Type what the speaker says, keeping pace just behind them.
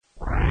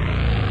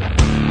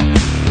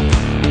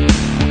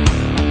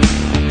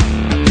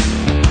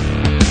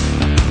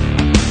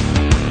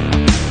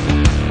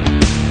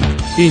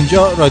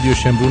اینجا رادیو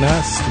شمرون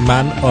است.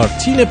 من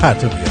آرتین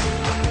پرتویی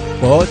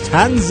با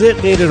طنز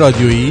غیر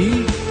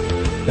رادیویی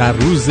در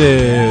روز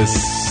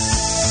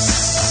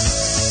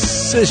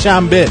سه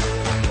شنبه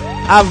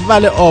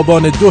اول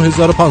آبان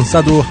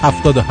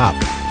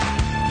 2577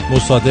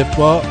 مصادف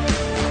با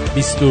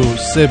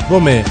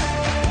 23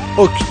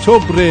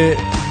 اکتبر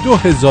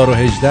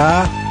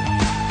 2018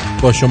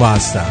 با شما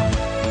هستم.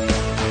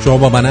 شما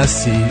با من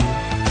هستی؟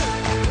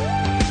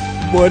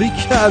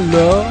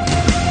 باریکالله.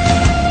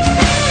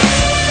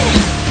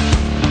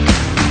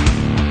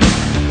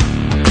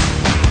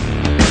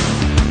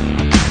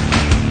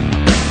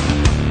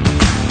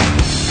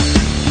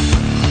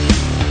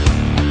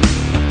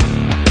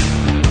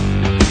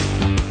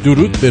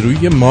 درود به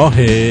روی ماه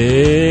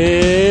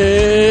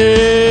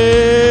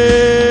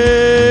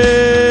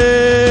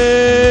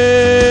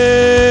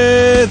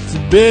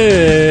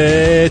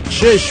به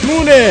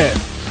چشمونه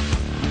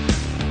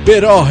به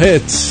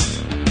راحت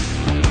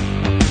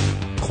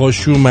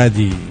خوش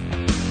اومدی.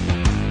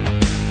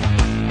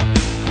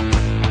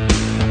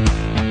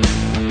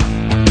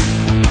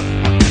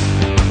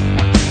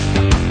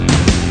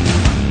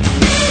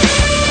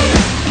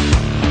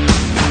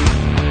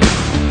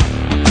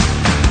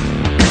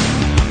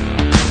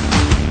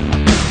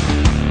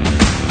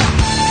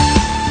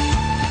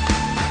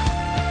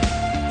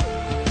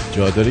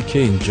 جا داره که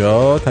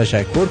اینجا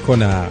تشکر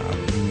کنم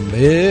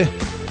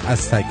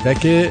از تک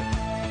تک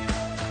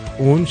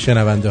اون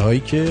شنونده هایی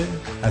که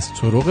از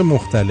طرق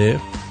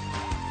مختلف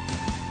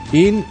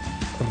این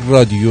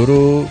رادیو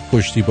رو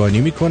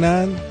پشتیبانی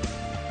میکنن،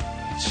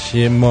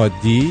 چه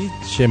مادی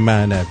چه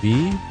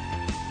معنوی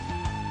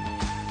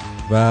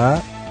و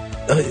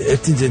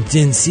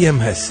جنسی هم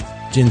هست.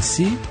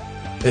 جنسی؟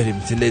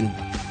 مثلا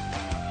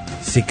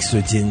سکس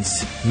و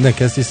جنس. نه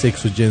کسی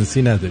سکس و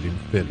جنسی نداریم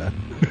فعلا.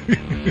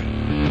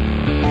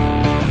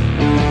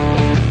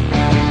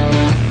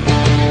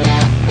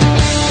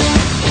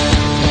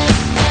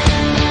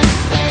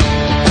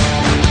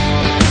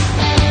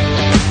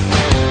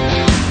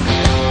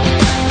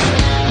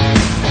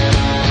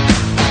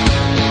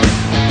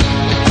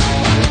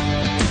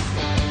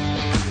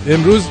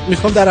 امروز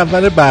میخوام در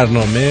اول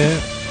برنامه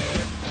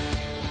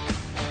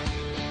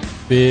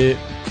به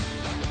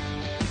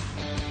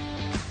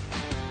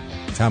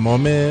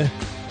تمام، یعنی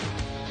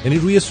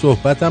روی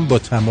صحبتم با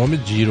تمام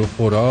جیر و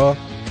خورا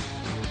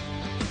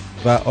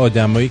و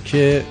آدمایی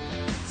که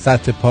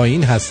سطح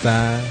پایین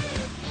هستن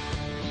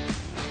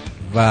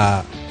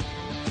و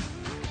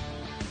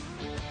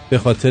به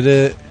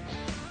خاطر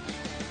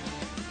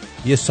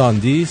یه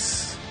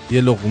ساندیس،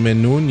 یه لقمه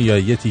نون یا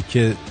یه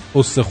تیکه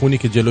استخونی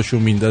که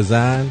جلوشون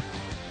میندازن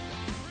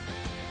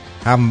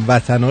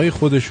هموطنای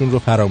خودشون رو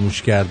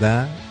فراموش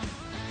کردن.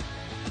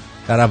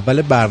 در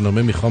اول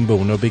برنامه میخوام به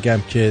اونا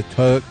بگم که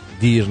تا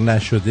دیر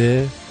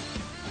نشده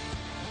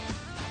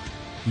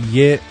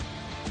یه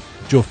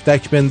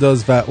جفتک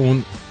بنداز و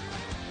اون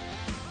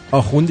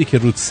آخوندی که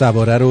رود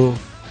سواره رو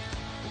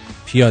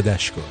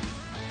پیادش کن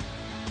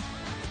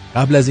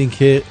قبل از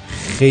اینکه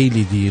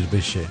خیلی دیر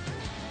بشه،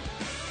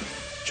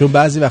 چون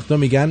بعضی وقتا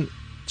میگن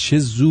چه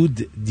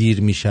زود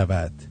دیر می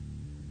شود.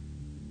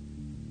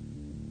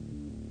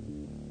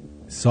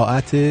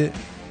 ساعت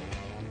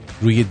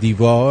روی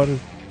دیوار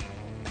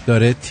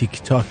داره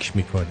تیک تاک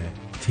میکنه.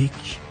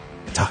 تیک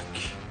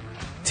تاک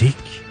تیک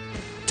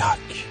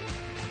تاک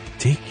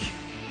تیک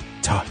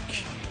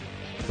تاک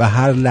و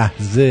هر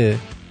لحظه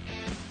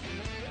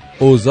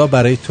اوضاع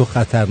برای تو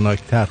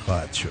خطرناکتر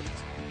خواهد شد.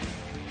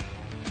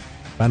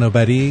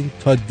 بنابراین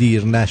تا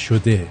دیر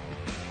نشده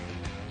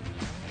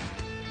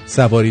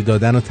سواری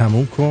دادن رو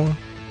تموم کن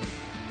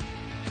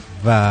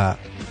و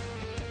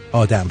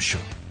آدم شو،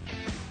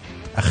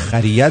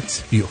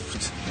 اخریت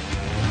بیفت.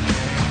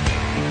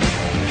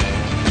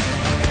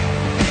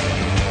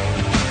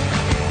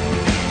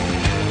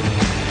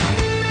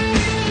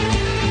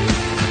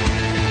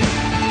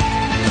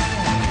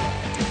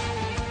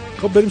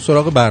 خب بریم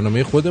سراغ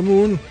برنامه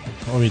خودمون.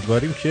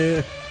 امیدواریم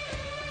که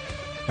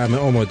همه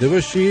آماده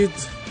باشید.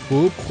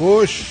 خوب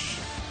خوش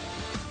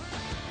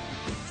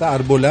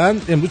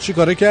سربلند. امروز چی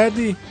کاره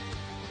کردی؟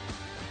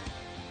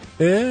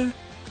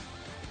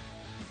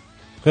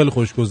 خیلی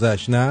خوش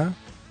گذشت نه؟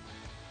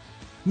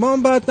 ما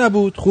هم بد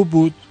نبود، خوب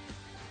بود.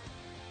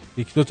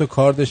 یک دو تا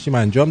کار داشتیم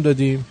انجام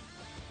دادیم.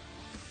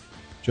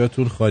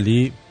 جاتون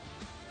خالی.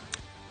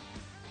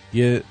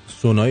 یه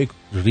سونای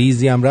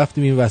ریزی هم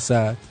رفتیم این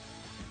وسط.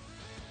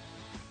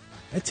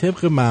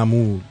 طبق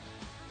معمول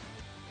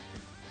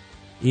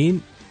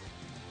این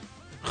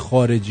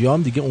خارجی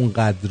هم دیگه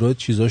اونقدر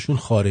چیزاشون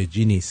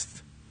خارجی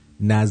نیست،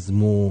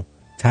 نظم و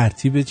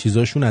ترتیب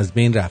چیزاشون از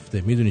بین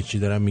رفته. میدونی چی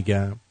دارم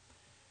میگم؟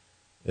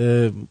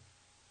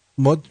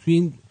 ما تو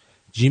این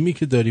جیمی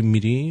که داریم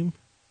میریم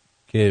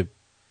که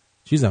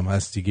چیزم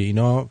هست دیگه،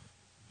 اینا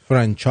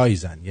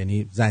فرانچایزن،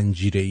 یعنی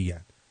زنجیره‌ای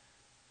هن.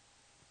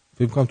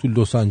 فکر کنم تو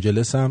لس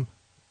آنجلس هم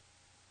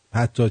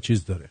حتی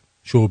چیز داره،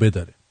 شعبه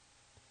داره.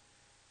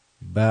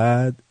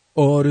 بعد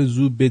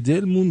آرزو به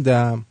دل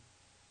موندم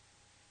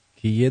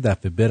که یه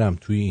دفعه برم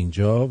توی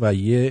اینجا و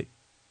یه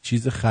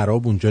چیز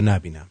خراب اونجا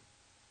نبینم.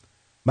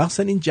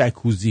 مثلا این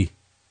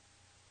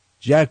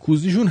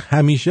جکوزیشون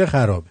همیشه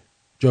خرابه.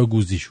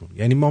 جاگوزیشون،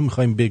 یعنی ما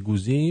میخوایم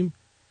بگوزیم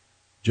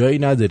جایی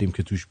نداریم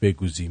که توش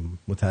بگوزیم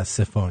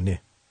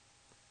متاسفانه.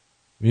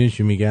 میدونی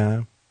چی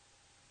میگم؟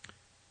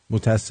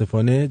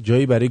 متاسفانه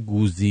جایی برای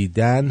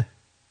گوزیدن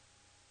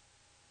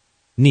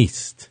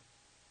نیست.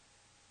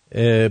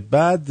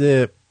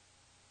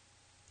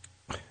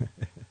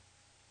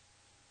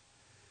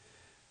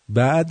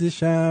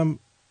 بعدش هم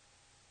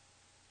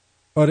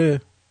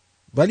آره،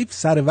 ولی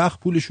سر وقت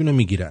پولشونو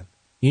میگیرن.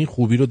 این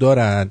خوبی رو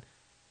دارن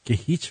که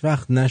هیچ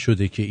وقت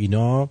نشده که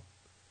اینا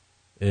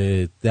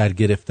در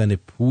گرفتن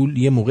پول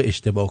یه موقع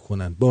اشتباه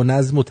کنن. با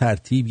نظم و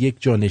ترتیب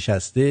یک جا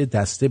نشسته،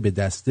 دسته به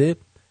دسته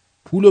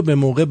پولو به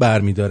موقع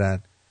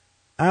برمیدارن.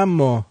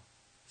 اما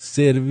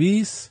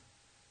سرویس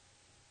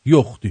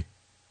یختی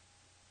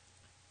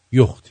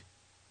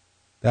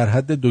در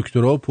حد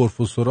دکترا و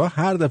پروفسورا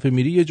هر دفعه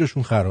میری یه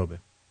جاشون خرابه.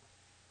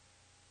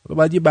 حالا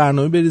باید یه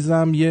برنامه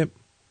بریزم، یه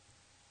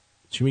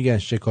چی میگن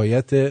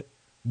شکایت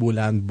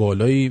بلند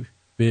بالایی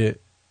به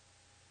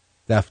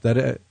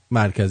دفتر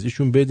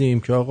مرکزیشون بدیم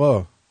که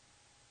آقا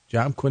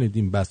جمع کنید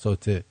این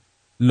بساط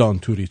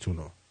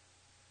لانتوریتونو.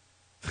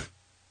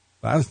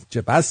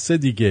 بس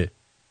دیگه.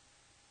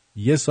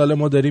 یه سال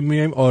ما داریم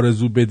میایم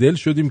آرزو بدل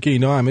شدیم که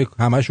اینا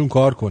همشون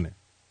کار کنه.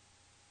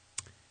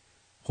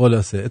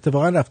 خلاصه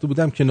اتفاقا رفته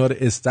بودم کنار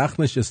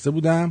استخر نشسته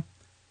بودم،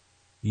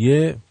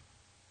 یه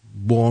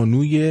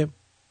بانوی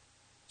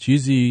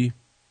چیزی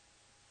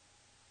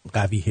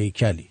قوی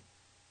هیکلی،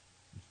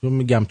 چون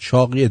میگم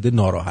چاقی عده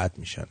ناراحت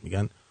میشن،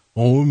 میگن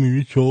آقا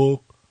میگی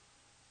چاق،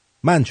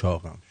 من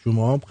چاقم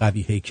شما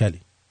قوی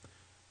هیکلی.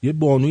 یه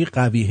بانوی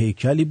قوی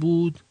هیکلی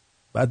بود،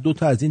 بعد 2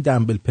 تا از این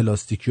دمبل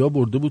پلاستیکی ها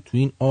برده بود تو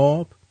این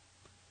آب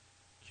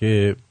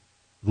که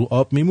رو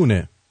آب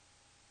میمونه.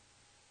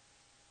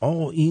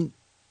 آقا این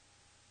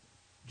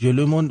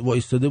جلو من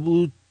وایستاده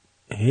بود،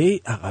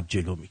 هی عقب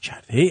جلو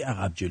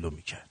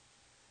میکرد.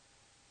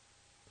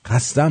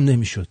 قصدم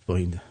نمیشد با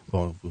این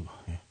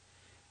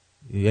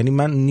یعنی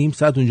من نیم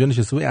ساعت اونجا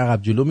نشسته بود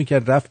عقب جلو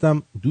میکرد.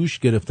 رفتم دوش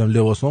گرفتم،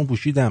 لباسامو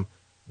پوشیدم،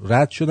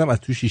 رد شدم، از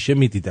تو شیشه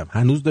میدیدم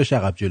هنوز داشت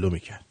عقب جلو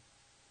میکرد.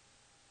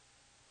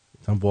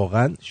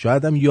 واقعا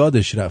شاید هم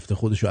یادش رفته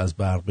خودشو از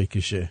برق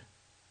بکشه،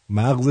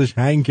 مغزش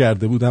هنگ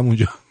کرده بودم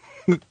اونجا.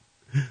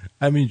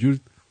 همینجور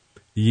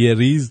یه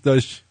ریز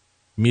داشت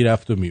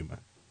میرفت و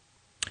میومد.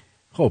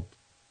 خب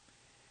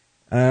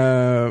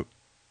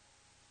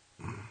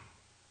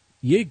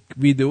یک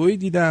ویدئویی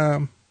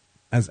دیدم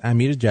از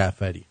امیر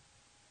جعفری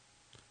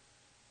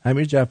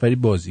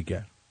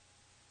بازیگر.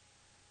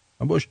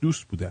 من باش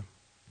دوست بودم،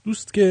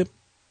 دوست که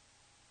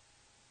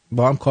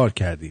با هم کار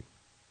کردیم،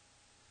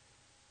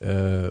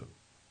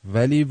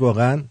 ولی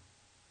واقعا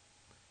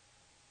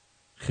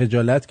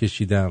خجالت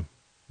کشیدم.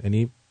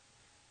 یعنی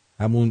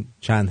همون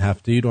چند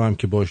هفته‌ای رو هم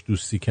که باش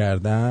دوستی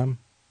کردم،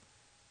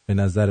 به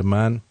نظر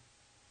من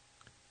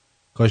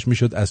کاش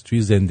میشد از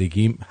توی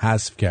زندگیم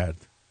حذف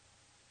کرد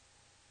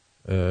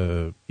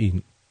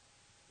این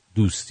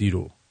دوستی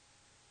رو.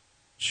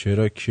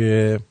 چرا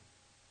که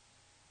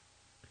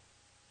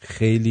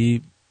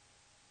خیلی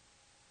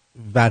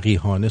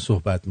وقیحانه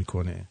صحبت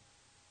میکنه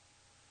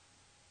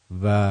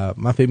و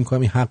من فکر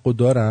میکنم این حقو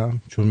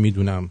دارم، چون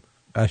میدونم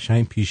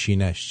قشنگ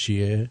پیشینش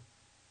چیه.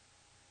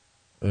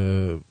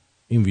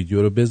 این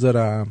ویدیو رو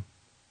بذارم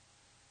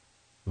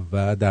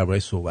و درباره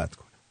صحبت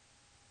کنم،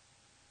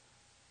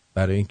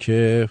 برای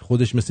اینکه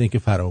خودش مثل اینکه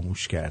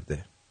فراموش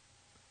کرده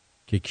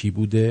که کی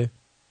بوده،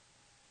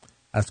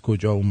 از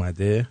کجا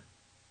اومده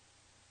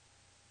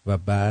و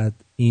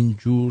بعد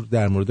اینجور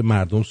در مورد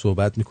مردم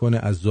صحبت میکنه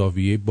از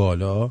زاویه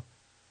بالا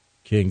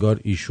که انگار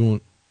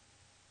ایشون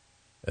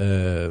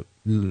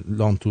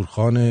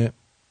لانتورخان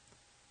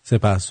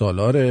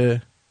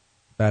سپهسالاره،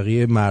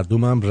 بقیه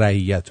مردم هم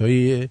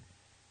رعیتای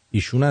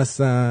ایشون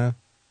هستن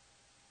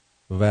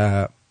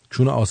و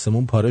چون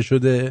آسمون پاره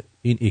شده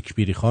این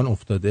اکبیری خان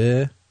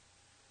افتاده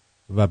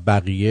و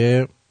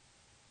بقیه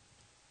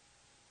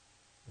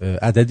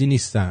عددی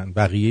نیستن،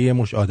 بقیه یه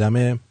مش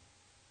آدم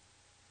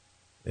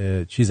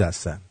چیز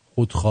هستن،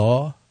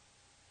 خودخواه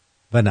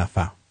و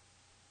نفهم.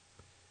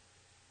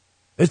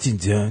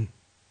 ارتین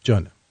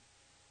جانم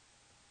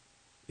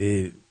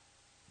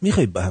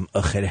میخوای با هم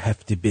آخر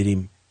هفته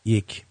بریم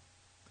یک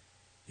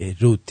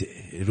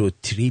رود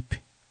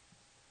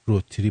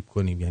تریپ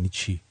کنیم؟ یعنی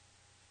چی؟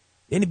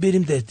 یعنی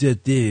بریم در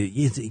جاده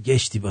یه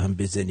گشتی با هم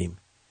بزنیم،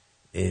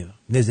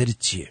 نظرت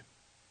چیه؟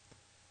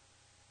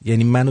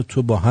 یعنی من و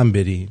تو با هم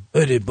بریم؟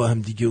 آره با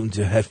هم دیگه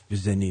اونجا حرف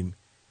بزنیم،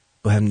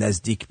 با هم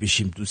نزدیک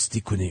بشیم،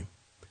 دوستی کنیم.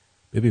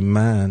 ببین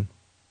من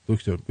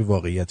دکتر به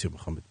واقعیتی رو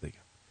میخوام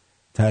بگم،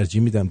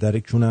 ترجیح میدم در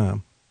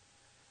کونم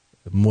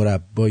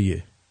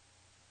مربای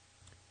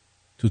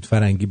توت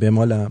فرنگی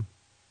بمالم،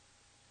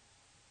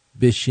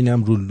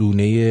 بشینم رو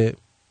لونه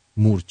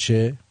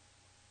مورچه،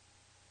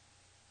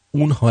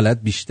 اون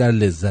حالت بیشتر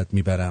لذت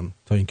میبرم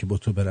تا اینکه با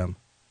تو برم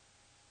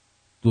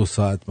 2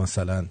 ساعت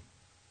مثلا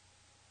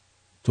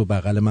تو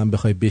بغل من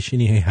بخوای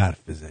بشینی هی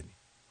حرف بزنی.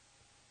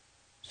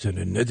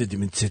 سنو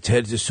ندادیم این چه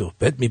طرز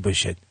صحبت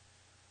میباشد،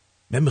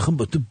 من میخوام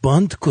با تو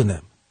باند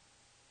کنم،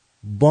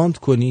 باند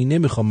کنی.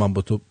 نمیخوام من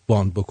با تو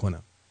باند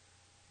بکنم.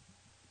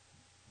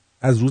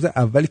 از روز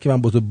اولی که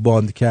من با تو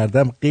باند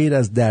کردم غیر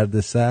از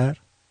دردسر،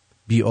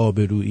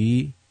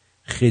 بی‌آبرویی،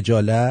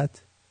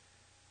 خجالت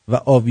و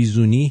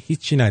آویزونی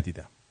هیچی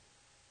ندیدم.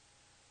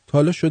 تا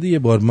حالا شده یه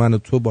بار من و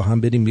تو با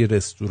هم بریم یه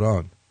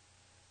رستوران،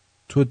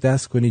 تو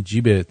دست کنی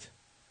جیبت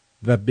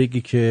و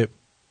بگی که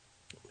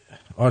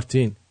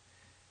آرتین،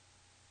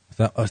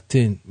 مثلا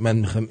آرتین من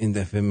میخوام این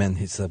دفعه من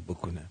حساب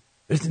بکنم،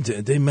 آرتین تو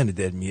ادای منو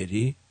در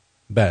میاری؟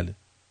 بله.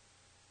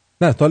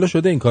 نه تا حالا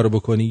شده این کارو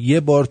بکنی؟ یه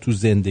بار تو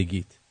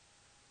زندگیت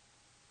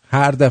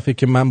هر دفعه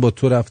که من با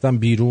تو رفتم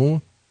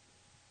بیرون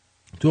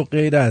تو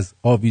غیر از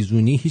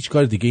آویزونی هیچ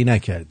کار دیگه ای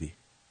نکردی؟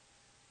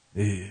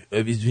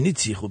 آویزونی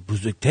چی؟ خب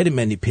بزرگتر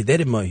منی،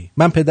 پدر مایی.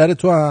 من پدر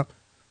تو هم.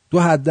 تو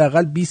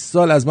حداقل 20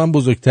 سال از من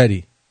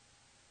بزرگتری.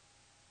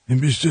 این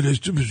 20 سال از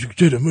تو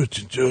بزرگترم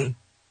آرتین جان.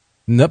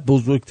 نه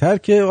بزرگتر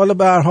که حالا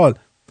به هر حال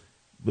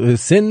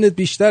سنت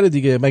بیشتره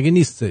دیگه، مگه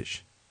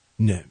نیستش؟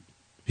 نه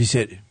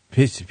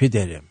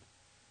پدرم.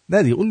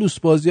 نه دیگه اون لوس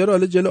بازی‌ها رو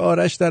حالا جلو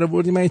آرش در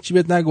آوردی، من چی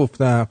بهت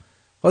نگفتم،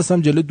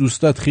 خواستم جلو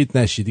دوستات خیت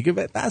نشی دیگه.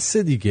 بس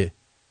دیگه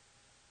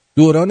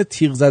دوران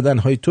تیغ زدن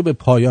های تو به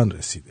پایان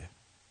رسیده.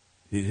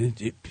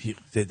 تیغ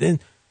زدن؟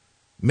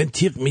 من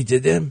تیغ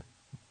میزدم؟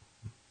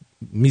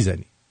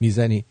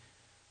 میزنی.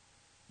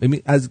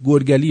 ببین از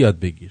گرگلی یاد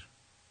بگیر.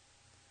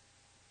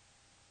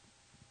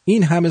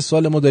 این همه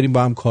سال ما داریم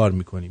با هم کار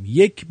میکنیم،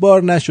 یک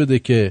بار نشده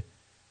که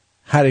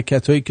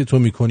حرکت هایی که تو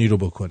میکنی رو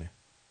بکنه.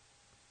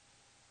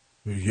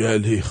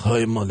 یلی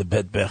خواهی مال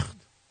بدبخت.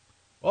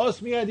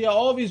 آس میاد یا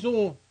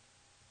آویزون.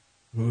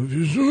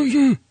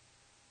 آویزون.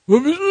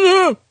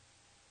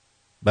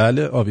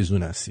 بله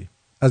آویزون هستی.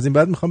 از این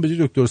بعد میخوام به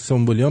جای دکتر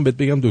سنبولیان بهت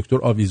بگم دکتر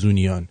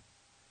آویزونیان.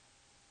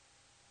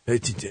 اگه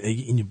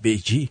اینو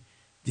بگی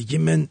دیگه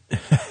من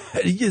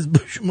هرگز با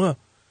شما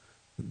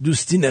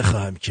دوستی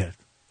نخواهم کرد.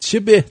 چه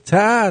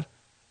بهتر،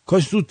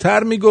 کاش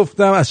زودتر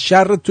میگفتم، از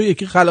شر تو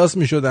یکی خلاص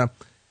میشدم.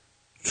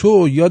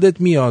 تو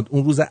یادت میاد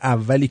اون روز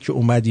اولی که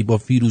اومدی با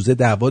فیروزه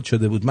دعوات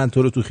شده بود، من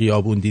تو رو تو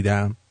خیابون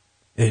دیدم؟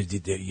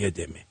 دیده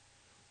یادمه.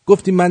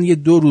 گفتی من یه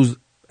 2 روز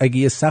اگه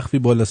یه سقفی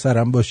بالا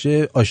سرم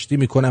باشه آشتی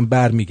میکنم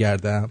بر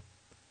میگردم.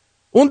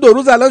 اون 2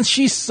 روز الان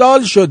 6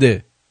 سال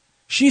شده.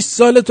 6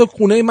 سال تو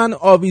خونه من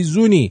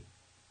آویزونی.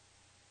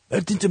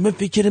 البته تو من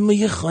فکر ما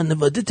یه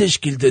خانواده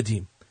تشکیل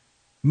دادیم.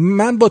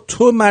 من با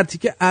تو مرتی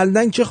که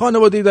الدنگ چه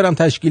خانواده‌ای دارم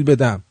تشکیل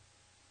بدم؟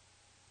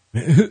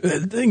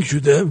 الدنگ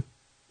شدم؟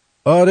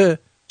 آره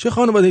چه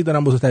خانواده‌ای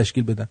دارم با تو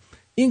تشکیل بدم؟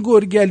 این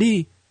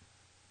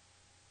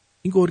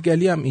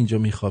گرگلی هم اینجا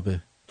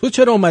میخوابه. تو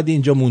چرا اومدی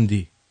اینجا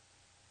موندی؟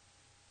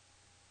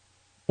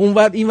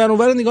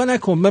 اونور نگاه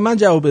نکن، به من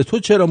جواب بده. تو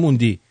چرا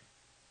موندی؟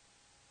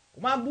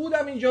 من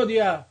بودم اینجا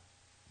دیگه.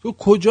 تو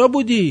کجا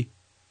بودی؟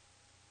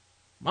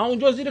 من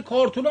اونجا زیر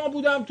کارتونا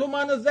بودم، تو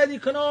منو زدی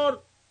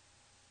کنار،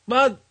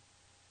 بعد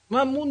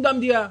من موندم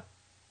دیگه.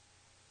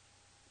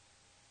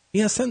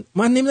 این اصلا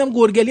من نمیدونم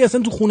گرگلی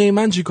اصلا تو خونه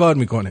من چی کار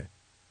میکنه.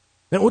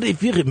 نه اون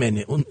رفیق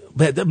منه، اون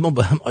بعد ما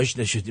با هم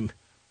آشنا شدیم.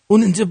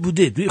 اون اینجا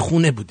بوده، توی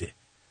خونه بوده.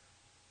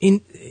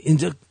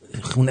 اینجا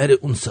خونه رو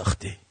اون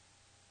ساخته.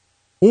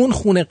 اون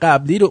خونه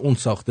قبلی رو اون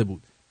ساخته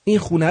بود، این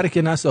خونه رو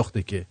که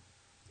نساخته که.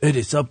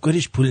 حساب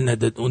کاریش پول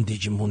نداد، اون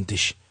دیگه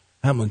موندش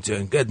همونجا.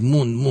 انقدر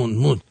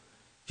مون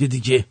که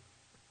دیگه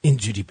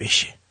اینجوری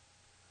بشه.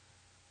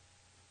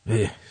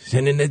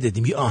 سنه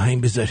ندادیم یه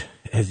آهنگ بذار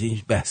از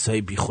این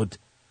بحثای بی خود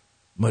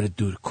ما رو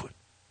دور کن.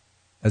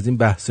 از این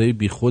بحثای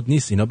بی خود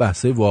نیست، اینا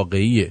بحثای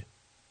واقعیه.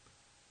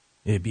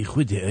 بی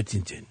خوده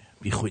آرتین جان،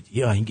 بی خود.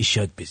 یه آهنگ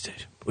شاد بذار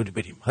برو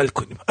بریم حل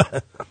کنیم.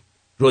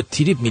 رود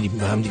تریپ میریم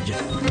با هم دیگه.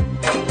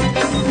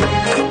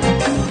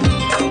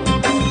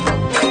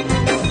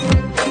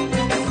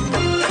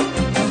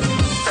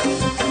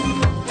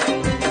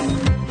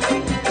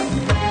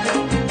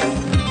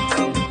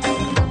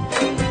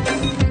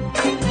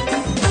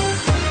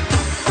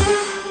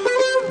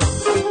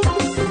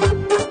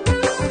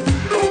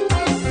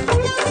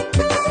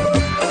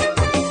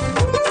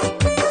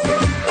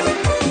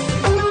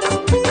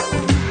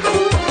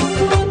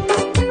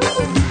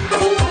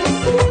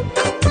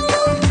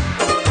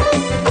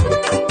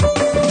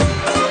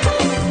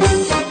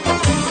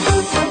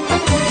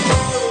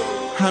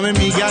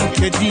 میگن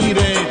که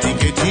دیره،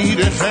 دیگه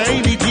دیره،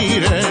 خیلی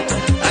دیره.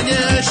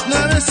 اگه عشق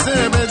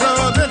نرسه به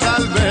داد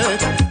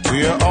قلبت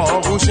توی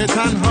آغوش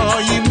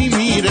تنهایی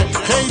میمیره.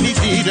 خیلی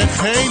دیره،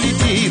 خیلی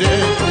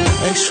دیره.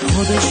 عشق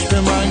خودش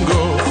به من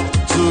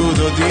گفت زود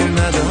و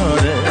دیر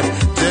نداره.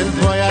 دل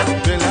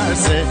باید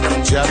بلرزه،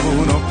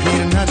 جوون و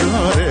پیر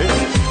نداره.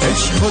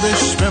 عشق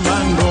خودش به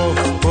من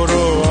گفت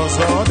برو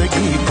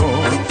آزادگی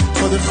کن.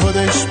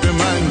 خودش به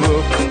من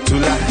گفت تو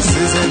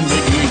لحظه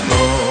زندگی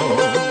کن.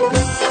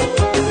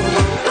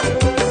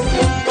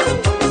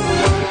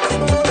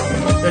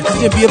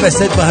 بیا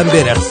وسط با هم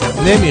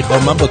برقصیم.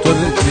 نمیخوام، من با تو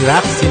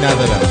رقصی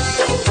ندارم.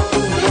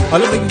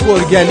 حالا بگی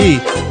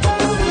گرگلی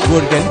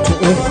تو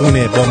اون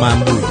خونه با من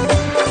بود،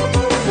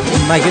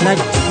 مگه نه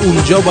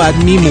اونجا باید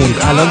میموند؟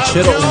 الان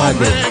چرا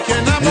اومده؟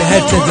 ولی هر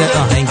چه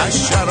آهنگ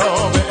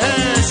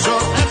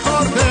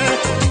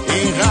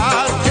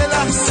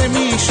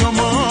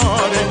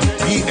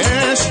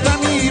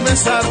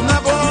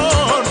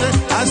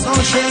نبارده، از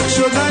عاشق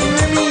شدن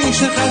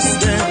نمیشه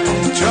خسته،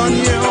 جان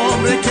یه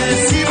عمره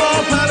که زیبا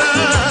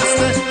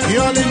پرسته،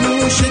 خیال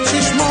نوش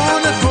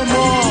چشمان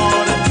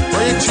خماره،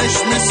 با یه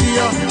چشم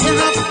سیاه یه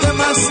هفته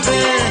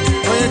مسته،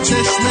 با یه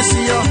چشم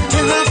سیاه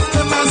یه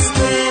هفته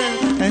مسته.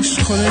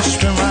 عشق خودش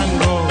به من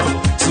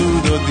گفت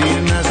زود و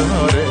دیر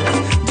نداره،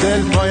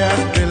 دل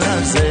باید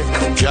بلرزه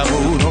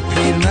جوون و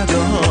پیر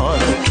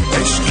نداره.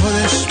 عشق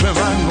خودش به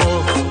من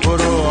گفت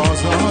برو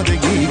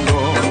آزادگی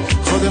کن،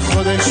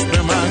 خودش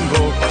به من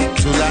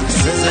گفت تو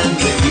لحظه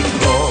زندگی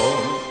کن.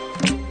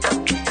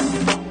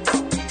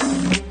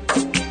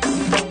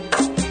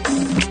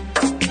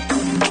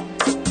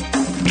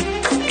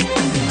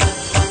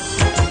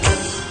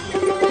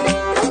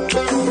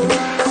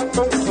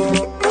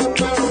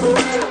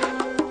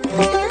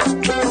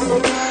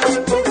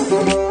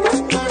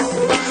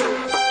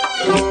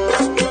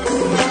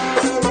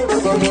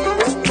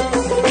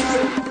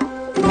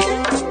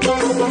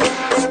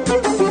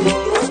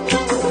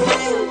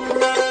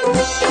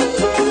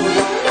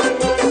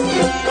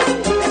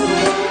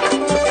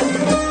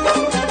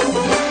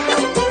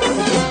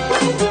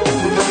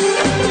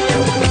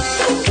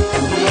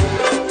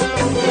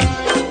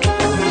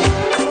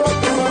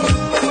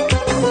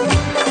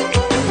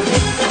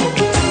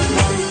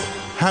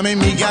 همه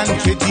میگن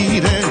که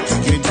دیره،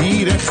 که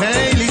دیره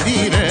خیلی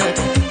دیره،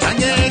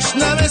 اگه عشق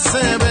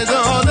نرسه به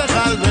داد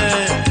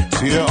قلبه،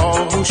 توی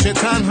آغوش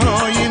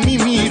تنهایی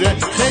میمیره.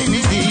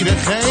 خیلی دیره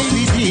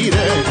خیلی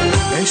دیره،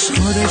 عشق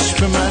خودش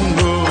به من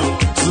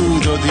گفت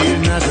زود و دیر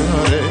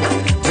نداره،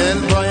 دل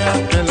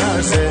باید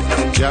بلرزه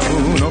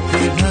جوون و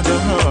پیر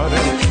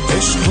نداره.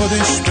 عشق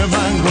خودش به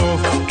من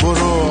گفت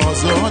برو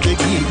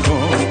آزادگی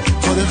کن،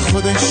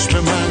 خودش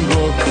به من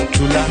گفت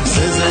تو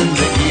لحظه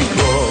زندگی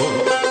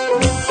کن.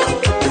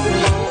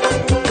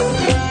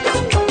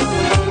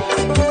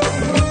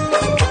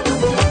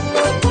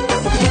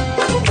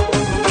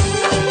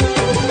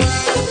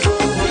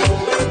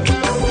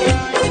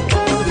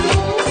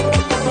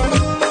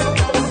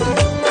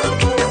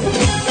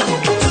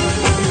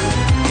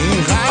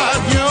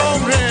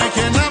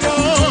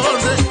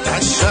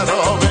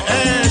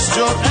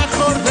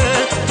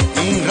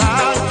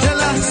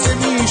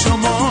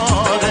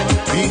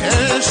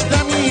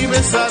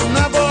 سر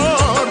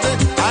نبارده،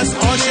 از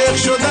عاشق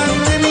شدن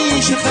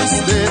نمیشه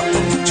خسته،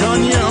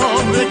 جان یه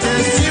عمره که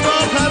زیبا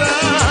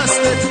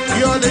پرسته،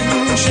 یاد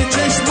نوش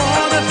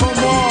چشمان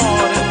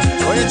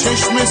خماره، با یه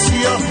چشم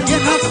سیاه یه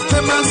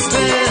هفته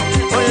مسته،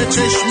 با یه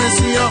چشم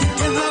سیاه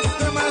یه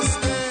هفته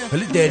مسته.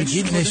 حالا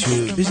درگیر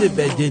نشو، بذار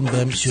بعدین با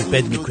هم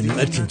صحبت میکنیم.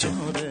 آرتین جان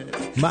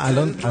من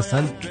الان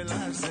اصلا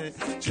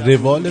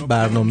روال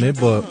برنامه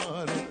با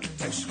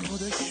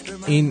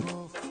این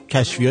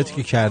کشفیاتی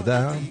که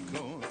کردم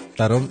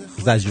برام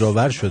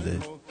زجرآور شده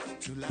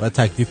و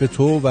تکلیف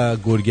تو و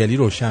گرگلی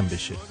روشن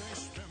بشه.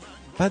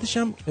 بعدش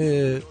هم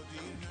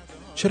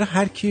چرا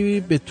هر کی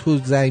به تو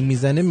زنگ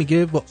میزنه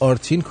میگه با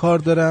آرتین کار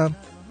دارم؟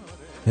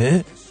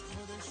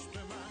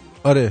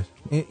 آره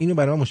اینو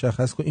برام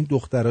مشخص کن. این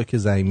دخترها که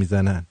زنگ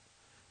میزنن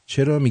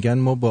چرا میگن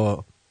ما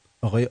با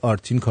آقای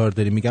آرتین کار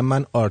داریم؟ میگن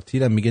من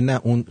آرتینم، میگه نه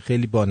اون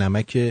خیلی با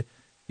نمک، یه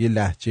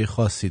لهجه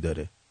خاصی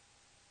داره.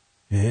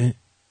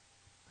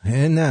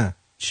 نه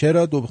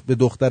چرا به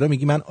دخترها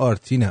میگی من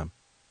آرتینم؟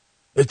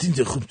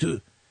 آرتین خوب تو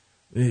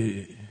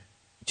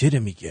چرا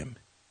میگم؟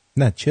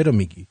 نه چرا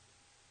میگی؟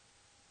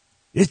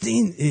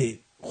 این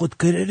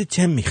خودکارا رو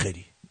چند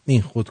میخری؟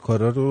 این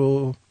خودکارا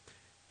رو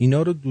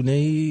اینا رو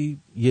دونه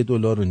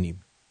 $1.5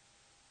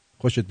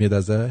 خوشت میاد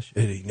ازش؟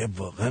 اینه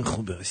واقعا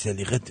خوبه،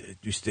 سلیقت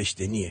دوست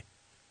داشتنیه.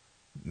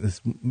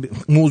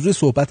 موضوع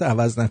صحبت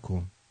عوض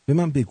نکن، به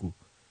من بگو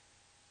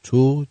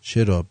تو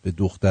چرا به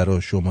دخترها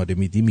شماره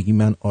میدی میگی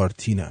من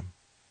آرتینم؟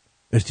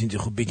 آرتین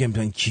خب بگم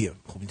من کیم؟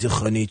 خب اینجا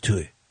خانه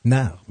توه.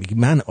 نه میگی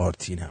من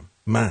آرتینم.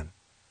 من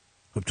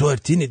خب تو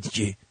آرتینه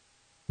دیگه.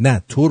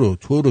 نه تو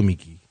رو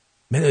میگی.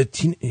 من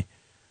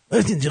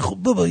آرتین خب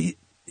بابا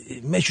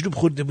مشروب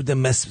خورده بودم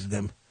مست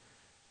بودم،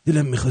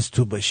 دلم میخواست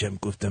تو باشم،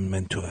 گفتم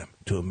من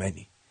تو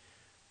منی،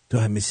 تو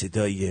همه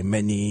صدای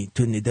منی،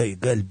 تو ندای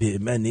قلب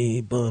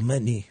منی، با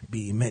منی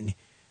بی منی،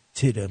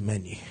 چرا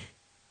منی؟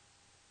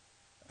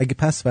 اگه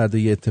پس فردا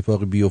یه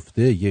اتفاقی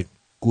بیفته یه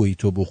گویی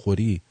تو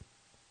بخوری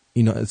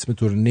اینا اسم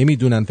تو رو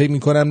نمیدونن، فکر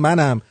میکنن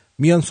منم،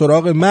 میان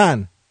سراغ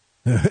من.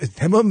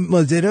 تمام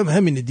ماجرام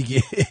همینه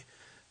دیگه.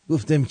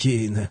 گفتم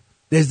که نه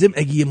در ضمن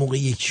اگه یه موقع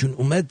یکشون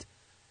اومد،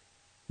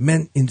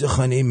 من اینجا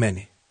خانه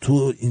منه،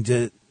 تو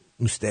اینجا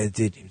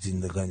مستاجر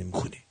زندگانی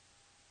میکنی.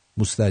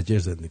 مستاجر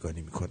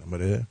زندگانی میکنم؟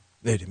 آره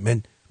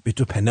من به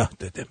تو پناه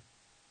دادم.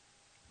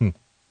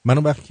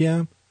 منو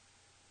وقتیم؟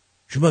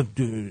 شما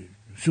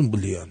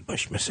سنبولیان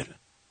باش مثلا.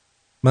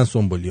 من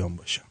سنبولیان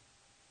باشم؟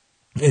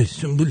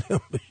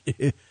 سنبولیان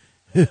باشه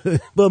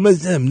با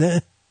مزم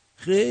نه؟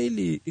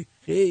 خیلی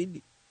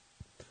خیلی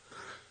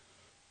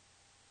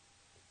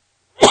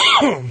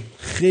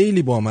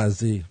خیلی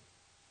بامزه.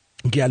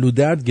 گلو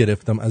درد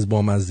گرفتم از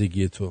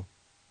بامزگی تو.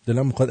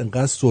 دلم میخواد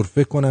انقدر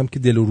سرفه کنم که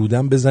دل و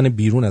رودم بزنه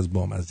بیرون از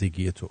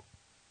بامزگی تو.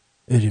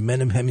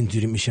 منم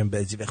همینجوری میشم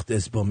بعضی وقت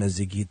از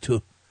بامزگی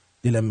تو.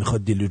 دلم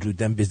میخواد دل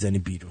رودم بزنه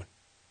بیرون.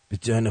 به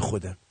جان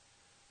خودم.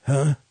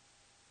 ها؟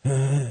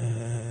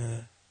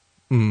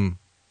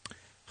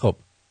 خب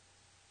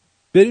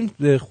بریم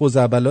به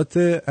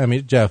خزعبلات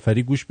امیر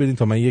جعفری گوش بدین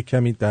تا من یک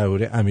کمی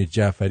درباره امیر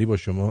جعفری با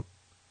شما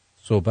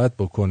صحبت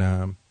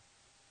بکنم.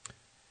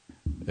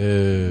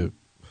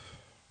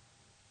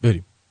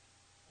 بریم.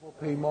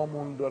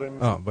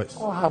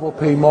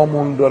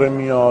 هواپیمامون داره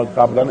میاد.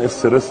 قبلا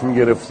استرس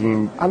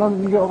میگرفتیم، الان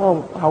میگه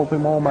آقا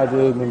هواپیما اومده،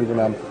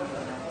 نمیدونم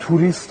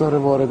توریست داره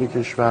وارد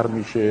کشور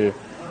میشه،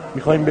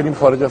 میخوایم بریم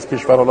خارج از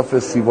کشور، حالا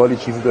فستیوالی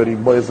چیزی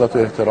داریم، با عزت و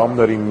احترام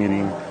داریم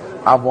میریم.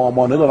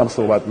 عوامانه دارم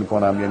صحبت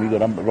میکنم، یعنی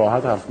دارم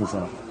راحت حرف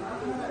میزنم.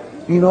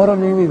 اینا رو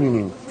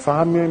نمیبینیم،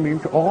 فهم میگیم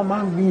که آقا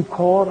من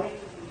بیکار،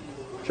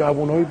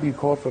 جوانای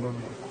بیکار فلان.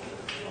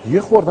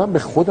 یه خوردم به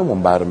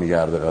خودمون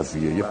برمیگرده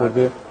قضیه، یه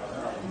خورده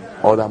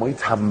آدمای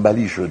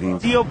تنبلی شدیم.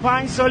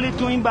 35 سالی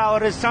تو این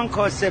بهارستان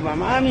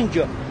کاسبم،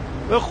 همینجا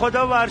به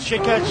خدا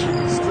ورشکست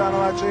شد. زن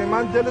و بچه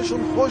من دلشون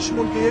خوش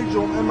موند که یک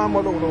جمعه من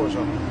مال اونا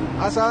باشم،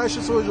 از 8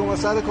 صبح جمعه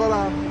سر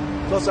کارم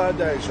تا ساعت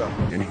 10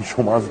 شب. یعنی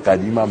شما از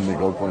قدیم هم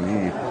نگاه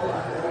کنید،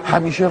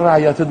 همیشه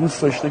رعیت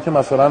دوست داشته که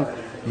مثلا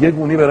یه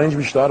گونی برنج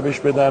بیشتر بهش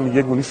بدن،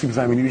 یه گونی سیب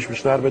زمینی بهش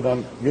بیشتر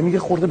بدن. یعنی یه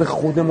خورده به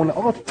خودمون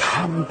آقا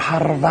تم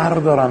پرور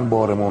دارن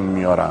بارمون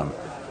میارن.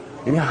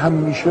 یعنی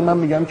همیشه من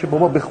میگم که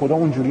بابا به خدا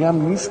اونجوری هم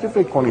نیست که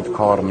فکر کنید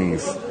کار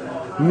نیست،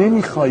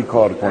 نمیخوای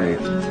کار کنید.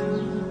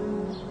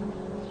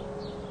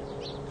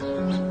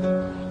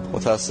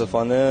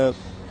 متاسفانه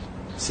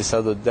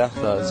 310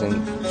 تا از این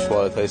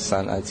شواهدهای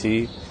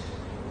صنعتی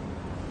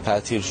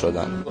تعطیل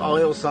شدن.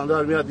 آقای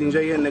استاندار میاد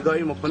اینجا یه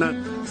نگاهی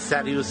میکنن،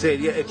 سری و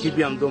سیر یه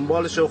اکیپی هم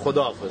دنبالشه و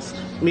خداحافظ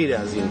میره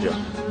از اینجا.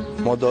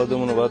 ما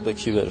دادمون رو باید به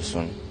کی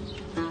برسونیم؟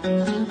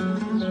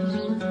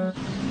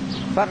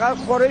 فقط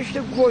خورشت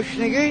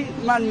گشنگی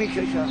من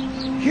میکشم،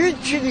 هیچ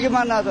چی دیگه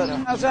من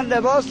ندارم، اصلا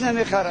لباس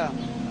نمیخرم،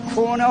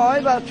 خونه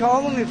های بچه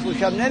هامو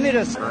میفروشم،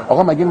 نمیرسه.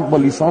 آقا مگه با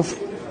لیسانس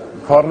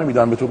کار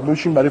نمیدن به تو؟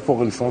 بشین برای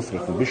فوق لیسانس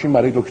بخون، بشین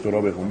برای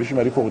دکترا بخون، بشین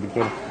برای فوق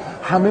دکترا.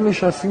 همه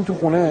نشستیم تو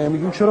خونه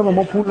میگیم چرا به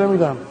ما پول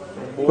نمیدن؟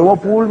 به ما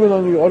پول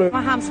بدن دیگه. آره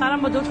من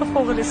همسرم با 2 تا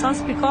فوق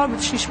لیسانس بیکار بود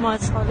 6 ماه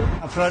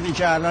ساله. افرادی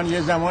که الان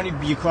یه زمانی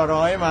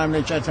بیکارهای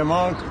مملکت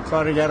ما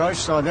کارگراش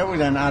ساده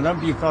بودن، الان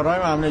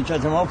بیکارهای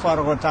مملکت ما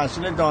فارغ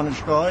التحصیل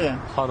دانشگاه‌های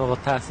فارغ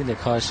التحصیل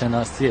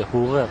کارشناسی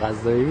حقوق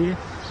قضایی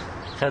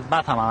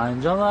خدمت هم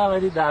انجام دادم،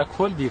 ولی در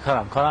کل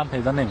بیکارم، کارم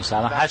پیدا نمیشه.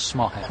 الان 8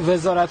 ماهه.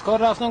 وزارت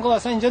کار رفتن گفت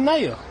اصلا اینجا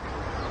نیا،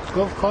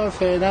 گفت کار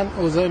فعلا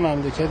اوضاع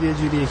مملکت یه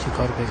جوریه که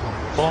کار پیدا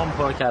بانک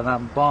کار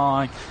کردم،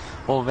 بانک،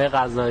 قوه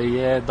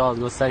قضاییه،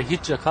 دادگستری،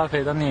 هیچ جا کار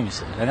پیدا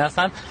نمیشه. یعنی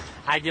اصلا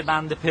اگه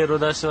بند پرو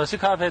داشته باشه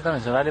کار پیدا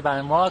میشه، ولی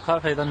برای ما کار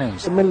پیدا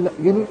نمیشه.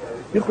 یعنی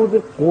یه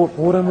خورده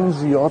قورمون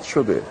زیاد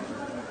شده،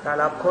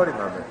 طلبکاریم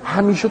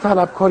همیشه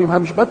طلبکاریم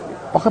همیشه. بعد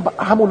آخه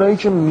همونایی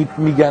که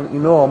میگن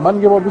اینا،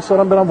 من یه بار دوست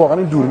دارم برم واقعا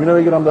این دوربینو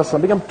بگیرم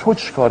دستم بگم تو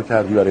چی کار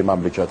کردی برای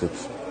مملکتت.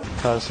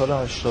 در سال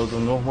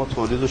 89 ما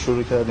تولید رو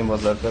شروع کردیم با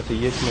ظرفیت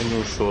 1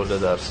 میلیون شعله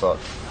در سال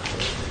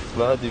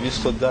و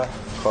 210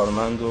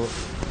 کارمند و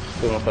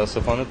به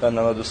متاسفانه در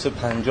 93 50%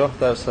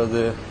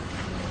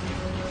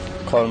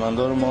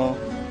 کارمندا رو ما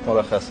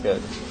مرخص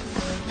کردیم.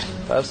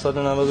 در سال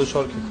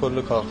 94 که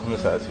کل کارخونه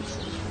تعطیل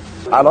شد.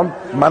 الان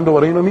من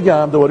دوباره اینو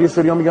میگم، دوباره یه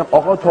سریام میگم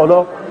آقا تا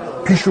حالا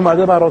پیش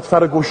اومده برات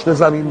سر گشت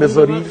زمین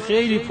بذاری؟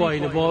 خیلی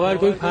پایینه، باور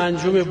کنید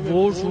 5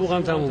 برج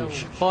حقوقم تموم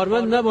میشه.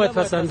 کارمند نباید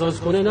پس انداز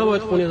کنه،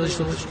 نباید خونه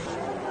داشته باشه.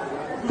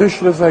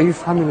 قشر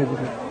ضعیف همینه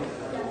دیگه.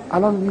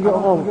 الان میگه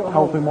آقا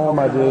هواپیما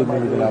اومده،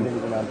 نمیدونم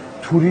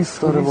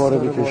توریست داره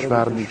وارد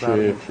کشور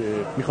میشه،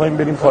 میخوایم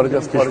بریم خارج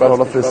از کشور،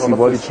 حالا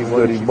فستیوالی چیز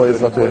داریم، با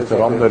عزت و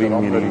احترام داریم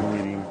میریم.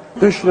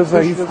 قشر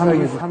ضعیف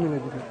همینه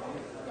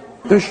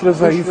دیگه. قشر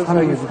ضعیف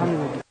همینه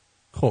دیگه.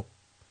 خب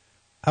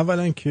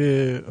اولا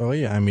که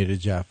آقای امیر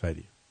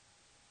جعفری،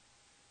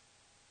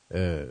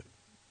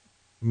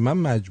 من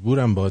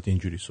مجبورم باهات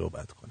اینجوری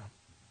صحبت کنم.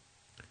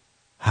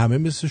 همه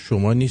مثل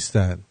شما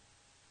نیستن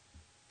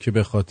که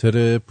به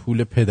خاطر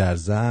پول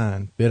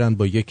پدرزن برن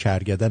با یک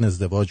کرگدن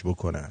ازدواج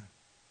بکنن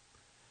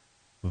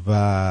و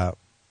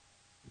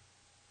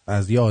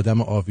از یه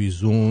آدم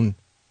آویزون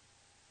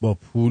با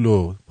پول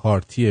و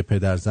پارتی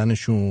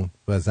پدرزنشون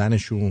و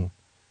زنشون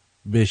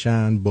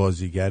بشن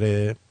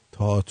بازیگر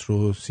تئاتر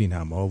و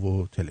سینما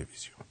و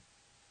تلویزیون.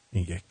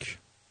 این یک.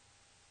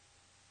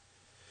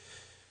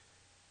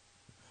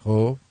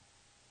 خب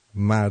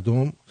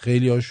مردم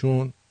خیلی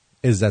هاشون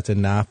عزت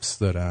نفس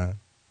دارن،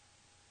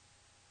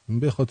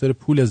 به خاطر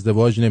پول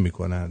ازدواج نمی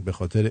کنن، به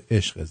خاطر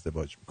عشق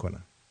ازدواج می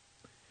کنن.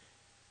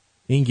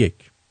 این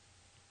یک.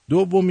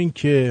 دوم این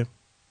که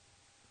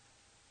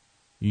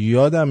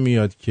یادم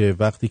میاد که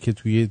وقتی که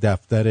توی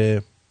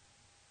دفتر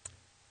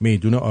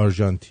میدون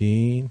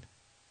آرژانتین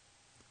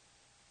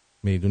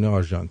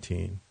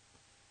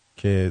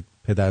که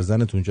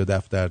پدرزنت اونجا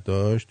دفتر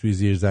داشت، توی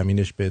زیر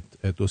زمینش به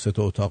 2-3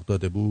 تا اتاق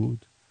داده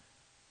بود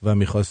و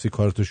میخواستی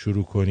کارتو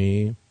شروع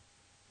کنی،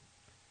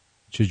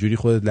 چجوری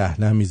خودت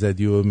لهله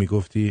میزدی و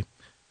میگفتی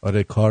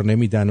آره کار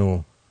نمیدن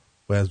و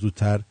باید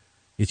زودتر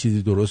یه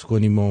چیزی درست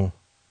کنیم و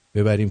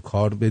ببریم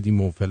کار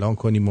بدیم و فلان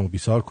کنیم و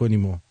بیسار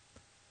کنیم و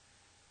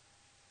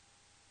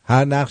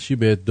هر نقشی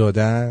بهت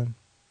دادن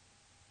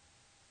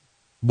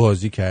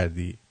بازی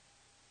کردی،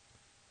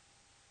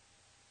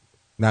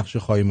 نقش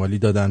خایمالی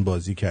دادن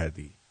بازی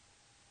کردی،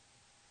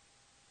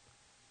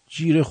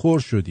 جیره خور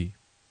شدی،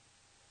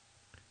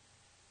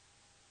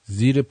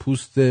 زیر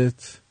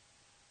پوستت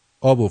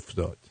آب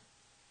افتاد.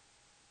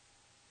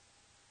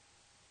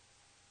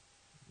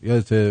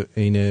 یادت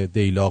عین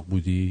دیلاق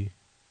بودی؟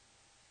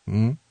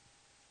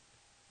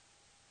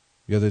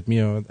 یادت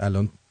میاد؟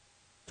 الان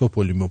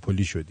توپولی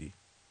موپولی شدی،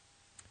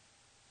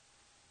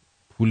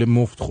 پول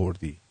مفت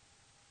خوردی،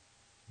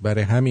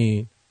 برای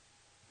همین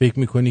فکر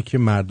میکنی که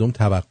مردم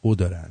توقع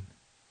دارن.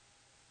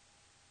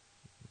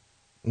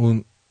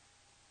 اون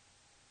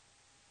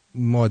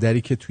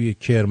مادری که توی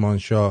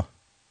کرمانشاه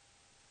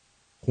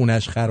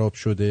خونش خراب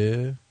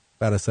شده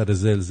بر اثر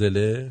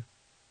زلزله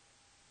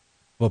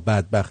و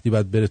بدبختی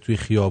باید بره توی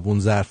خیابون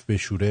ظرف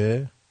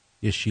بشوره،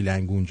 یه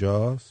شیلنگ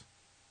اونجاست،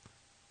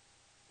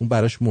 اون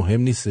براش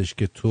مهم نیستش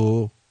که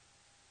تو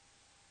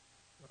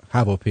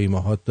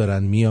هواپیماهات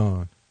دارن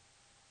میان،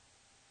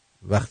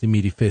 وقتی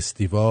میری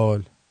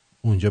فستیوال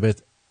اونجا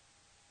بهت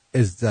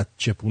عزت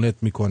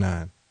چپونت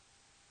میکنن.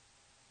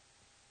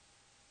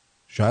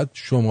 شاید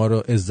شما رو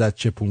عزت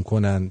چپون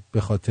کنن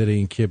به خاطر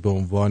اینکه به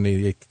عنوان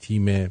یک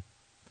تیم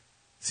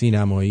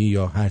سینمایی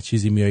یا هر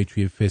چیزی میای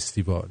توی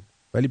فستیوال،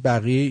 ولی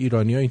بقیه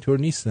ایرانی‌ها اینطور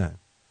نیستن.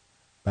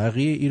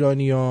 بقیه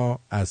ایرانی‌ها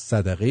از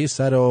صدقه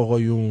سر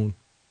آقایون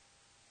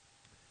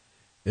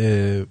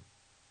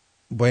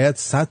باید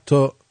 100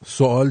 تا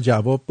سوال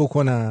جواب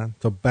بکنن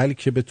تا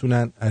بلکه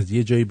بتونن از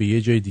یه جایی به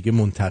یه جای دیگه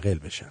منتقل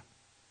بشن.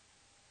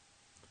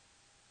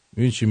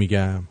 می‌دونی چی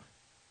میگم؟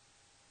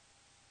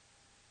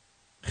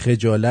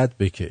 خجالت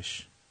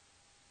بکش،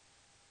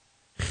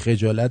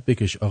 خجالت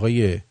بکش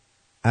آقای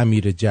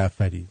امیر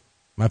جعفری.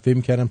 من فکر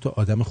می‌کردم تو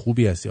آدم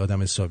خوبی هستی،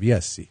 آدم حسابی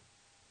هستی،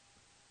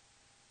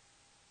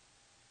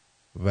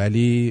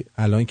 ولی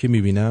الان که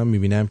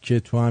میبینم که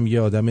تو هم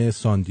یه آدم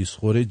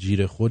ساندیسخور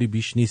جیره خوری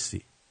بیش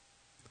نیستی.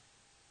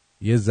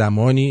 یه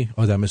زمانی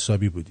آدم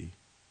حسابی بودی.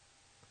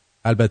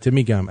 البته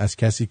میگم از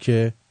کسی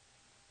که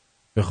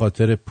به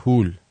خاطر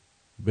پول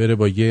بره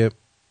با یه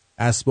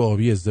اسب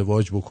آبی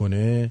ازدواج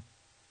بکنه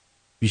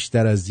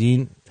بیشتر از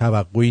این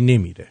توقعی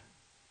نمیره.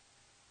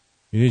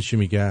 میدونی چی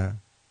میگم؟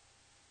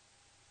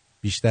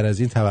 بیشتر از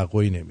این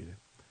توقعی نمیره.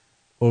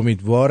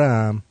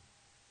 امیدوارم.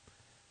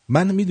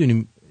 من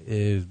میدونیم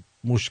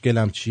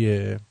مشکلم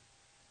چیه؟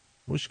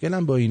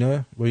 مشکلم با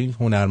اینا، با این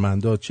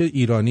هنرمندا، چه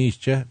ایرانیش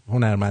چه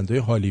هنرمندای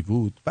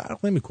هالیوود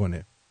فرق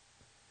نمیکنه.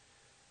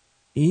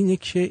 اینه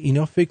که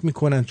اینا فکر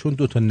میکنن چون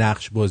 2 تا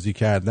نقش بازی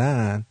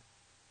کردن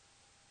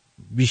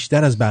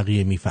بیشتر از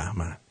بقیه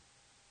میفهمن.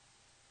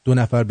 2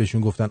 نفر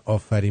بهشون گفتن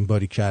آفرین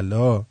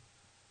باریکلا،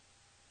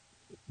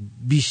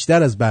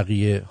 بیشتر از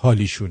بقیه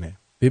حالیشونه.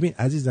 ببین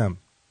عزیزم،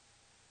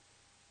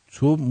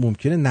 تو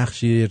ممکنه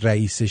نقش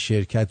رئیس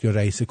شرکت یا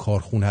رئیس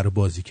کارخونه رو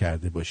بازی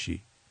کرده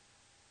باشی،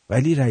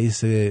 ولی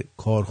رئیس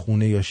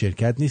کارخونه یا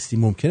شرکت نیستی.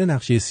 ممکنه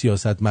نقش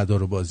سیاستمدار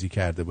رو بازی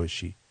کرده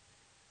باشی،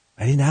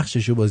 ولی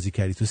نقششو بازی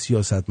کردی، تو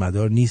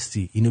سیاستمدار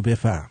نیستی. اینو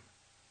بفهم.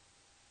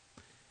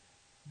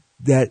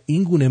 در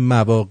این گونه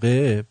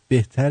مواقع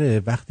بهتره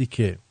وقتی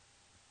که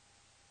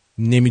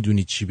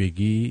نمیدونی چی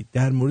بگی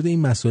در مورد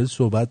این مسائل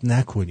صحبت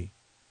نکنی.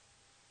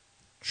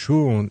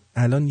 چون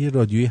الان یه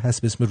رادیویی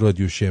هست به اسم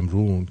رادیو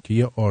شمرون که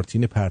یه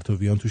آرتین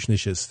پرتویان توش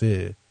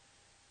نشسته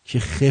که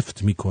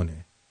خفت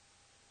میکنه.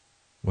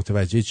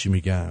 متوجه چی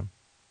میگم؟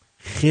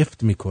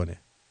 خفت میکنه.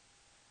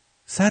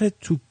 سرت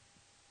تو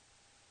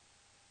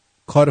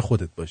کار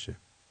خودت باشه.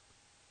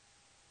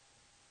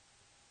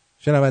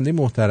 شنونده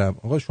محترم،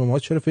 آقا شما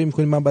چرا فکر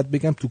میکنی من باید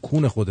بگم تو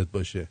کون خودت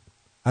باشه؟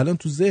 الان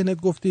تو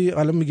ذهنت گفتی،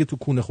 الان میگه تو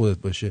کون خودت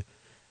باشه.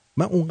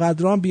 من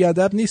اونقدرام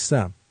بیادب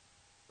نیستم.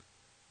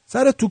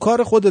 سرت تو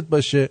کار خودت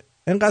باشه.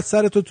 انقدر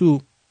سرتو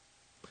تو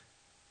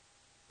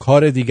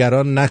کار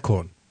دیگران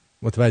نکن.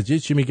 متوجه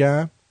چی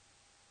میگم؟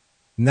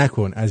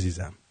 نکن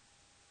عزیزم.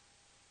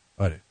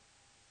 آره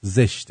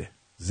زشته،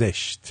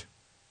 زشت.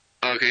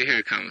 Okay, here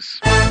it comes.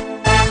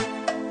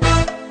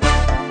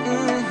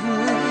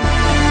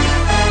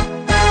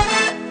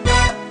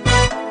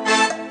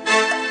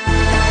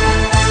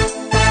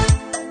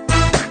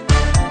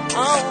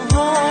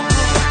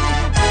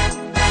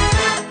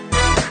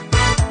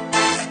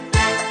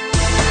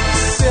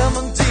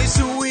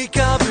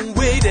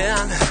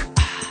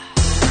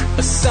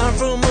 Aside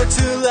from her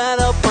to light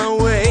up my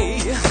way.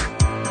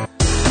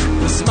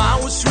 The smile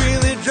was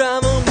really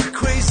driving me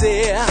crazy.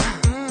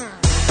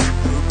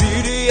 Her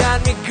beauty had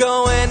me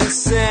going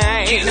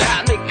insane. It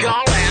had me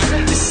going.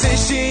 They say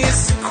she is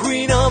the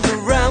queen of the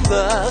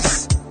ramblers,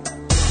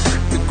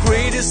 the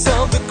greatest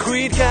of the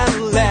Creed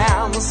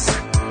Catalans.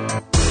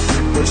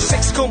 Her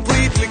sex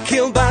completely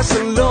killed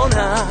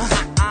Barcelona.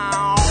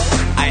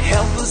 I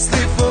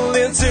helplessly fell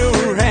into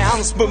her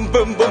hands. Boom,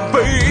 boom, boom,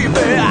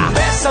 baby.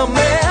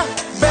 Bésame.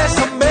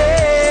 Bésame,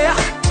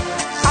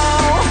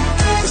 oh,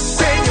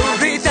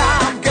 señorita,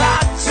 I've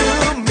got to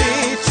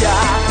meet ya.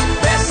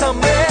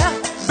 Bésame,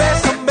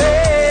 bésame,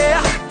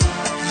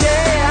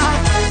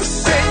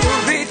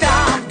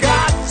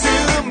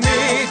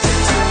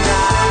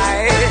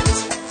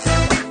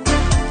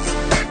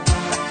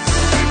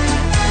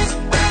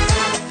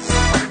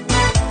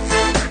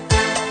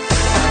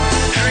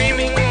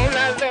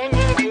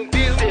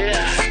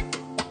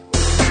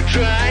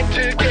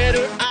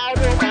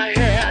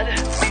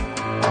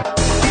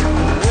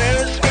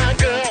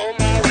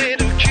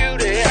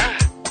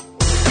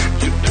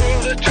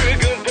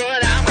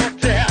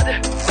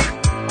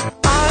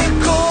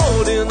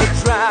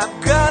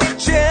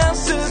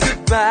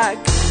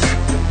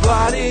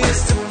 body is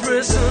the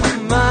prison of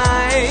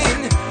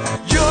mine.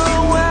 You're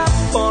a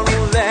weapon,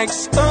 legs,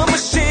 a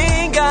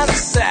machine gun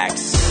sex.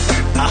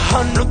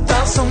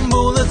 100,000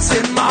 bullets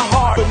in my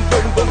heart. Boom,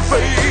 boom, boom,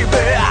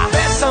 baby.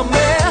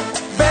 Bésame,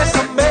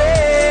 bésame.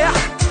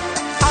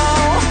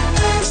 Oh,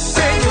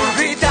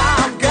 señorita,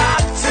 I've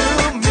got to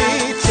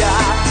meet ya.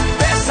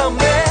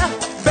 Bésame,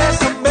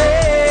 bésame.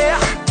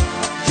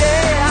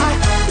 Yeah,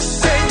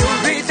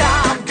 señorita,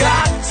 I've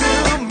got to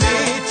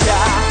meet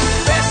ya.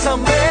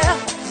 Bésame,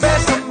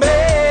 bésame.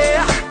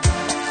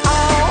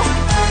 Oh,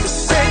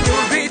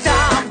 señorita,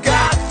 I've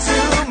got to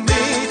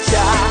meet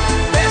ya.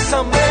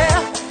 Bésame.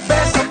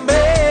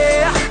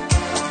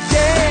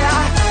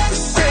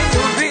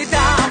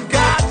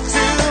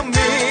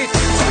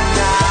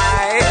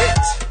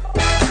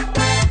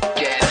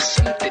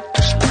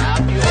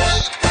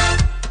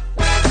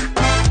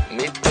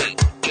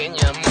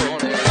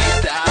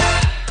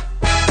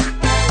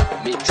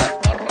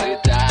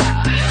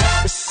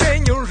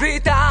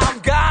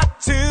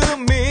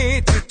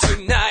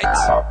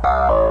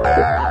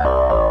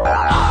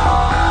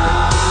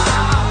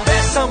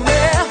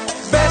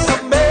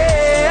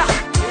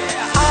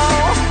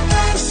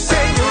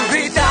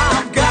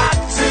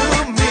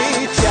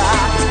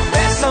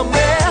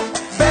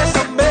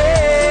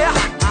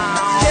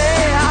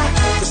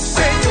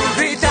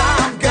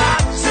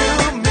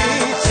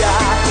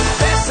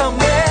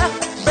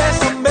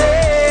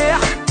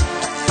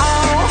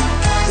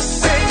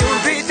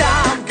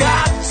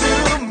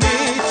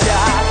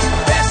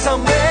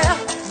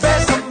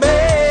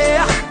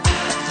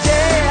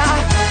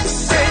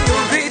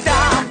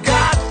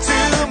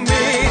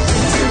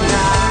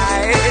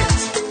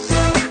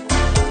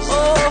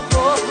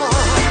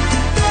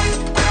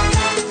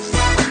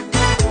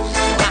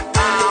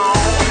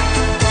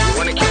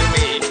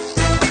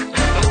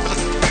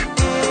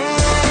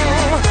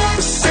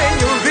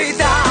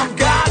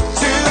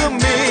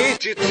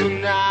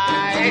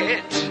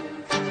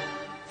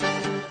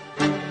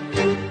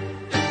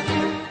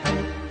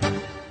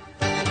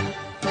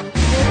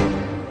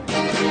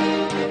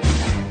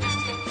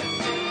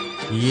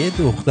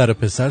 دختر و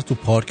پسر تو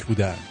پارک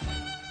بودن،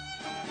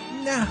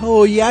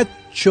 نهایت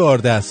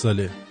 14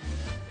 ساله.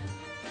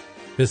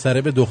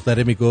 پسره به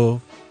دختره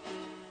میگفت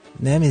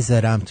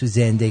نمیذارم تو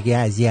زندگی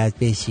اذیت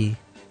بشی.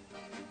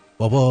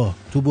 بابا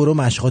تو برو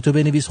مشقاتو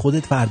بنویس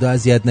خودت فردا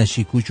اذیت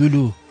نشی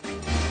کوچولو.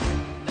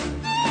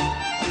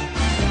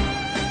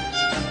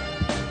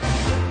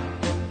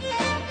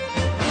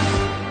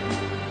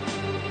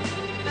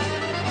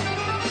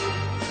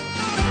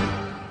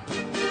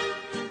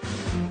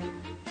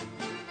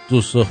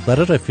 دوست دختر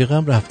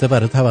رفیقم رفته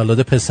برای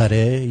تولد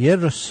پسره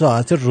یه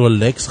ساعت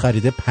رولکس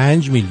خریده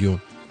 5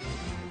 میلیون.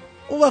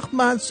 اون وقت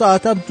من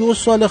ساعتم 2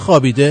 سال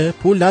خوابیده،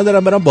 پول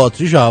ندارم برم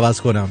باتریشو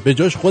عوض کنم. به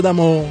جاش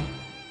خودمو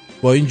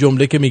با این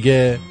جمله که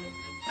میگه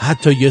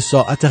حتی یه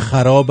ساعت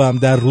خرابم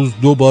در روز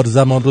 2 بار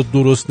زمان رو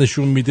درست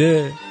نشون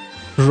میده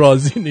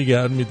راضی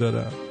نگه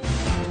میدارم.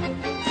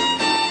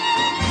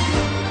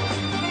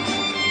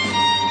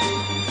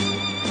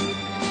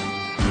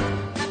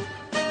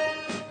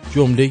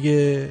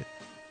 جمله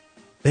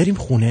بریم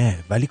خونه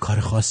ولی کار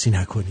خاصی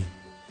نکنیم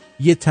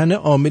یه تنه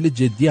عامل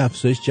جدی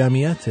افزایش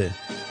جمعیته.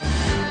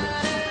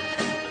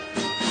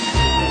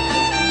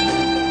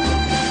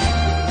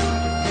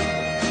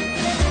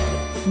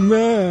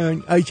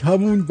 من از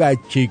همون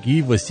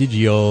بچگی واسه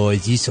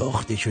ریاضی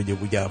ساخته شده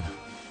بودم،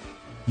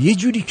 یه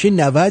جوری که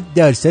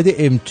 90%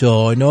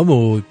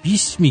 امتحانامو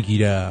 20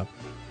 میگیرم،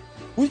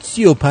 اون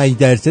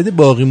 35%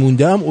 باقی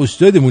مونده هم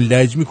استادمون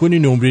لج میکنه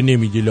نمره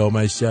نمیده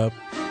لامصب.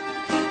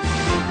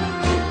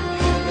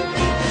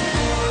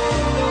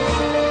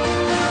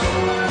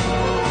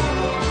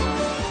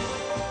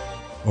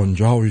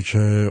 اونجایی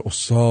که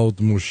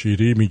استاد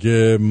مشیری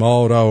میگه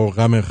ما را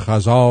غم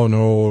خزان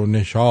و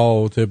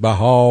نشاط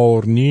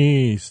بهار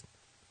نیست،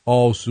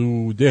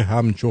 آسوده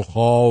همچو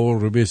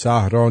خار به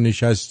صحرا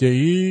نشسته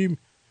ایم،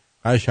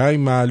 قشنگ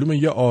معلومه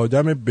یه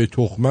آدم به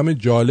تخمم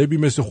جالبی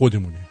مثل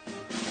خودمونه.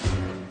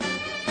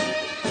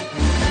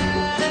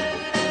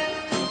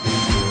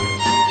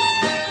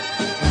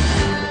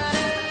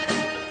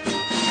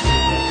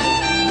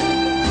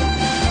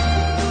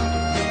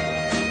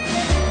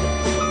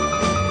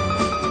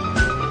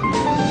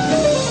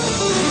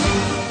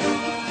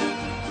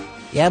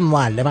 یه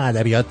معلم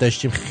ادبیات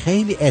داشتیم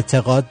خیلی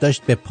اعتقاد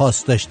داشت به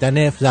پاس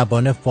داشتن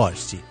زبان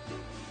فارسی.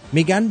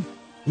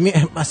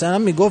 مثلا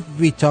میگفت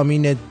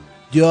ویتامین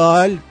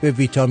دال به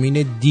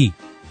ویتامین دی.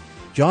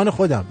 جان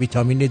خودم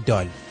ویتامین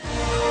دال.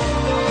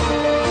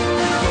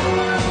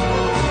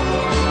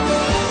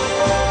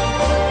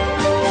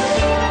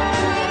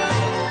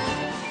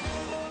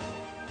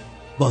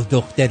 با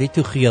دختری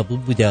تو خیابون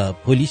بودم،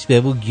 پلیس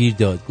بهمون گیر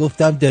داد.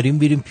 گفتم داریم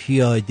بریم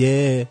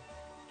پیاده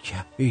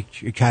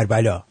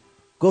کربلا.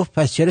 گفت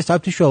پس چرا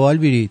سمت شمال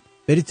برید؟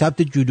 برید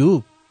سمت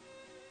جنوب.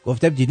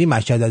 گفتم دیدی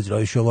مشهد از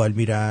راه شمال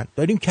میرن؟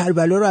 داریم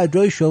کربلا رو از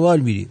راه شمال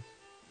میریم.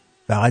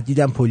 فقط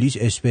دیدم پلیس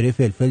اسپری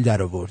فلفل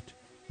در آورد.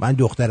 من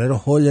دختره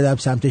رو هل دادم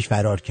سمتش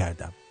فرار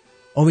کردم.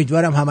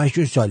 امیدوارم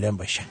همشون سالم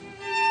باشن.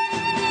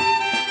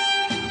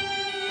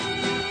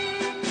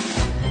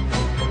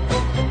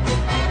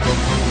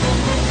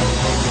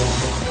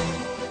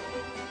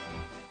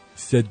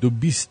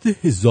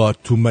 320,000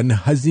 تومن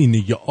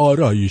هزینه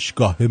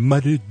آرایشگاه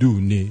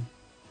مردونه.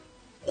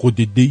 خود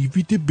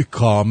دیوید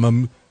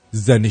بکامم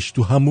زنش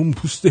تو همون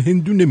پوست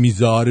هندونه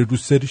میذاره رو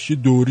سرش،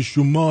 دورش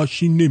و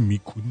ماشی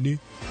نمیکنه.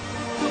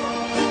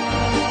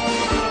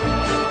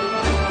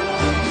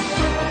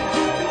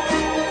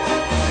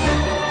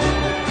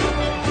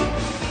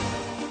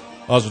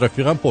 از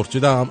رفیقم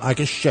پرسیدم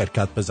اگه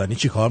شرکت بزنی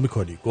چی کار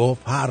میکنی؟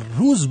 گفت هر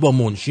روز با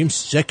منشیم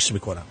سکس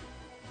میکنم.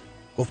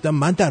 گفتم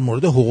من در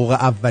مورد حقوق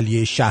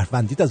اولیه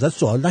شهروندیت ازت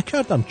سوال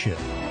نکردم که.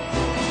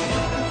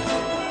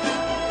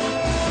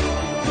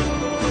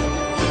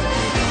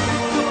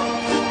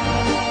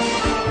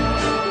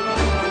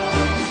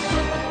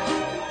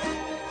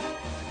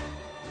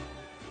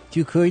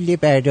 تو کل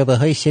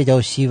برنامه‌های صدا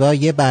و سیما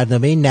یه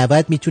برنامه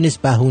 90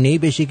 میتونست بهونه‌ای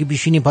بشه که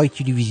بشینیم پای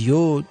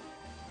تلویزیون.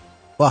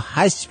 با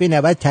حذف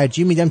 90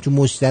 ترجیح میدم تو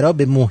مسترا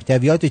به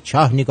محتویات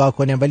چاه نگاه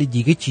کنم ولی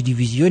دیگه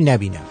تلویزیون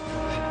نبینم.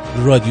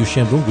 رادیو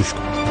شمرون گوش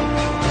کن.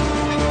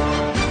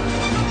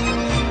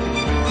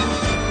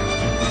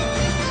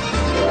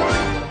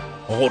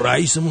 آقا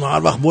رئیسمون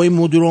هر وقت با این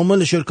مدیر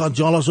عامل شرکت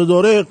جلسه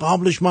داره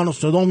قبلش منو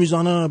صدا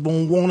میزنه به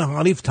عنوان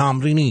حریف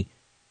تمرینی.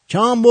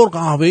 چند بار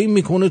قهوه‌ای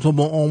میکنه تا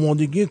با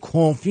آمادگی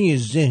کافی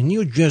ذهنی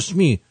و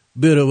جسمی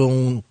بره به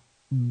اون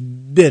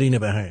برینه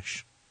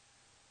بهش.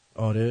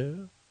 آره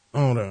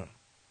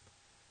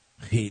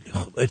خیلی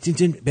خوب.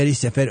 ارتینتین بری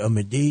سفر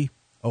آمدی؟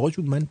 آقا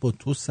جون من با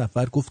تو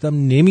سفر گفتم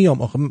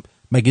نمیام. آخه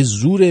مگه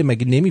زوره؟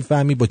 مگه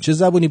نمیفهمی با چه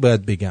زبانی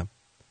باید بگم؟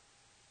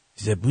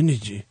 زبونی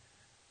چی؟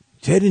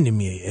 چرا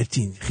نمیای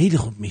ارتین؟ خیلی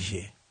خوب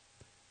میشه.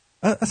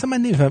 اصلا من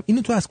نمیفهم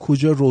اینو تو از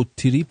کجا رود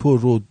تریپ و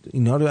رود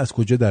اینا رو از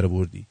کجا در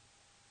آوردی؟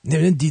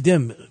 نمیدونم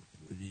دیدم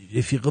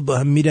رفیقا با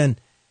هم میرن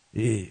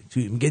تو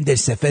میگن در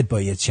سفر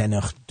باید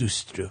شناخت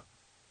دوست رو.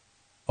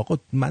 آقا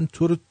من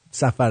تو رو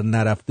سفر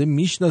نرفته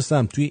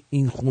میشناسم، توی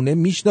این خونه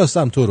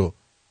میشناسم تو رو،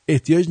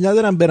 احتیاج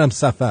ندارم برم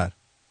سفر.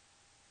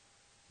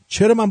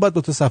 چرا من باید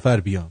با تو سفر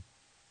بیام؟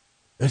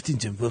 ارتین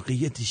جان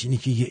واقعیتش اینه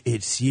که یه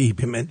ارسیه‌ای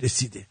به من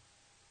رسیده.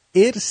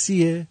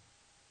 ارسیه؟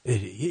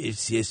 یه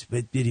ارسیه است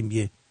باید بریم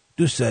یه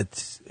 2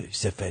 ساعت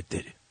سفر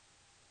داره.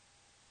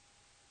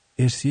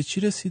 ارسیه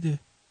چی رسیده؟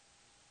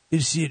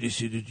 ارسیه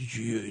رسیده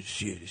دیگه. یه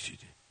ارسیه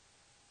رسیده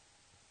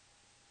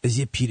از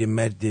یه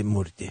پیرمرد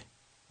مرده.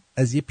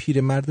 از یه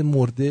پیرمرد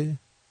مرده؟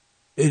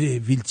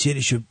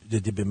 ویلچرشو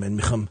داده به من.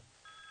 میخوام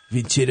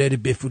ویلچره رو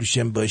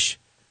بفروشم باش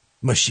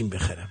ماشین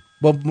بخرم.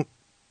 با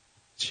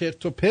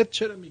چرت و پرت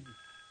چرا میگی؟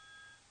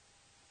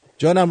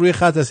 جانم روی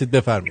خط هستید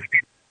بفرمایید.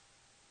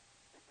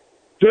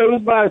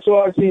 درود بر تو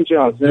آرتین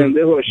جان،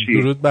 زنده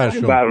باشی. درود بر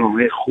شما.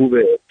 برنامه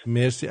خوبه.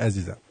 مرسی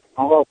عزیزم.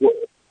 آقا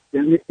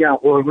میگم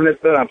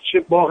قربونت برم.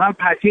 چه واقعا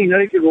پتی اینا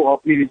رو که رو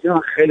آب میریزی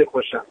من خیلی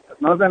خوشم میاد.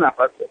 ناز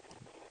نفسه.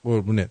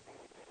 قربونت.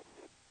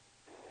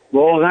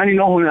 واقعا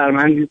اینا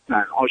هنرمند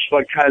نیستن.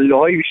 آشغال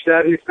کله‌های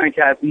بیشتر نیستن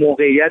که از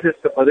موقعیت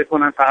استفاده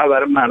کنن فقط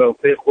برای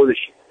منافع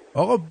خودشون.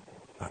 آقا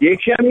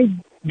یکی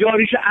همین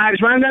جاریش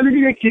ارجمند هم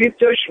دیدی کلیپ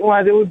داش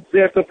اومده بود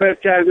زرت و پرت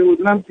کرده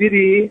بود. اونم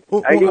دیدی؟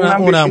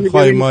 اونم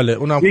خایماله.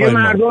 اونم خایماله.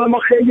 مردم ما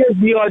خیلی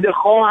زیاده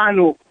خواهن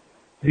و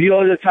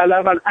زیاده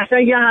طلبن. اصلا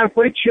یه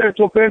حرفای چرت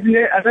و پرت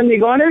اصلا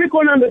نگاه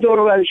نمی‌کنن به دور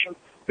و برشون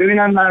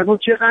ببینن مردم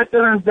چقدر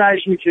دارن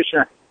زجر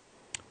میکشن.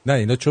 نه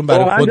اینا چون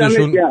برای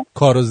خودشون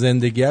کار و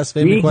زندگی است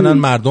فکر میکنن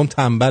مردم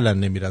تنبلن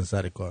نمیرن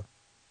سر کار.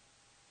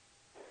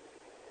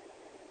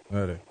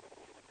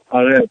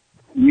 آره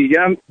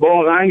میگم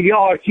واقعا یه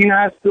آرتین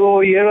هست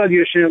و یه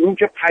رادیو شنرون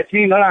که پتی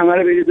اینا رو همه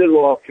رو بریزه رو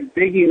آب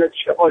بگی اینا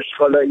چه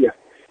آشغالایی هست.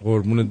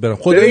 قربونت برم.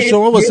 خدای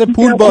شما واسه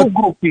پول با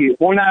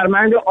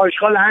هنرمند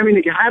آشغال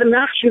همینه که هر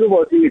نقشی رو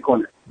بازی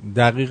میکنه.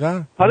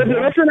 دقیقاً. حالا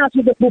درست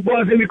نقشی رو خوب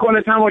بازی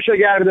میکنه،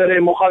 تماشاگر داره،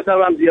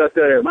 مخاطبم زیاد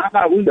داره، من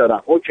قبول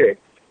دارم اوکی.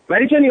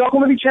 ولی که نگاه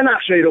کن ببین چه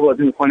نقشه‌ای رو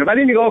بازی میکنه.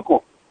 ولی نگاه کن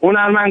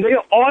هنرمندای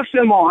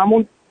آس ما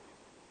همون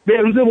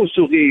بهروز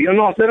وثوقی یا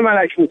ناصر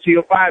ملک‌موسی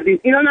و فردین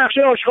اینا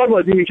نقشه آشغال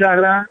بازی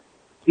میکردن،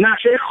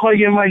 نقشه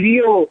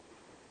خایمالی و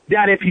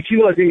در پیچی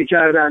بازی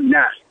میکردن.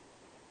 نه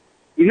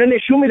اینا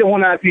نشون میده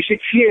هنرپیشه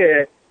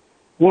کیه،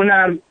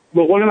 هنر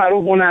به قول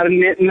معروف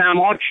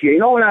هنرنما کیه.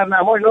 اینا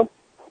هنرنما اینا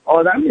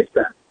آدم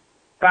نیستن،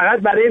 فقط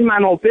برای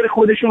منافع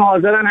خودشون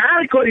حاضرن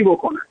هر کاری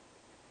بکنن.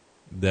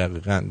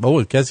 دقیقاً.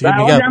 بابا کسی که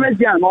میگه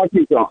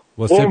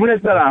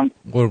قربونت برم،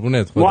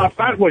 قربونت،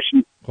 موفق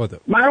باشی. خدا.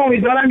 من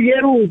امیدوارم یه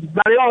روز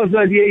برای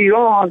آزادی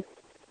ایران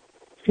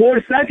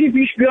فرصتی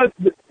پیش بیاد،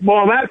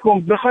 باور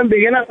کن بخوایم به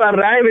یه نفر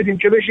رأی بدیم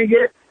که بشه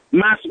یه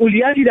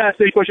مسئولیتی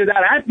دستش باشه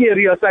در حد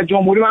ریاست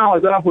جمهوری، من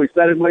حاضرم پشت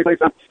سرت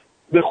وایسم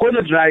به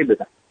خودت رأی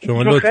بدم.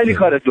 شما خیلی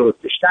کارت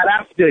درسته،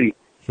 شرف داری،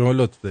 شما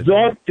لطف داری،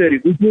 ذات داری،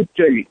 وجود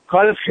داری،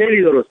 کارت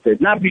خیلی درسته.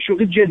 نه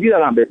بیشوخی جدی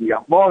دارم بهت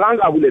میگم، واقعا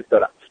قبولت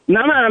دارم. نه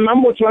من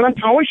مطمئنم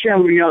تمام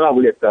شمرونی‌ها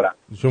قبولت دارم.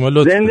 شما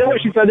لطف زنده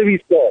باشی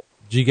 120 سال.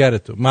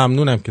 جیگرتو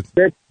ممنونم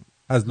که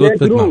از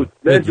لطفت.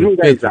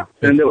 بدرود عزیزم،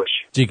 زنده باشی.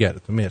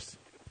 جیگرتو مرسی.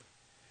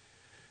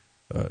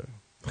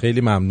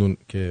 خیلی ممنون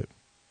که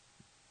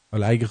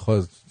حالا اگه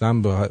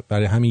خواستم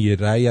برای همین یه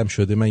رأی هم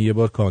شده من یه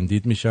بار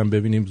کاندید میشم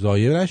ببینیم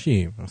ضایع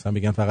نشیم، مثلا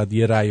بگن فقط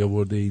یه رأی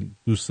آورده این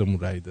دوستمون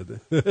رأی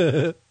داده.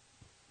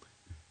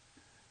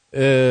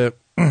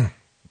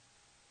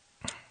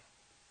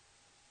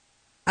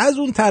 از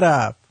اون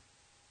طرف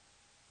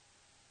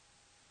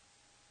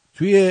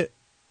توی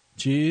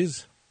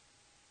چیز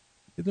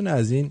یه دونه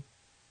از این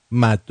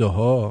مده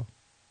ها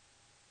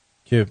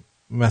که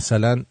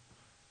مثلا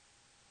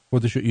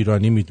خودشو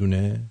ایرانی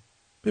میدونه،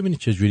 ببینید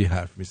چه جوری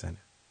حرف میزنه،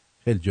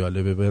 خیلی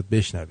جالبه، باید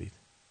بشنوید.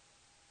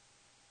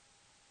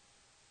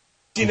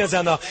 دین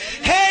زنا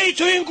هی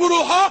تو این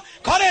گروه ها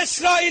کار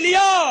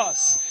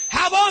اسرائیلیاست،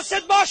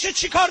 حواست باشه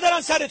چی کار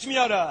دارن سرت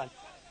میارن.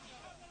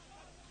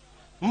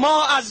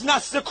 ما از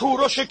نسل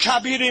کوروش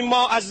کبیریم،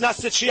 ما از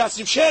نسل چی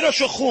هستیم،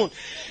 شعرشو خون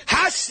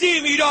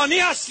هستیم، ایرانی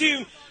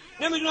هستیم،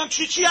 نمیدونم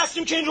چی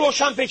هستیم که این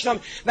روشن فکرم،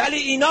 ولی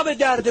اینا به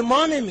درد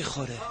ما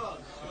نمیخوره.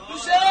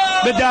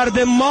 به درد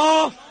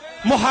ما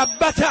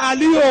محبت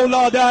علی و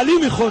اولاد علی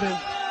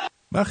میخوره.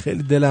 من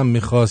خیلی دلم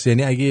میخواست،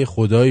 یعنی اگه یه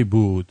خدایی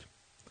بود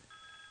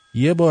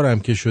یه بارم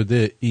که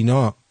شده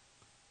اینا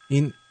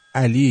این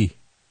علی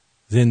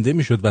زنده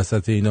میشد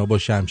وسط اینا با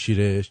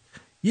شمشیرش،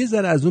 یه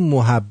ذره از اون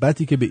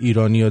محبتی که به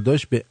ایرانیا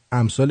داشت به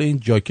امثال این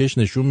جاکش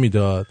نشون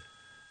میداد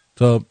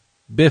تا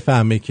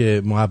بفهمه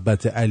که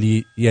محبت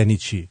علی یعنی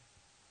چی.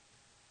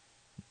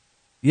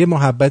 یه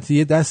محبتی،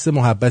 یه دست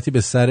محبتی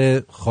به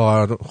سر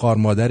خار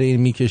مادر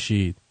این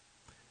میکشید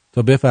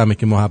تا بفهمه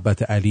که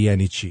محبت علی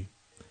یعنی چی.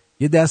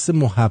 یه دست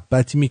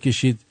محبتی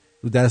میکشید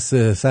رو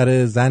دست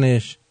سر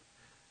زنش،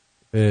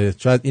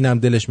 شاید اینم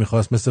دلش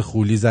میخواست مثل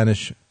خولی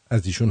زنش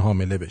از ایشون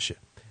حامله بشه.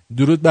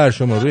 درود بر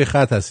شما، روی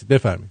خط هستید،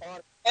 بفرمایید.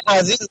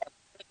 عزیز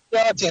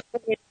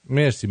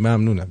مرسی،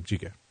 ممنونم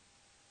جیگر.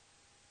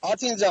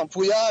 آتین جان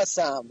پویا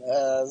هستم،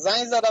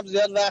 زنگ زدم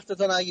زیاد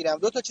وقتتو نگیرم.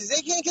 دو تا چیزه،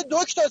 یکی این که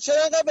دکتر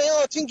چرا انقدر به این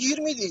آتین گیر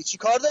میدی؟ چی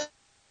کار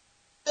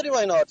داری با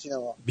این آتین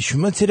ما؟ به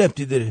شما چه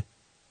ربطی داره؟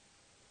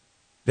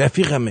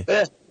 رفیقمه.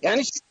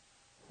 یعنی چی؟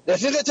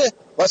 رفیقته؟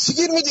 واسه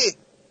گیر میدی؟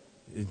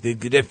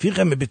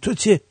 رفیقمه، به تو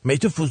چه؟ من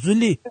تو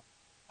فضولی؟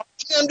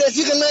 آتینم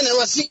رفیق منه،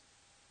 واسه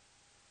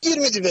گیر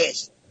میدی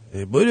بهش؟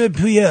 برو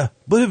پویا،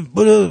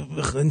 برو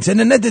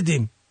انسانه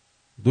ندادیم.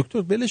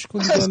 دکتر بلش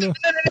کن.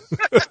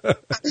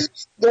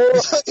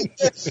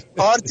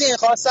 آرتین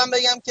خواستم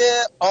بگم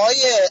که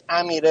آیه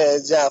امیر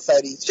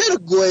جعفری چرا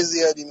گوه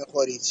زیادی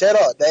میخوری؟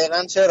 چرا؟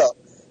 دقیقا چرا؟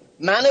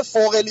 من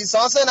فوق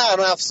لیسانس نرم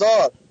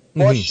افزار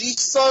با 6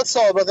 سال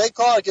سابقه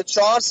کار که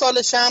 4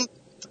 سالش هم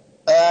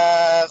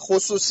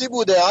خصوصی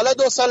بوده، حالا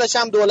 2 سالش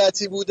هم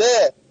دولتی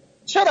بوده،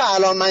 چرا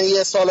الان من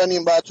 1 سال و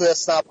نیم باید تو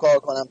اسنپ کار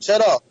کنم؟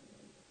 چرا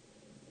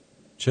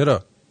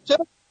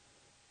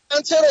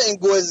این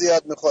گوه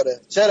زیاد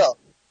میخوره؟ چرا؟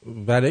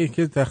 برای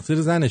که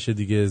تقصیر زنشه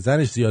دیگه،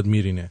 زنش زیاد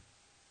میرینه.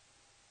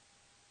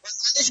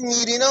 زنش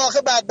میرینه؟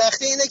 آخه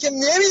بدبختی اینه که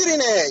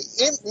نمیرینه،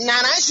 این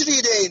ننش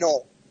ریده اینو.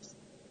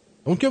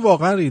 اون که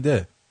واقعا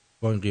ریده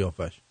با این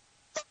قیافش.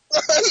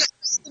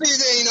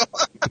 ریده اینو.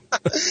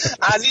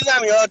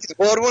 عزیزم یادی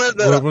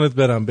قربونت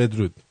برم.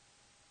 بدرود.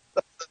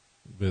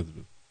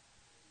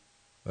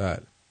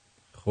 بله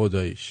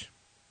خداییش.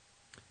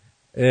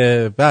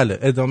 بله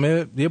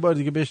ادامه یه بار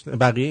دیگه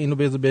بقیه اینو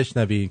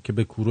بشنوی که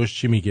به کوروش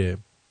چی میگه.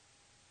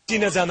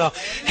 دین زنا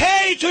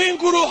هی تو این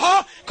گروه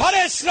ها کار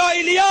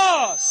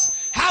اسرائیلیاست،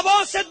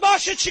 حواست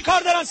باشه چی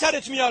کار دارن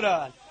سرت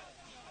میارن.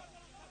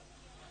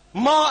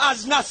 ما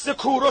از نسل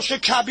کوروش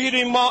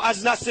کبیریم، ما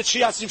از نسل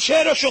چی هستیم،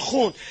 شعرشو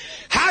خون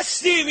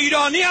هستیم،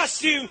 ایرانی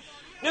هستیم،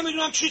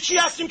 نمیدونم چی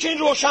هستیم که این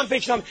روشن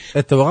فکرم.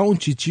 اتفاقا اون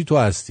چی تو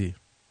هستی،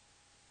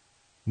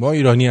 ما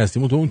ایرانی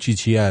هستیم، تو اون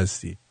چی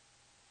هستی.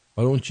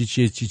 حالا اون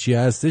چی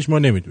هستش ما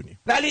نمیدونیم،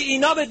 ولی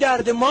اینا به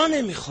درد ما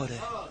نمیخوره.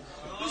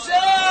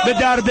 به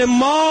درد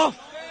ما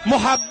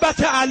محبت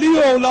علی و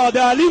اولاد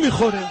علی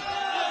میخوره.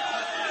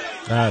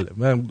 بله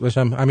من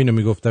داشتم همینو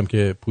میگفتم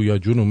که پویا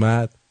جون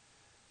اومد.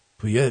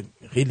 پویا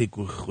خیلی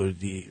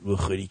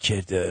بخوری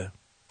کرده.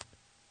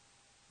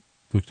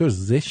 دکتر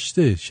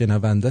زشته،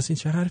 شنونده است، این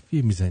چه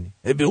حرفی میزنی؟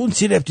 به اون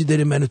چی ربطی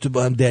داره من و تو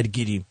با هم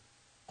درگیریم؟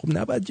 خب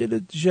نباید جلو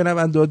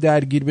شنونده ها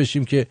درگیر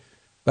بشیم که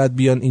بعد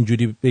بیان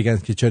اینجوری بگن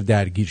که چرا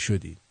درگیر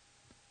شدی.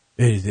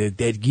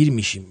 درگیر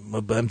میشیم،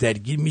 ما با هم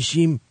درگیر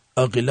میشیم،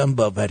 عاقلان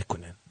باور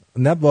کنن.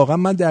 نه واقعا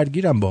من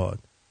درگیرم باهات.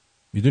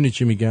 میدونی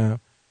چی میگم؟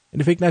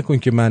 یعنی فکر نکن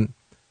که من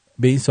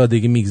به این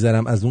سادگی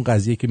میگذرم از اون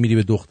قضیه که میری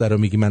به دخترها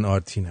میگی من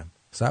آرتینم.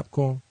 صبر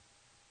کن.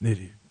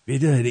 نری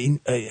بداره این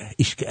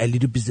عشق علی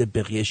رو بذار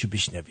بقیه‌شو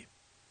بشنویم.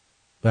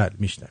 بله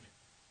میشنویم.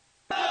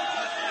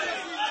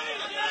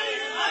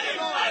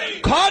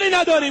 کاری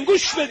نداریم،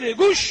 گوش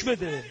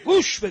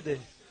بده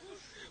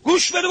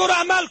برو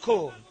عمل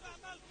کن.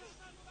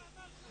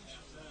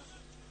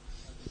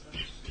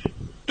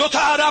 2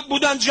 عرب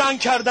بودن جنگ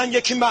کردن،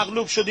 یکی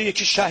مغلوب شده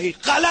یکی شهید.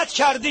 غلط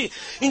کردی،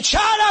 این چه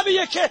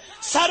عربیه که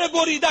سر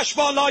بریدش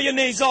بالای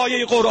نیزه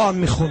آیه قرآن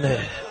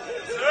میخونه؟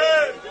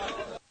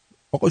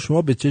 آقا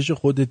شما به چش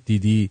خودت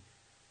دیدی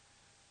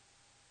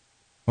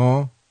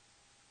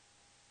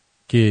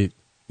که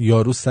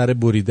یارو سر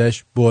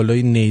بریدش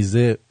بالای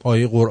نیزه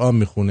آیه قرآن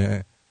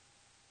میخونه؟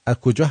 از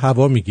کجا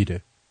هوا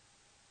میگیره؟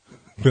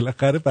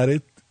 بالاخره برای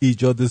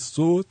ایجاد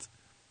صوت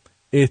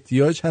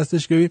احتیاج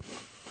هستش که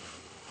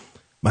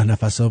من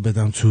نفسام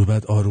بدم تو،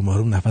 بعد آروم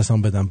آروم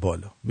نفسام بدم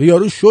بالا. به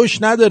یارو شش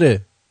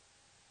نداره،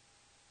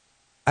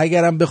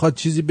 اگرم بخواد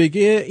چیزی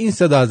بگه این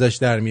صدا ازش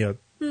در میاد،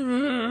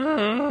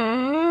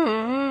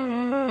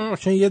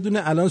 چون یه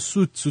دونه الان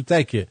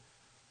سوتکه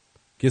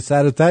که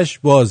سر و تش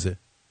بازه.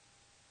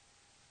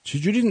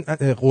 چجوری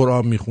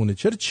قرآن میخونه؟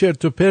 چرا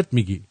چرت و پرت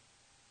میگی؟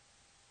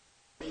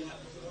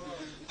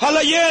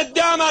 حالا یه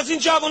عده هم از این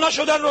جوانا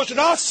شدن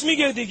راست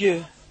میگه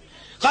دیگه.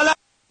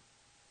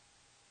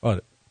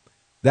 آره.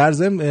 در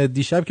ضمن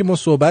دیشب که ما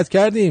صحبت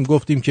کردیم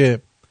گفتیم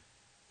که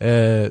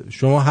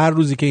شما هر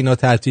روزی که اینا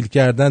تعطیل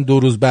کردن 2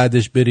 روز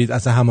بعدش برید،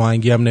 اصلا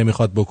هماهنگی هم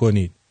نمیخواد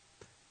بکنید.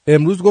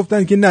 امروز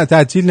گفتن که نه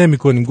تعطیل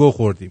نمیکنیم، گو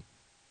خوردیم.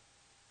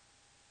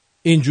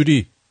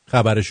 اینجوری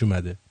خبرش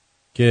اومده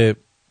که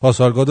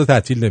پاسارگاد رو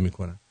تعطیل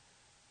نمیکنن.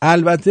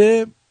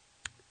 البته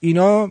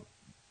اینا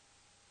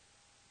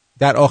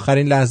در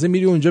آخرین لحظه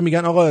میری اونجا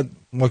میگن آقا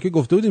ما که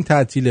گفته بودیم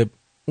تعطیله،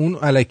 اون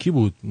الکی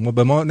بود، ما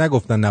به ما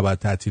نگفتن نباید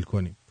تعطیل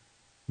کنیم.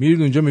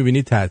 میرید اونجا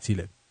میبینید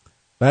تعطیله.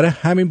 برای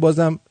همین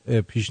بازم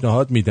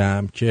پیشنهاد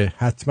میدم که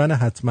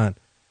حتما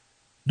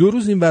 2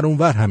 روز این ور اون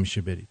ور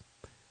همیشه برید.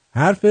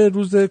 حرف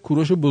روز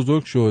کوروش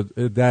بزرگ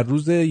شد. در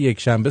روز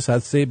یکشنبه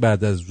ساعت 3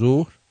 بعد از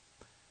ظهر،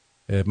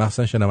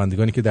 مخصوصا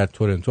شنوندگانی که در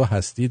تورنتو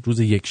هستید، روز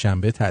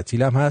یکشنبه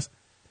تعطیل هم هست.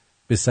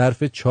 به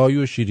صرف چای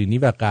و شیرینی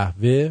و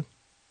قهوه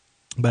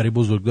برای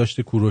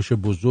بزرگداشت کوروش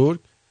بزرگ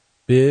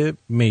به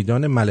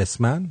میدان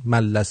ملسمن.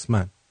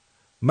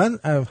 من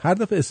هر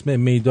دفعه اسم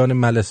میدان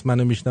ملسمن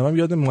رو میشنوم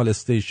یاد مال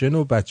استیشن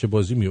و بچه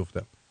بازی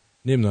میفتم،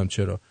 نمیدونم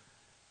چرا.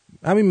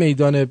 همین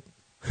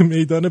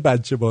میدان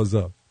بچه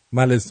بازا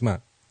ملسمن.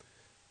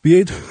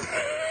 بیایید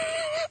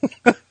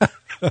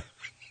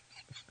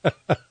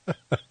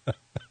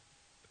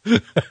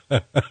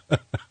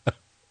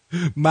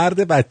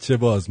مرد بچه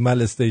باز،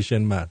 مل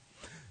استیشن مرد.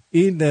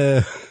 این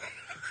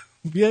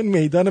بیاین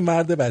میدان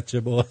مرد بچه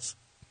باز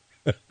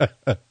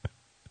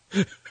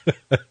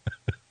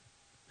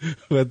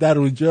و در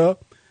اونجا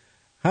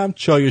هم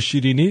چای و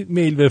شیرینی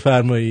میل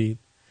بفرمایید،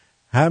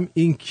 هم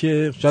این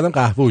که شاید هم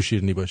قهوه و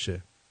شیرینی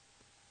باشه،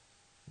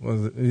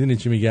 میدونی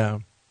چی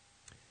میگم،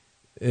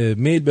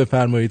 میل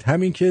بفرمایید،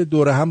 همین که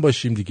دوره هم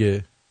باشیم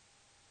دیگه.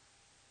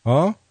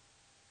 ها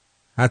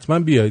حتما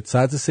بیایید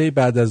ساعت 3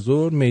 بعد از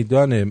ظهر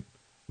میدان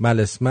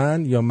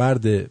ملسمن یا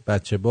مرد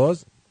بچه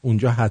باز،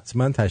 اونجا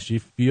حتما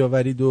تشریف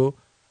بیاورید و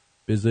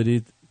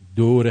بذارید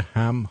دور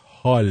هم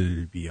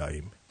حال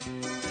بیاییم.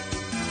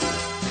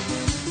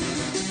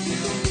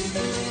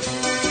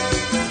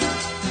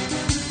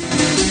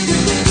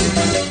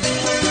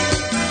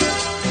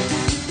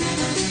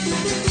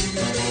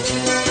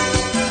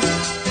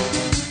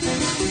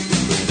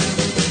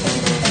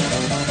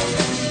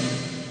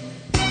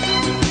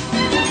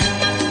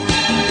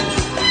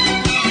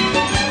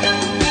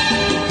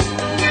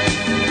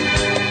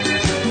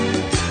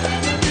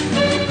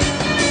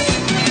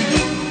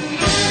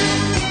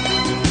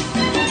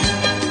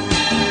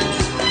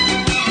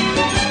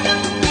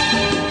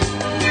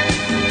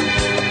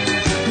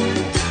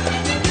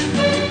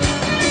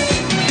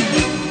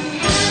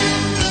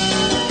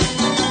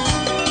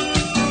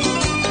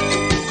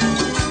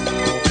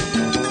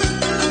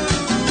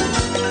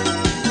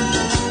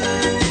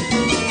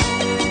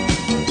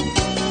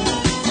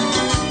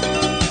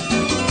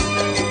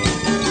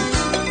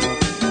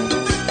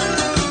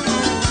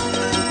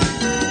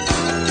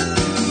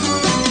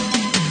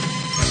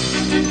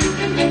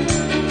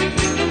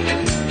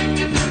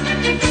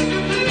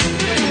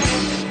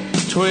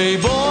 توی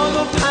باد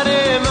و پر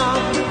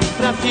من،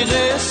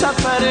 رفیق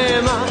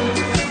سفر من،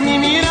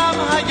 میمیرم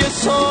اگه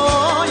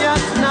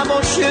سایت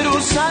نباشه رو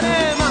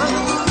سر من.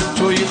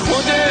 توی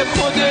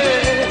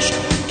خودش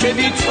که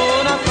بی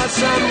تو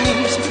نفسم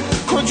نیست،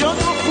 کجا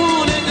تو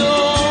خونه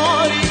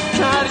داری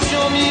که هر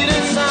جا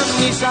میرسم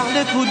نیست.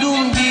 اهل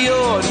کدوم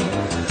دیاری،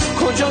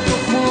 کجا تو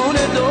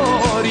خونه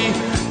داری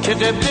که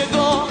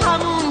قبلگاه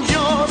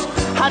همونجاست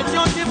هر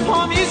جا که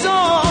پا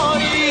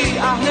میذاری.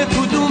 اهل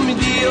کدوم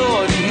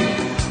دیاری،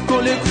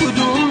 گل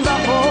کدوم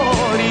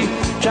بهاری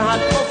که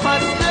حتی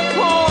فصل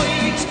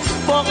پاییز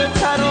باغ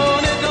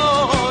ترانه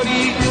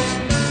داری.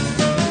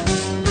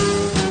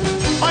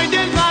 آی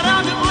دل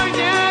برم، آی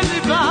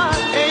دل بر،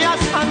 ای از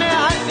همه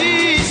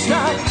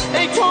عزیزتر،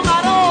 ای تو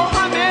مرا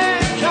همه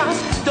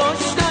کس،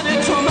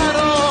 داشتن تو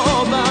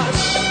مرا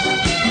بس.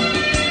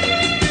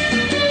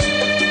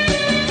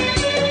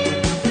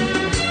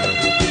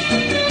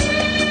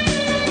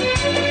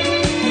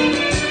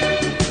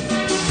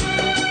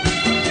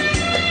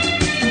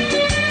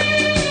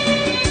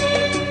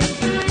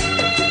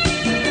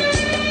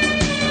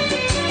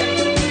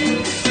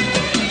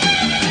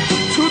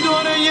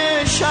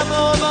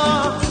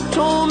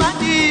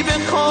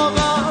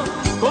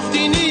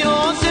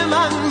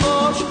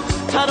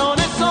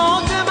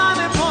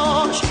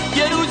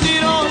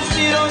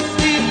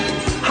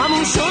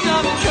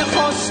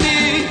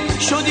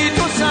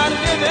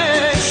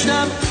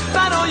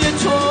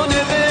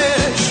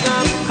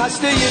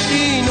 خسته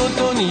این و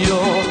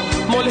دنیا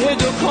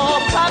ملحد و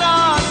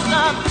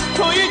کافرستم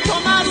توی تو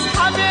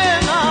مذهب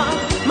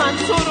من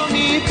تو رو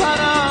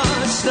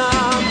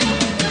میپرستم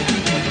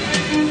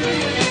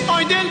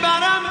آی دل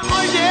برم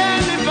آی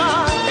دل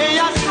بر ای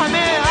از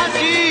همه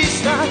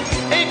عزیزتر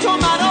ای تو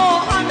مرا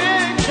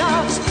همه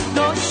کس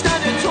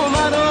داشتن تو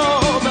مرا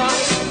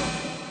بس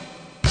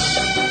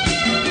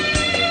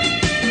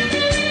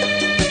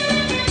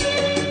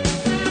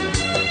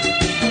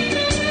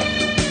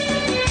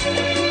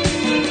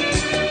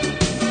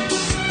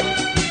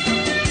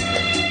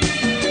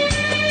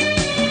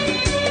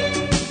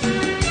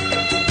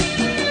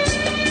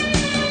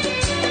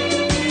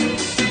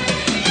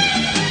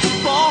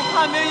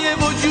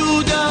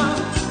وجودم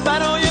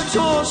برای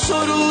تو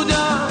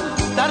سرودم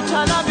در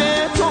طلب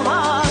تو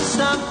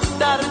هستم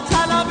در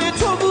طلب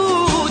تو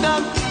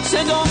بودم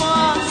صدامو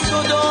از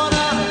تو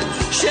دارم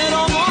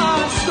شعرامو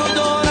از تو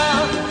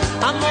دارم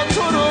اما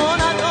تو رو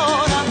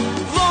ندارم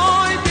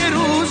وای به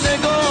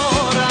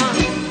روزگارم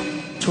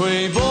تو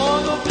ای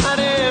باد و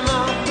پر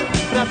من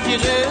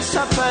رفیق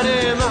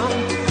سفر من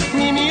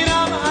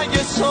میمیرم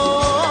اگه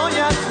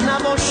سایت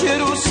نباشه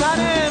رو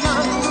سر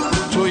من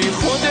توی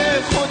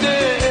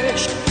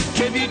خودش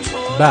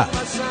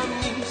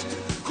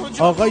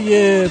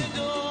آقای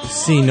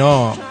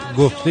سینا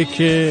گفته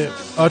که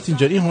آرتین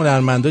جان این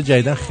هنرمندا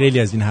جدیدن خیلی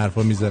از این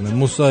حرفا میزنن.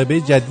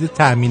 مصاحبه جدید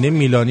تأمین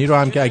میلانی رو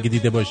هم که اگه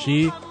دیده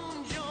باشی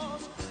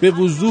به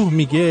وضوح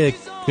میگه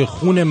که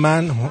خون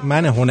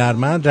من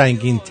هنرمند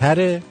رنگین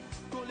تره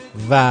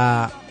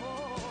و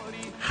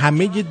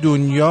همه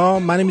دنیا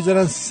منو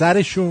میذارن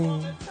سرشون.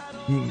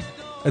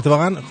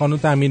 اتفاقا خانم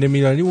تأمین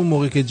میلانی اون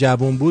موقع که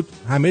جوان بود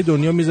همه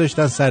دنیا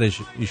میذاشتن سرش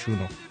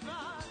ایشونو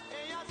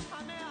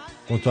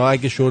منتها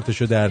اگه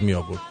شورتشو در می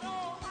آورد.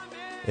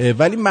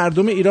 ولی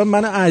مردم ایران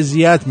منو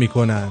اذیت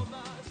میکنن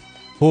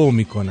هو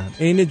میکنن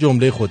عین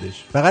جمله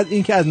خودش. فقط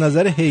این که از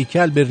نظر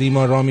هیکل به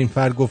ریما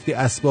رامینفر گفتی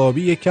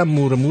اسبابی یکم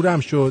مورم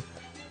شد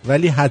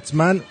ولی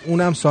حتما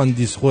اونم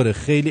ساندیس خوره.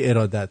 خیلی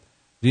ارادت.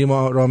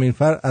 ریما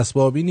رامینفر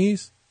اسبابی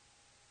نیست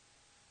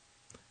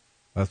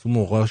و تو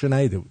موقعاشو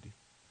ندیده بودی.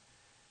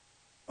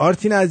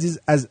 آرتین عزیز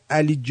از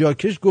علی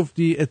جاکش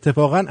گفتی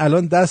اتفاقا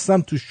الان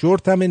دستم تو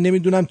شورتمه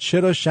نمیدونم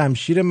چرا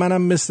شمشیر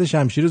منم مثل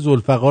شمشیر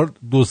ذوالفقار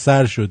دو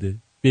سر شده.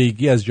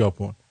 بیگی از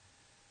ژاپن.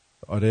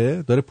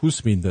 آره داره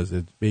پوست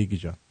میندازه بیگی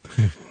جان.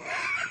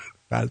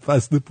 بعد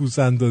فصل پوست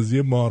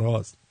اندازی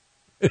مارهاست.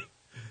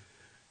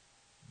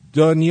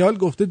 دانیال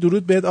گفته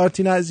درود بهت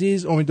آرتین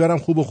عزیز امیدوارم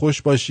خوب و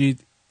خوش باشید.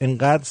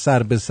 انقدر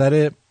سر به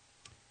سر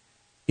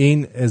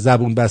این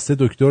زبون بسته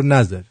دکتر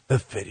نذار.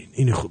 آفرین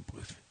اینو خوب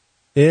بود.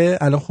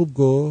 الان خوب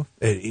گفت.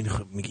 این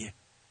خوب میگه.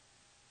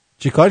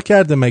 چی کار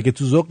کرده مگه؟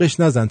 تو ذوقش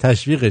نزن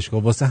تشویقش کن.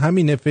 واسه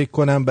همینه فکر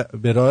کنم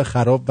به راه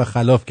خراب و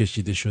خلاف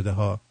کشیده شده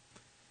ها.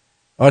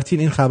 آرتین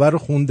این خبر رو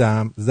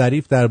خوندم.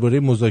 ظریف درباره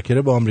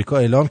مذاکره با آمریکا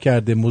اعلام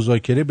کرده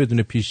مذاکره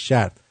بدون پیش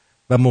شرط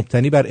و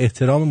مبتنی بر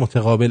احترام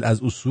متقابل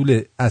از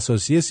اصول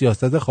اساسی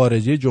سیاست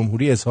خارجی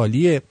جمهوری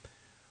اسحاقیه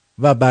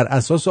و بر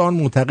اساس آن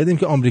معتقدیم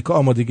که آمریکا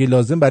آمادگی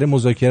لازم برای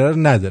مذاکره رو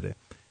نداره.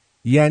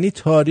 یعنی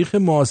تاریخ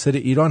معاصر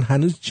ایران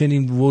هنوز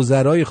چنین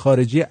وزرای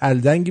خارجی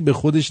الدنگی به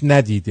خودش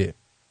ندیده.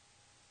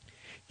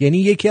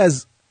 یعنی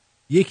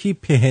یکی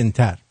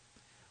پهنتر.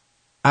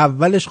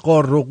 اولش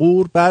قار و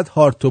قور بعد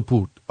هارت و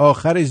پورت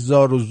آخرش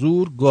زار و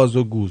زور گاز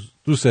و گوز.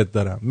 دوست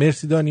دارم.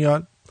 مرسی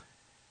دانیال.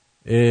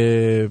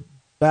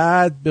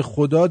 بعد به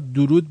خدا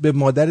درود به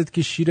مادرت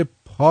که شیر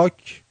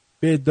پاک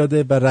به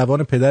داده و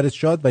روان پدرت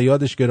شاد و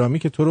یادش گرامی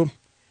که تو رو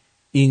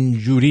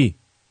اینجوری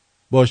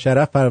با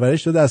شرف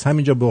پرورش داده. از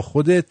همینجا با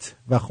خودت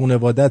و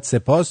خانوادت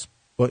سپاس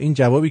با این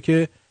جوابی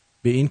که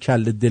به این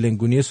کله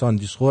دلنگونی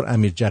ساندیسخور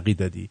امیر جقی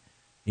دادی.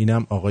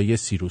 اینم آقای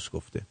سیروس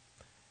گفته.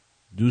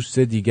 دوست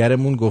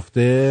دیگرمون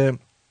گفته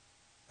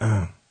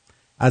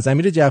از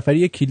امیر جعفری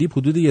یک کلیپ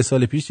حدود 1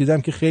 سال پیش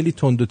دیدم که خیلی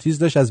تند و تیز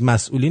داشت از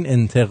مسئولین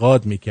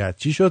انتقاد میکرد.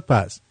 چی شد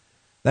پس؟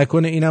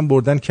 نکنه اینم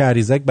بردن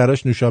کریزک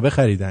براش نوشابه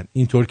خریدن؟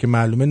 اینطور که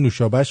معلومه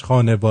نوشابهش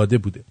خانواده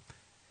بوده.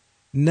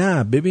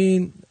 نه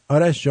ببین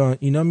آرش جان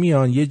اینا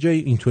میان یه جای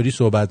اینطوری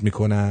صحبت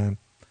میکنن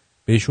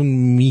بهشون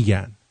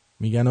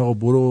میگن آقا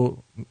برو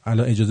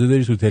الان اجازه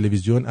داری تو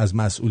تلویزیون از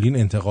مسئولین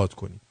انتقاد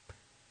کنی.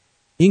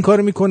 این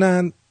کارو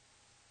میکنن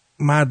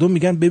مردم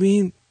میگن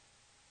ببین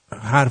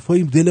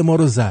حرفای دل ما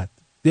رو زد.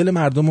 دل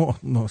مردم رو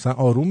مثلا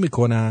آروم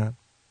میکنن.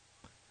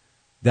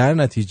 در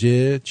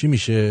نتیجه چی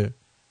میشه؟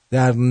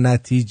 در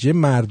نتیجه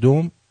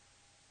مردم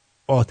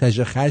آتش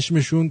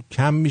خشمشون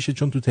کم میشه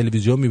چون تو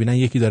تلویزیون میبینن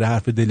یکی داره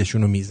حرف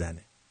دلشون رو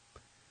میزنه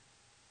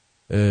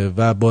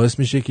و باعث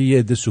میشه که یه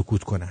عده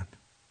سکوت کنن.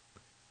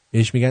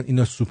 بهش میگن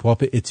اینا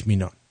سوپاپ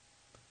اطمینان.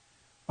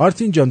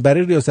 آرتین جان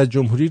برای ریاست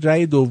جمهوری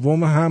رأی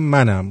دوم هم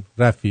منم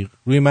رفیق.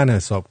 روی من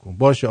حساب کن.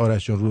 باشه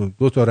آرش جان رو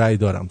 2 تا رأی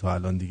دارم تا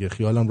الان دیگه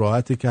خیالم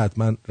راحته که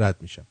حتما رد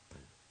میشم.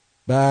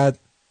 بعد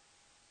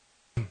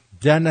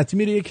جنتی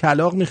میره یه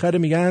کلاغ میخره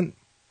میگن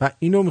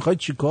اینو میخوای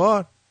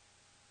چیکار؟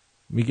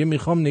 میگه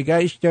میخوام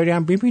نگهش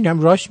دارم ببینم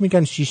راست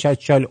میگن 600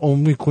 سال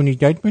عمر میکنی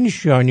داد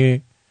منش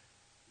یعنی.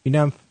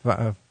 اینم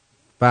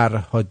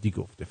فرهادی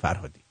گفته.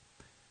 فرهادی.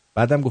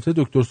 بعدم گفته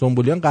دکتر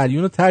سنبولیان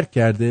قلیون رو ترک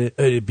کرده.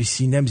 آره به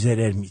سینم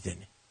ضرر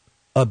میزنه،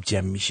 آب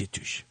جمع میشه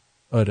توش.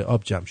 آره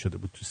آب جمع شده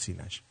بود تو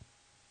سینش.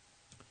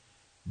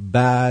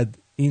 بعد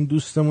این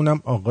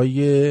دوستمونم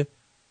آقای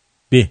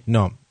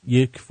بهنام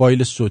یک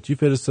فایل صوتی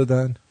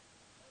فرستادن.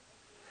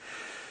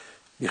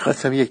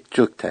 میخواستم یک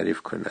جوک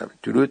تعریف کنم.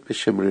 درود به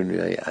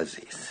شمرونیای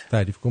عزیز.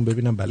 تعریف کن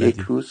ببینم بلدی. یک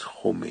روز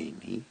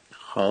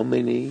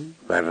خامنه‌ای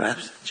و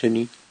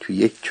رفسنجانی تو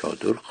یک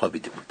چادر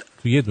خوابیده بودن.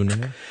 تو یه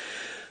دونه؟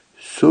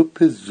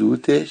 صبح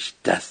زودش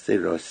دست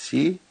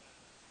راستی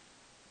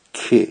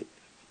که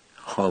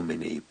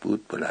خامنه‌ای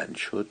بود بلند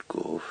شد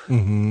گفت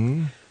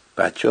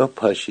بچه‌ها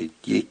پاشید،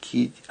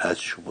 یکی از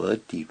شما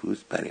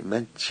دیروز برای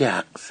من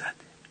جق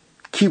زده.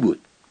 کی بود؟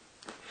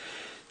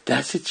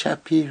 دست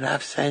چپی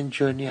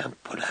رفسنجانی هم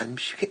بلند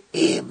میشه که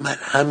من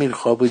همین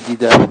خوابو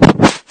دیدم.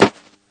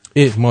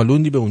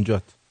 مالوندی به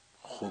اونجات.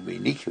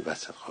 خمینی که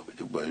وسط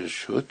خوابیده باید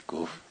شد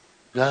گفت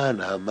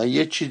نه من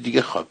یه چیز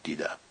دیگه خواب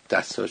دیدم.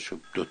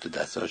 دوتا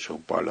دستاشو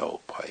بالا و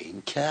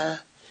پایین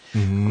کرد.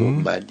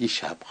 گفت من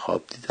دیشب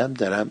خواب دیدم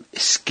دارم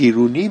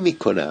اسکیرونی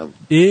میکنم.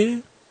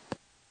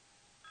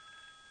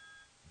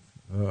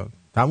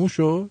 تموم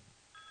شد.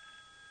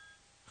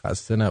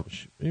 خسته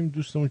نباشی. این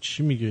دوستمون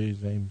چی میگه؟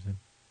 زنگ میزنه.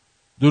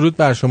 درود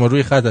بر شما،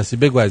 روی خط هستی،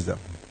 بگو عزیزم.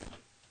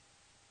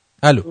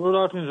 الو. درود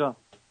آرتین جان.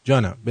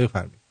 جانم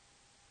بفرمایید.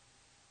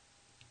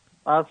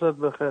 عصرت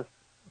بخیر.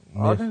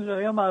 آرتین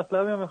جان یه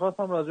مطلبی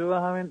میخواستم راجع به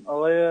همین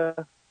آقای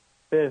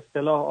به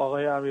اصطلاح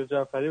آقای امیر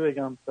جعفری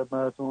بگم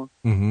خدمتتون.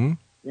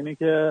 اینی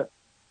که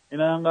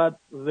اینا انقدر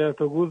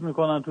زرت و گوز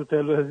میکنن تو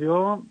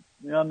تلویزیون،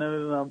 یا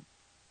نمیدونم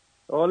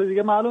حالا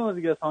دیگه معلومه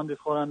دیگه ساندیس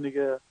خورن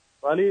دیگه،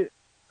 ولی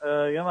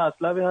یه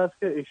مطلبی هست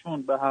که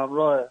ایشون به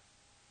همراه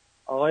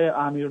آقای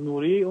امیر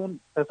نوری، اون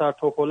پسر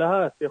توپله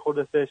هست یه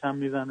خورده سهش هم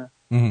میزنه،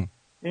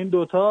 این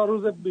دوتا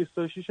روز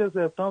 26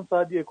 سپتامبر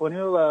ساعت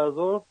 1:30 بعد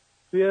ظهر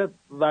توی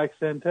وکس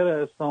سنتر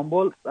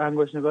استانبول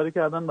انگشت‌نگاری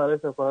کردن برای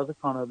سفارت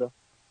کانادا،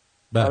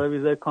 برای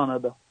ویزای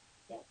کانادا.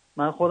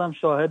 من خودم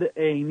شاهد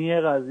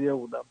عینی قضیه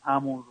بودم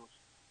همون روز.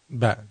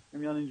 بله.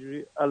 میان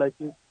اینجوری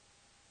الکی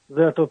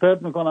زرت و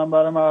پرت میکنن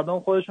برای مردم،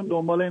 خودشون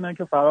دنبال اینن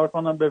که فرار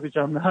کنن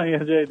بپیچن نه یه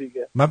جای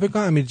دیگه. من فکر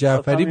کنم امیر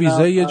جعفری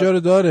ویزای یه جا رو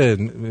داره،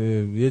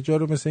 یه جا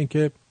رو مثل این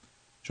که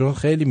چون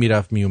خیلی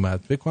میرفت میومد،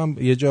 فکر کنم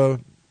یه جا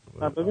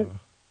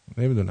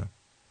نمیدونم.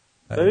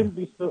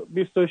 ببین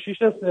 26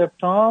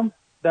 سپتامبر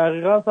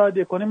دقیقاً ساعت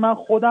 1:30 من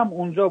خودم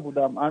اونجا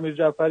بودم. امیر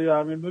جعفری و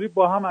امیر نوری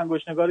با هم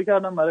انگشت‌نگاری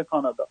کردن برای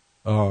کانادا.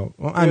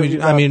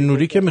 امیر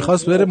نوری که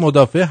میخواست بره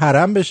مدافع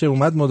حرم بشه،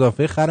 اومد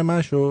مدافع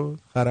خرم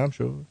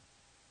شد.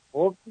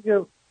 خب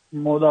دیگه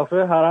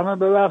مدافع حرم،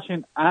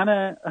 ببخشین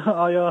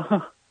آیا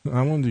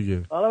همون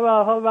دیگه. حالا به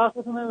هر حال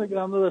وقتتون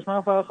نمیگیرم داداش،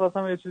 من فقط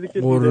خواستم یه چیزی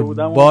که دیده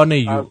بودم.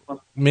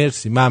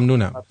 مرسی،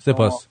 ممنونم.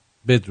 سپاس.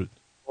 بدرود.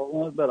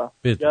 قربونت برم.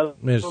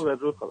 مرسی.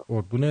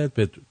 قربونت،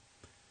 بدرود.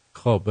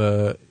 خب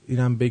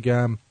اینم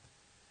بگم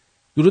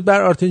درود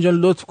بر آرتین جان،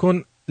 لطف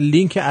کن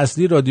لینک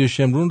اصلی رادیو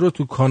شمرون رو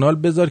تو کانال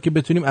بذار که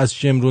بتونیم از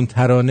شمرون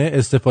ترانه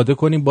استفاده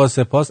کنیم. با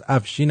سپاس.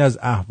 افشین از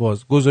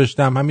اهواز.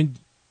 گذاشتم همین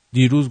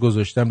دیروز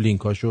گذاشتم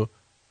لینکاشو.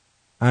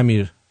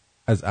 امیر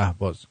از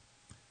اهواز،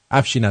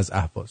 افشین از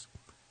اهواز.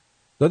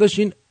 داداش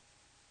این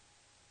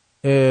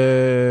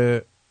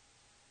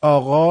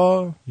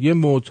آقا یه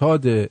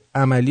معتاد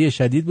عملی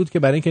شدید بود که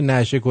برای اینکه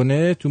نشه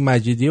کنه تو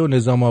مجیدیه و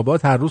نظام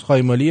آباد هر روز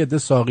خایمالی عده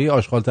ساقی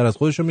آشغالتر از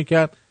خودشو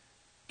میکرد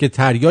که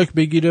تریاک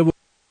بگیره و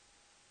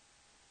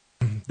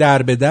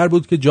در به در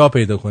بود که جا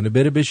پیدا کنه،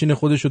 بره بشینه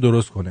خودشو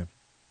درست کنه،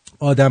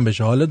 آدم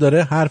بشه. حالا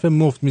داره حرف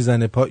مفت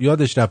میزنه،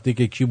 یادش رفته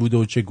که کی بوده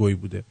و چه گوی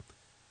بوده.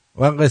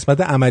 و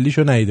قسمت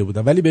عملیشو ندیده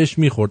بودم ولی بهش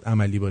میخورد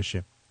عملی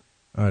باشه.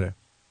 آره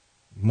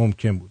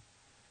ممکن بود.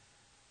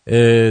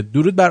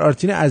 درود بر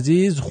آرتین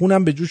عزیز،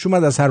 خونم به جوش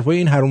اومد از حرفای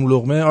این حروم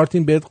لقمه.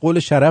 آرتین بهت قول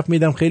شرف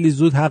میدم خیلی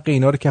زود حق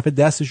اینا رو کف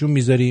دستشون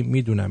میذاری.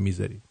 میدونم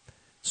میذاری.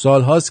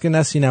 سال هاست که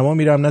نه سینما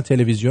میرم نه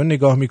تلویزیون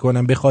نگاه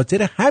میکنم. به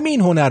خاطر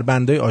همین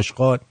هنربندای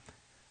آشغال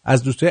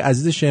از دوستای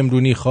عزیز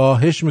شمرونی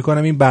خواهش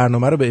میکنم این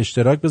برنامه رو به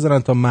اشتراک بذارن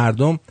تا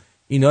مردم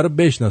اینا رو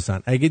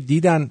بشناسن. اگه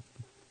دیدن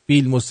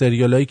فیلم و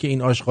سریالایی که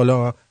این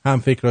آشغالا هم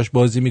فکراش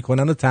بازی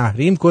میکنن رو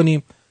تحریم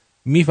کنیم،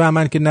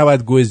 میفهمن که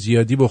نباید گوز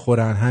زیادی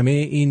بخورن. همه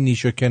این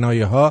نیش و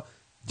کنایه ها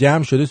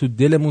جمع شده تو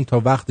دلمون تا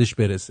وقتش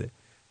برسه.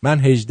 من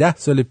 18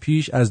 سال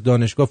پیش از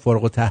دانشگاه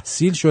فارغ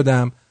التحصیل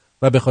شدم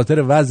و به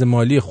خاطر وضع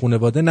مالی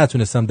خانواده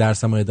نتونستم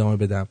درسمو ادامه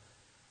بدم.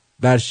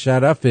 بر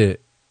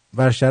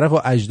شرف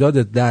و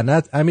اجداد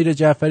لعنت. امیر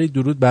جعفری.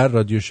 درود بر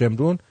رادیو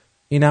شمرون.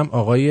 اینم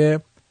آقای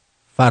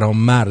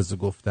فرامرز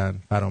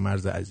گفتن،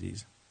 فرامرز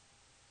عزیز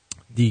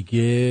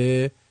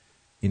دیگه.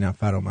 اینم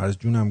فرامرز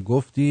جونم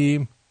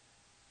گفتیم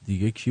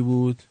دیگه. کی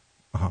بود؟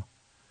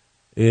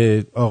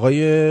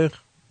 آقای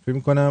فکر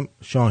می‌کنم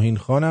شاهین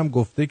خانم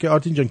گفته که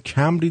آرتین جان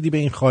کم ریدی به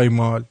این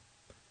خایمال.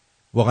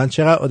 واقعا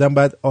چقدر آدم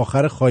باید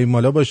آخر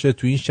خایمالا باشه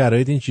تو این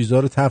شرایط این چیزها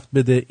رو تفت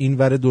بده. این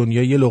ور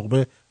دنیا یه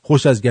لقمه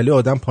خوش از گله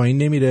آدم پایین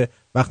نمیره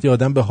وقتی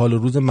آدم به حال و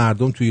روز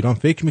مردم تو ایران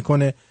فکر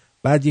میکنه،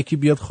 بعد یکی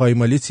بیاد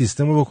خایمالی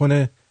سیستم رو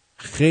بکنه،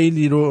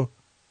 خیلی رو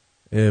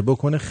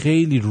بکنه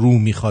خیلی رو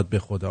میخواد به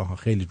خدا.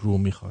 خیلی رو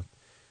میخواد،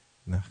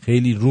 نه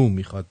خیلی رو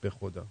میخواد به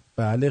خدا.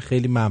 بله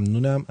خیلی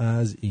ممنونم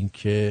از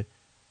اینکه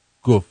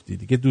گفتی.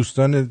 دیگه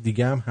دوستان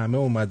دیگه هم همه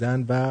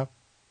اومدن و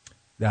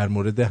در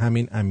مورد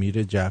همین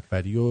امیر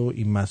جعفری و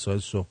این مسائل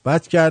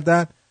صحبت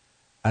کردن.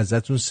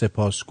 ازتون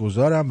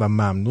سپاسگزارم و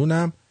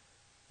ممنونم.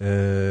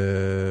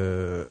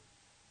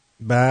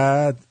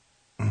 بعد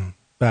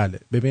بله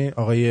ببین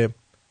آقای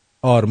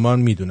آرمان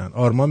میدونن،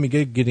 آرمان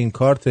میگه گرین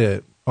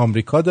کارت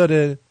آمریکا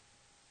داره،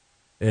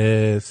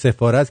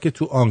 سفارت که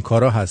تو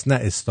آنکارا هست نه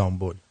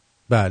استانبول.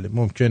 بله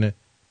ممکنه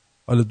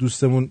حالا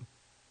دوستمون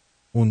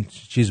اون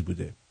چیز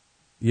بوده،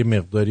 یه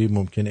مقداری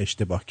ممکنه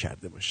اشتباه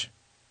کرده باشه.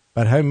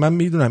 بر همین من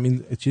میدونم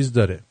این چیز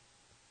داره.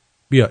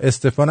 بیا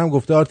استفانم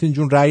گفته آرتین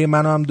جون رأی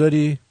منو هم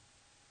داری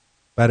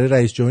برای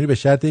رئیس جمهوری به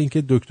شرط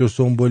اینکه دکتر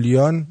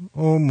سنبولیان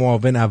و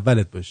معاون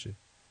اولت باشه.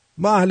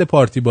 ما اهل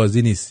پارتی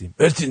بازی نیستیم.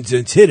 آرتین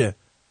جون چرا؟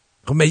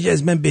 خب مگه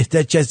از من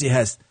بهتر کسی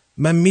هست؟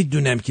 من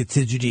میدونم که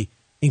چجوری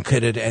این کار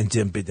رو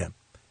انجام بدم.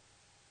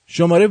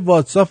 شماره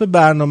واتساپ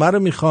برنامه رو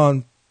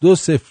میخوان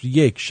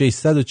 201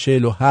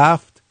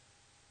 647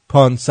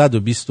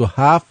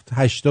 527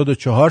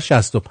 84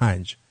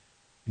 65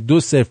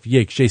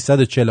 201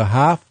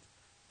 647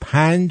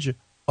 5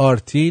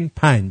 آرتین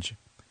 5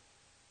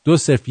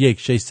 201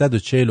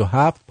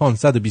 647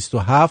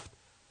 527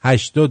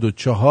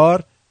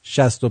 84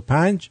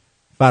 65.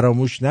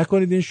 فراموش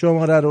نکنید این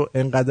شماره رو،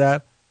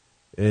 انقدر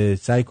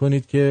سعی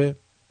کنید که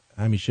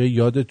همیشه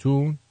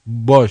یادتون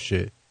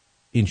باشه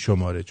این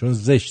شماره، چون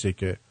زشته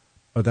که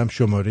آدم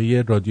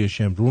شماره رادیو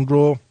شمرون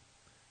رو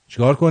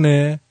چیکار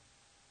کنه؟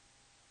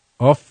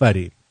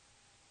 آفرین،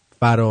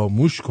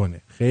 فراموش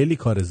کنه. خیلی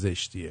کار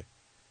زشتیه،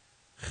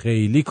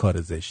 خیلی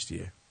کار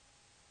زشتیه.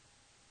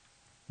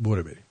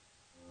 برو بریم.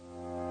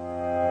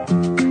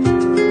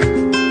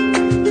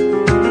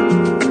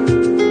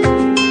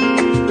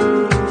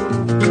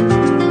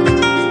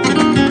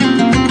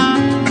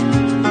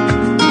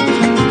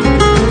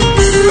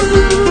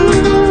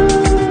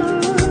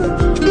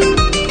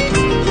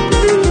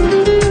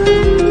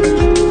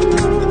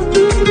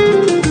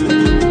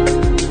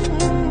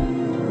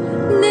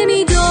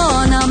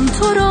 نمیدانم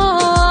تو را،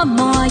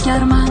 اما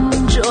اگر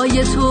من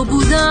جای تو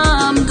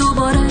بودم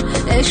دوباره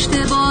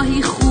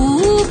اشتباهی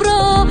خوب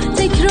را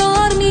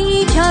تکرار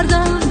می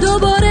کردم،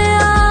 دوباره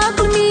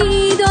عقل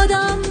می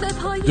دادم به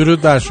پای.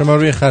 درود بر شما،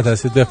 روی خط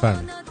هستید،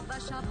 بفرمایید.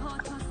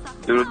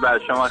 درود بر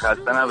شما،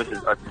 خسته نباشید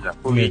آرتین جان.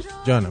 خوبی؟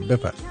 جانم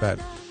بفرمایید. بله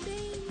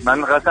من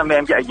می‌خواستم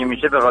بگم که اگه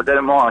میشه به خاطر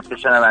ما که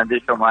شنونده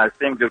شما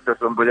هستیم دکتر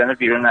سنبولیان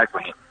بیرون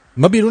نکنید.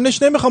 ما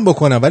بیرونش نمیخوام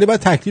بکنم، ولی باید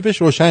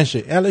تکلیفش روشن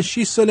شه. الان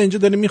 6 سال اینجا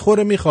داره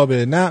میخوره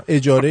میخوابه، نه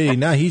اجاره ای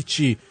نه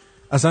هیچی،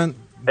 اصلا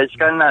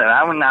اشکال نداره،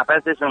 همون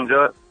نفسش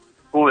اونجا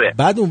خوبه.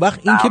 بعد اون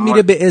وقت این که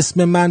میره به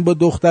اسم من با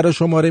دختر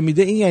شماره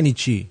میده، این یعنی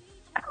چی؟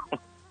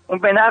 اون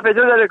به نفع تو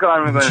داره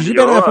کار میکنه. چیزی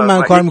به نفع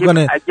من کار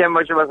میکنه؟ اگه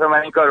باشه واسه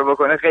من این کارو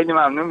بکنه خیلی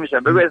ممنون میشم.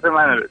 بگو اسم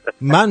منو بده.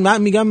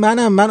 من میگم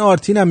من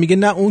آرتینم. میگه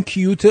نه اون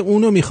کیوت،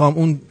 اونو میخوام،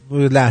 اون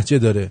لهجه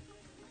داره.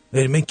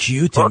 من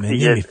کیوتم، من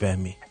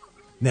نمیفهمی.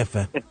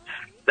 نفهم.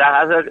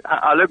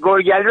 حالا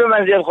گرگلی رو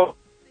من زیاد خوب.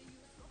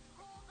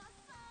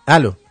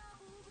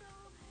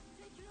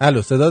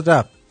 الو صدات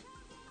رفت.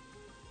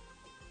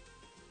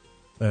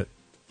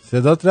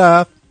 صدات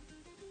رفت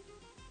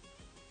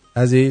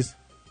عزیز.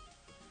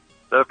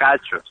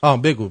 قطع شد.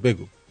 بگو.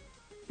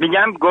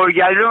 میگم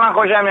گرگلی رو من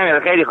خوشم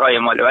نمیاد، خیلی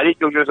خایماله، ولی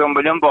دکتر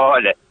سنبولیان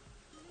باحاله.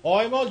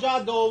 خایمال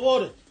جد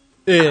آوره.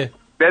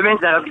 ببین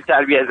چقدر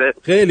بی‌تربیته.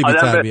 خیلی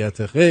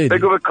بی‌تربیته، خیلی.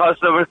 بگو به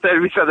کاستومر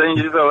سرویس داره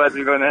اینجوری صحبت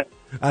میکنه.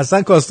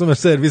 اصلا کاستومر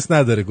سرویس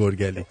نداره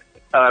گرگلی.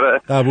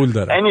 آره قبول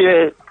دارم.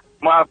 anyway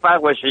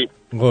موفق باشی.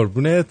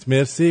 قربونت،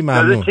 مرسی،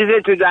 ممنون.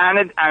 چیزی تو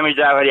دهنت امیر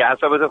جعفری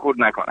اعصابتو خورد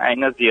نکن،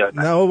 اینا زیاد.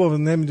 نه بابا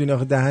نمیدونی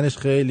آخه دهنش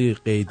خیلی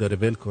قید داره،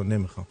 ول کن،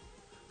 نمیخوام.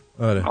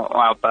 آره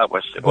موفق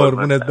باشی.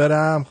 قربونت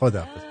برم،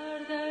 خدا.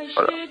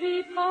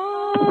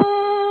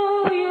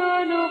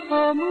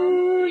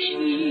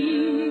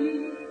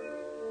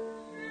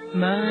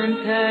 من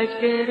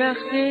تک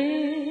درخت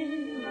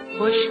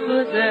خشک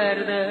و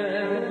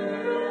زردم،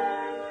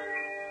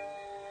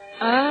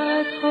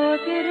 از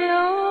خاطر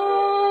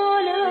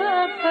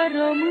عالم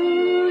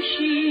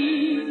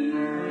فراموشی،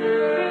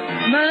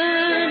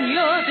 من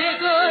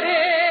یادگار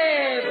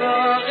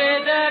باغ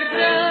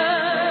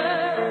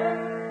دردم،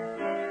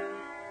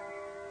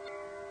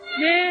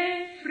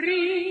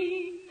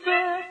 نفرین و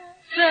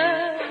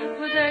سر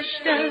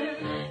گذشتم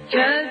که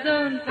از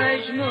آن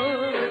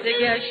پژمرده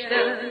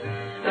گشتم،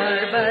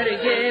 هر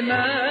برگ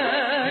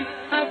من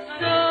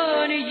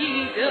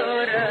افسانه‌ای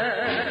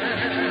دارد،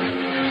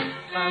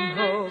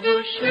 غم‌ها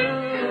و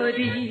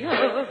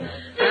شادی‌ها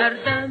هر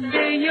دم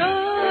به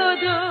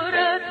یاد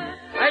دارد،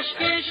 اشک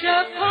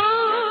شب‌ها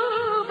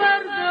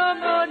بر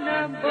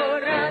دامانم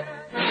بارد،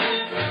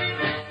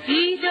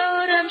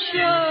 دیدارم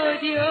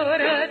شادی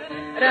آرد،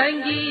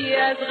 رنگی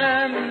از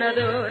غم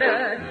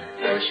ندارد،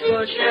 خوش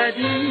باشد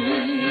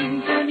این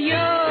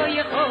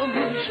دنیای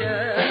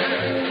خاموشم،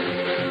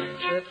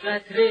 شد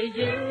قطره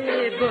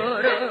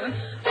باران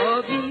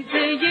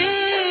آویزه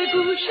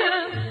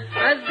گوشم،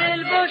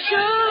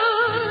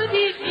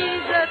 شادی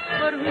خیزد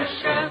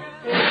خروشم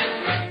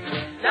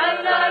لا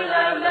لا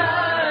لا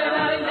لا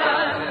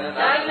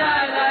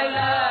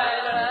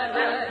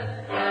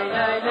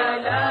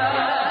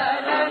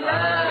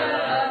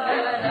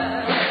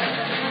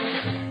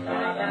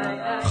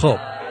خب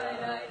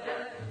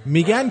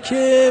میگن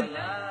که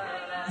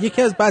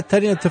یکی از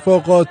بدترین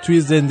اتفاقات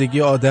توی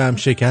زندگی آدم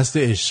شکست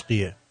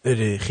عشقیه.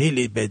 آره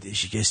خیلی بده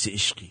شکست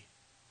عشقی.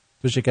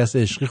 تو شکست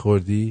عشقی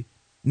خوردی؟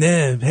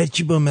 نه، هر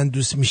کی با من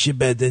دوست میشه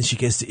بعدن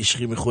شکست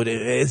عشقی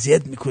میخوره،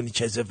 اذیت میکنی،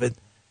 کثافت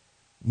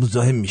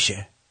مزاحم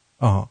میشه.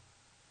 آها،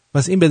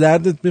 پس این به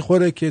دردت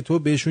میخوره که تو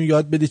بهشون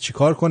یاد بدی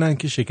چیکار کنن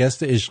که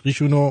شکست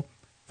عشقیشونو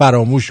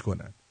فراموش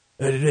کنن.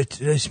 آره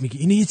راست میگی.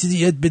 اینو یه چیزی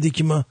یاد بده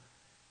که ما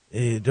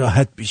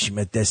راحت بشیم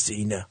از دست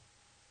اینا.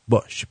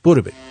 باش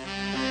برو بریم.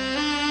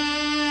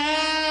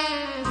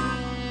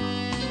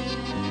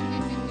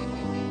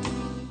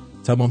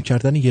 تمام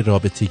کردن یه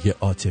رابطه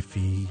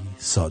عاطفی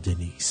ساده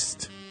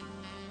نیست.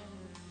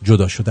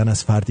 جدا شدن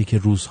از فردی که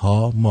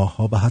روزها،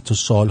 ماهها و حتی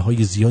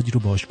سالهای زیادی رو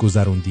باش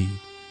گذروندی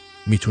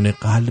میتونه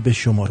قلب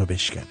شما رو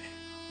بشکنه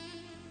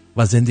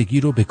و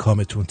زندگی رو به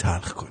کامتون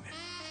تلخ کنه.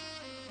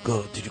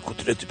 قادر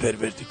قدرت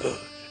پروردگار.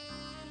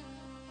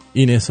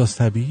 این احساس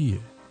طبیعیه،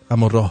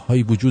 اما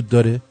راههایی وجود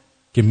داره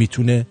که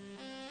میتونه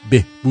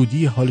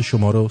بهبودی حال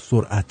شما رو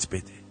سرعت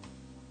بده.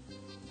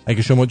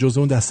 اگه شما جزو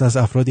اون دسته از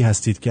افرادی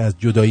هستید که از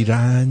جدایی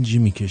رنج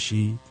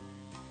میکشید،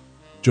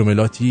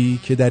 جملاتی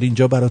که در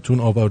اینجا براتون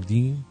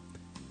آوردیم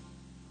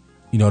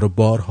اینا رو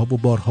بارها و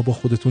بارها با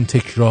خودتون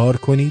تکرار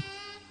کنید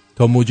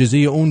تا معجزه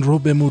اون رو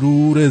به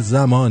مرور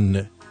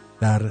زمان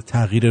در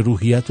تغییر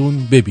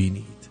روحیتون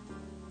ببینید.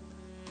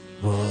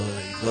 وای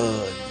وای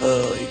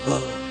وای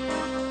وای.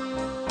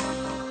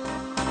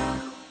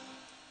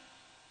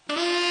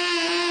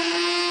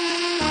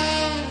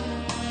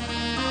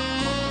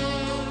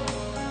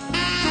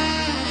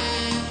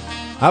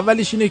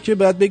 اولیش اینه که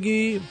باید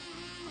بگی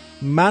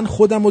من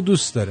خودم رو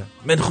دوست دارم.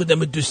 من خودم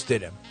رو دوست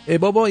دارم. ای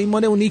بابا این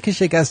مال اونی که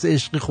شکست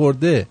عشقی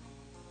خورده.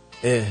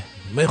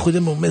 من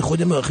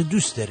خودم آخه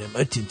دوست دارم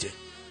آرتین جان.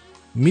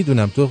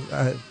 میدونم تو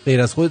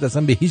غیر از خودت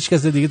اصلا به هیچ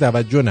کس دیگه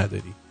توجه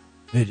نداری.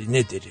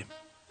 نداریم.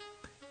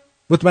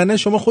 مطمئنا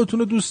شما خودتون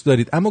رو دوست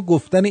دارید، اما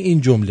گفتن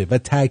این جمله و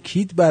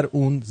تاکید بر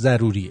اون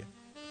ضروریه.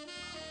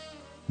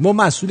 ما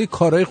مسئول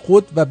کارهای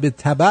خود و به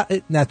تبع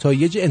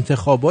نتایج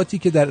انتخاباتی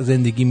که در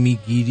زندگی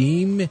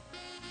میگیریم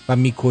و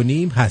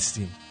میکنیم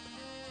هستیم.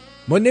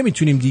 ما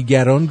نمیتونیم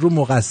دیگران رو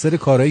مقصر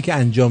کارهایی که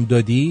انجام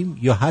دادیم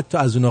یا حتی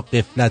از اونا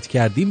غفلت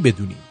کردیم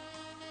بدونیم.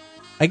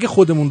 اگه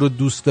خودمون رو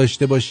دوست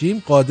داشته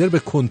باشیم قادر به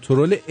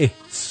کنترل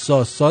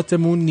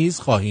احساساتمون نیز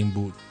خواهیم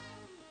بود.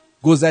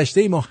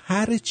 گذشته ما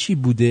هر چی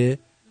بوده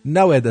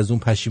نباید از اون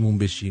پشیمون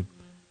بشیم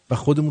و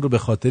خودمون رو به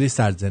خاطری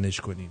سرزنش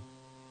کنیم.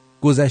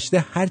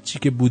 گذشته هر چی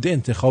که بوده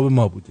انتخاب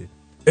ما بوده.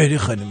 آره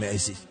خانم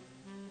عزیز،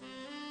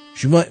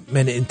 شما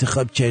من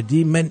انتخاب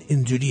کردی، من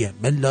اینجوریم،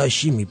 من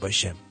لاشی می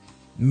باشم،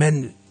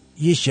 من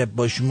یه شب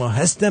با شما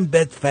هستم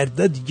بعد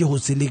فردا دیگه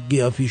حوصله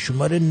قیافی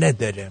شما رو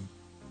ندارم.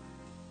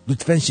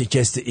 لطفاً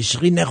شکست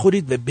عشقی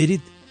نخورید و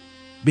برید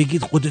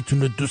بگید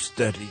خودتون رو دوست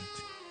دارید.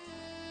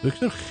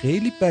 دکتر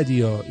خیلی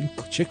بدیه، این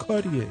چه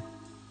کاریه؟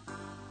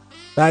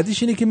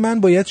 بعدیش اینه که من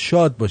باید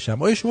شاد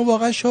باشم. آیا شما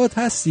واقعا شاد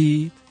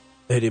هستید؟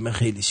 آره من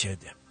خیلی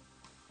شادم.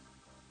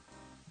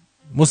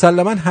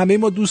 مسلماً همه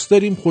ما دوست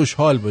داریم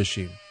خوشحال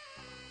باشیم،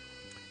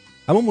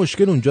 اما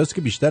مشکل اونجاست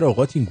که بیشتر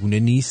اوقات این گونه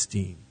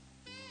نیستیم.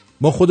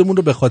 ما خودمون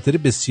رو به خاطر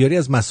بسیاری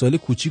از مسائل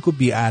کوچیک و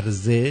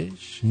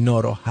بی‌ارزش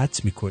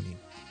ناراحت میکنیم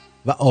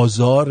و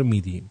آزار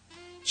میدیم.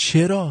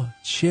 چرا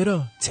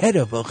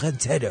واقعا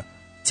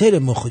چرا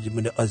ما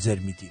خودمون رو آزار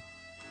میدیم؟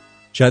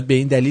 شاید به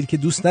این دلیل که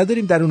دوست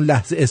نداریم در اون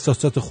لحظه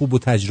احساسات خوب رو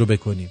تجربه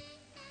کنیم.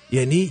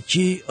 یعنی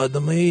که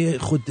آدمای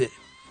خود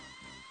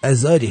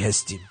آزاری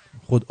هستیم.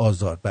 خود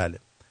آزار، بله.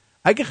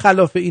 اگه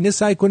خلاف اینه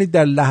سعی کنید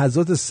در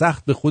لحظات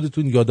سخت به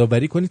خودتون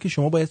یادآوری کنید که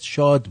شما باید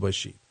شاد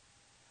باشید.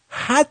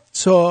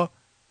 حتی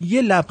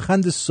یه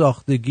لبخند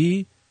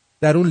ساختگی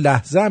در اون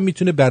لحظه هم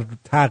میتونه بر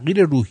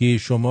تغییر روحیه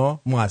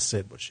شما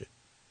مؤثر باشه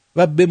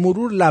و به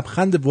مرور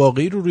لبخند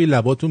واقعی رو روی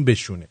لباتون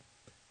بشونه.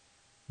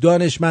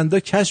 دانشمندا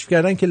کشف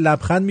کردن که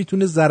لبخند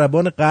میتونه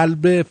ضربان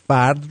قلب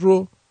فرد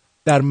رو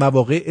در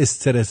مواقع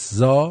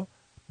استرس‌زا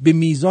به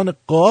میزان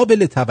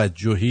قابل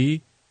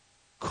توجهی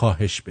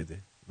کاهش بده.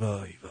 وای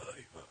وای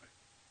وای.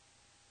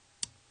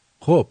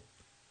 خب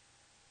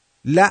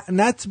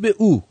لعنت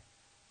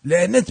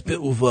به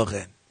او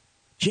واقعا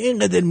که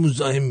اینقدر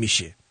مزاحم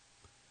میشه.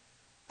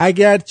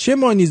 اگرچه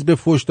ما نیز به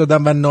فحش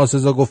دادن و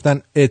ناسزا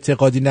گفتن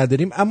اعتقادی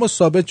نداریم، اما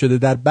ثابت شده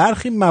در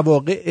برخی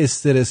مواقع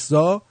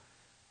استرس‌زا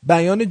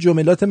بیان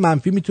جملات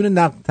منفی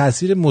میتونه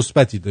تاثیر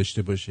مثبتی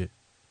داشته باشه.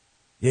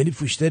 یعنی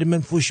فحشتر من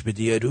فحش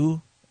بده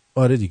یارو؟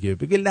 آره دیگه،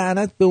 بگه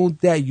لعنت به اون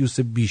دیوس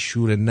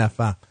بیشور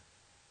نفهم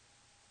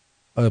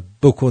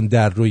بکن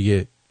در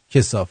روی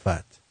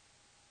کثافت.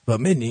 با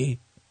منی؟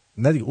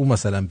 نه دیگه، اون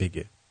مثلا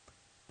بگه.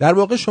 در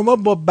واقع شما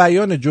با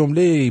بیان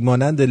جمله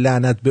مانند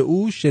لعنت به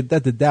او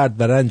شدت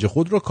درد و رنج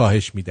خود رو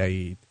کاهش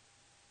میدهید.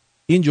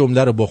 این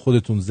جمله رو با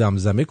خودتون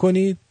زمزمه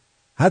کنید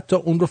حتی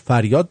اون رو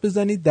فریاد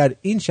بزنید. در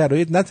این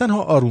شرایط نه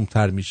تنها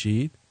آرومتر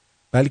میشید،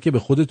 بلکه به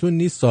خودتون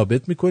نیز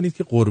ثابت میکنید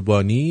که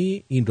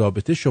قربانی این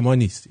رابطه شما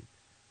نیستید.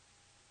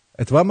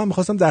 اتفاقا من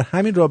میخواستم در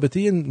همین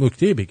رابطه یه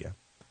نکته بگم.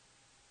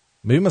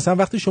 ببین مثلا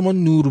وقتی شما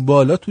نور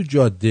بالا تو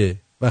جاده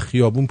و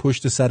خیابون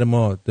پشت سر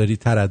ما داری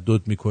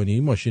تردد میکنی،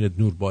 ماشینت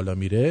نور بالا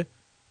میره،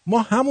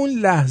 ما همون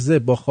لحظه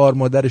با خار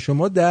مادر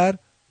شما در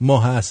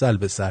ماه عسل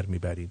به سر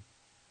میبریم.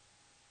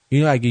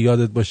 اینو اگه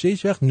یادت باشه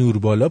هیچ وقت نور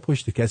بالا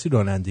پشت کسی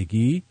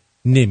رانندگی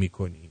نمی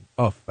کنیم.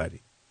 آفرین.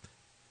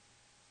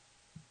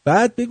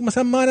 بعد بگو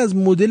مثلا من از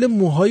مدل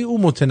موهای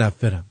او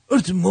متنفرم.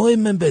 موهای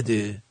من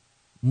بده.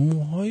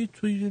 موهای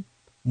توی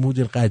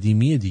مدل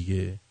قدیمیه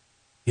دیگه.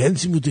 یعنی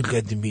چی مدل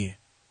قدیمیه؟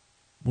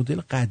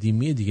 مدل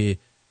قدیمیه دیگه،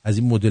 از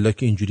این مدل‌ها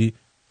که اینجوری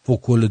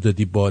فوکول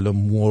دادی بالا،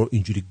 مو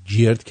اینجوری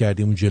گرد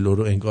کردی اون جلو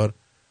رو انگار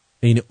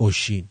عین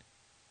اوشین.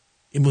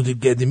 این مدل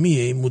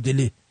قدیمیه. این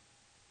مدل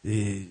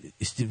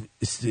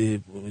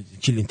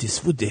کلینت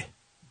اسووده.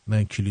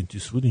 من کلینت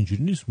اسوود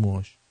اینجوری نیست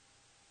موهاش.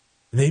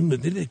 نه این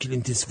مدل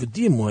کلینت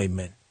اسوودی موهای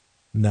من.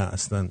 نه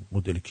اصلا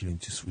مدل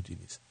کلینت اسوودی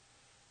نیست،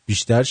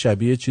 بیشتر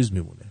شبیه چیز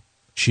میمونه،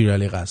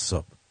 شیرعلی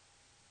قصاب.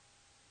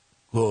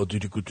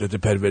 قادری قدرت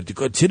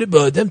پروردگار، چرا به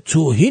آدم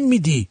توهین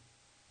میدی؟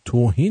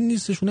 توهین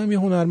نیستش، اونم یه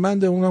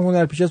هنرمنده، اونم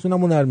هنرپیشه است،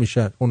 اونم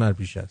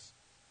هنرپیشه است.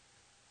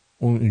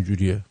 اون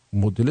اینجوریه،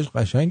 مدلش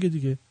قشنگه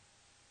دیگه.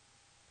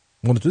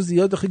 مال تو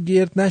زیاد آخه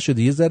گرد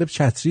نشده، یه ذره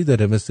چتری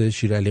داره مثل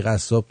شیرعلی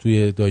قصاب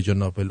توی دایجان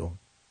ناپل اون.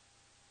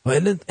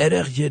 حالا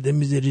عرق کرده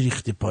میذاری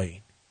ریختی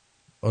پایین،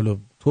 حالا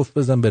توف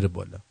بزن بره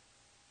بالا.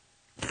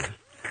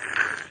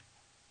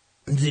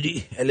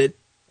 اینجوری حالا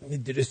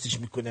درستش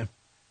میکنم.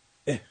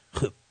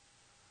 خب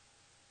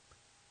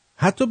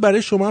حتی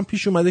برای شما هم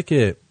پیش اومده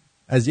که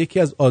از یکی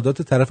از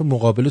عادات طرف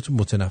مقابلتون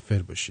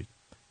متنفر باشید،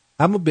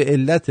 اما به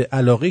علت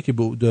علاقه‌ای که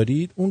به او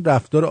دارید اون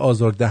رفتار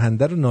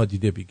آزاردهنده رو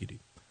نادیده بگیرید.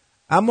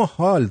 اما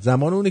حال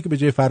زمان اونه که به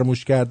جای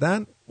فراموش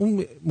کردن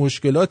اون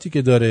مشکلاتی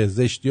که داره،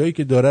 زشتیایی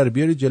که داره رو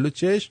بیارید جلو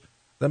چشم.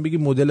 مثلا بگی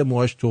مدل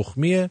موهاش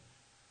تخمیه،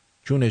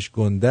 چونش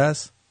گنده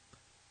است،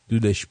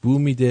 دودش بو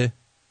میده،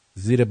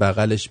 زیر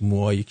بغلش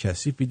موهای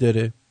کثیفی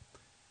داره،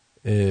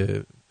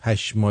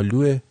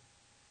 پشمالوه،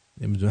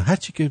 نمیدونم هر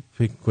چی که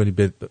فکر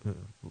کنی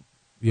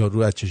یا رو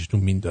از چشتون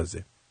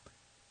میندازه.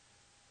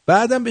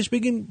 بعدم بهش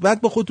بگین،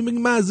 بعد با خودتون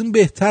بگین من از این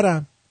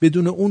بهترم،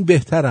 بدون اون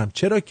بهترم.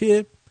 چرا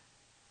که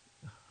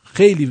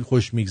خیلی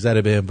خوش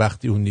میگذره بهم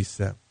وقتی اون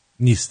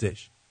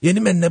نیستش. یعنی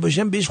من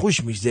نباشم بهش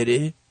خوش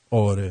میگذره؟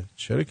 آره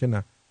چرا که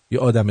نه. یه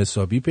آدم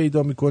حسابی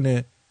پیدا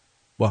میکنه،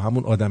 با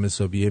همون آدم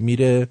حسابیه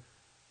میره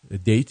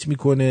دیت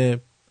میکنه،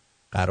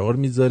 قرار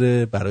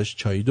میذاره، براش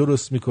چای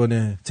درست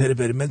میکنه. چرا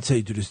برای من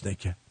چای درست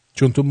نکرد؟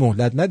 چون تو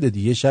مهلت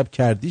ندادی، یه شب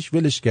کردیش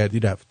ولش کردی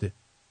رفته.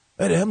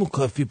 آره همون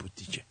کافی بود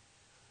دیگه.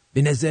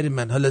 به نظر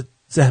من حالا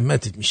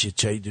زحمتت میشه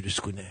چای درست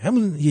کنه،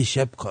 همون یه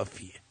شب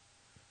کافیه.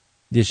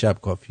 یه شب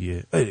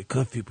کافیه. آره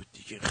کافی بود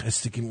دیگه،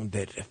 خستگیمون در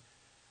رفت،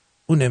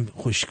 اونم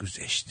خوش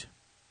گذشت.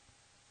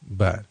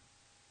 بله.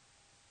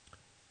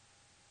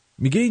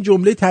 میگه این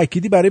جمله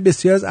تأکیدی برای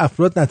بسیار از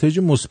افراد نتایج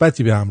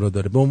مثبتی به همراه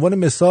داره. به عنوان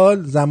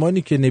مثال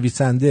زمانی که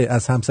نویسنده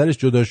از همسرش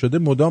جدا شده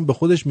مدام به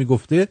خودش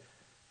میگفته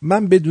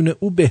من بدون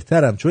او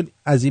بهترم، چون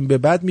از این به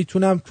بعد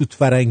میتونم توت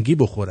فرنگی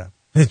بخورم.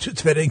 توت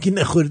فرنگی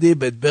نخورده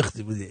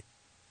بدبختی بوده.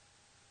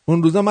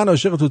 اون روزا من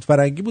عاشق توت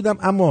فرنگی بودم،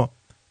 اما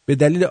به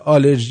دلیل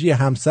آلرژی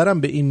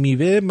همسرم به این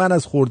میوه من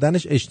از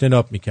خوردنش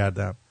اجتناب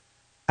میکردم.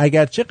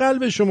 اگرچه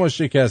قلب شما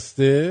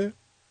شکسته،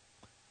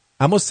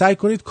 اما سعی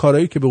کنید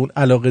کارهایی که به اون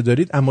علاقه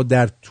دارید اما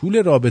در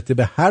طول رابطه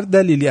به هر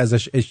دلیلی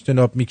ازش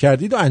اجتناب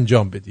میکردید و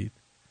انجام بدید.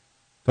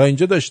 تا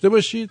اینجا داشته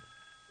باشید.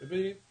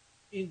 ببینید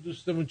این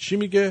دوستمون چی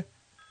میگه.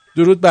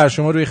 درود بر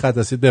شما، روی خط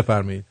هستید،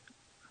 بفرمایید.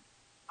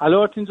 الو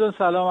آرتین جان،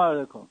 سلام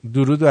علیکم.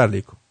 درود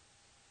علیکم.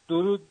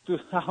 درود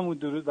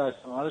بر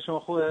شما. حالا شما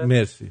خوبه؟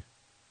 مرسی.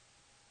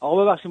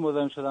 آقا ببخشید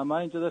مزاحم شدم، من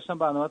اینجا داشتم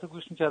برنامه‌تو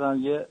گوش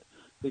می‌کردم،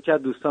 یکی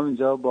از دوستام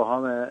اینجا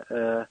باهامه،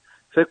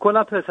 فکر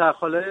کنم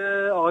پسرخاله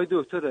آقای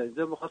دکتره،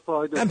 اینجا می‌خواست با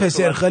آقای دکتر. من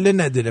پسرخاله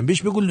ندارم،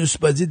 بهش بگو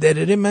لوسبازی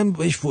دراره، من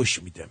بهش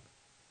فوش میدم.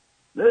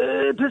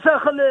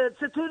 پسرخاله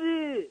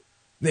چطوری؟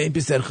 نه این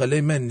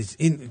پسرخاله من نیست،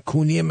 این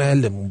کونی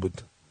محلمون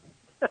بود.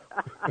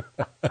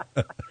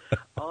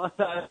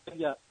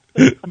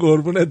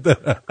 قربونت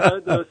دارم.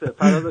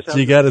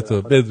 جیگر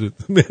تو بدرود.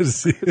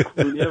 مرسی.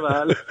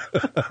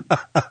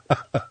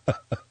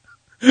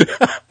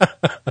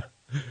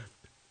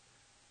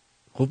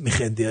 خوب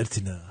میخندی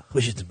آرتینا،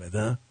 خوشت اومد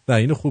ها؟ نه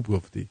اینو خوب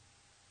گفتی.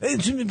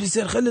 چون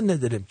پسرخاله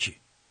ندارم چی؟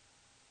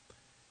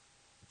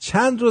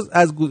 چند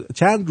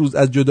روز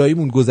از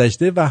جداییمون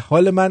گذشته و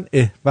حال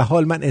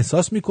من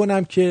احساس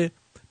میکنم که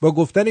با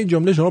گفتن این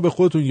جمله شما به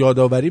خودتون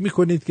یادآوری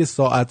میکنید که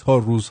ساعتها،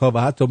 روزها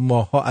و حتی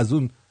ماهها از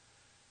اون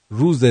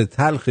روز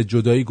تلخ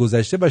جدایی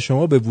گذشته و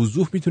شما به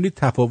وضوح میتونید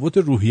تفاوت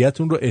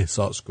روحیتون رو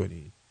احساس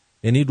کنید.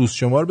 یعنی روز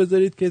شمار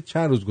بذارید که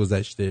چند روز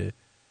گذشته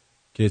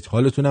که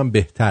حالتون هم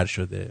بهتر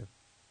شده.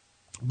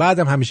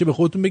 بعدم همیشه به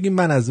خودتون بگید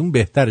من از اون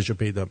بهترش رو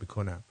پیدا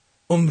میکنم.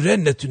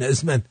 عمرن نتونه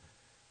از من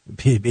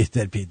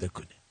بهتر پیدا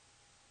کنه.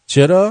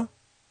 چرا؟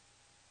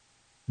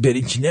 برای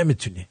اینکه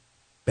نمیتونه،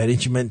 برای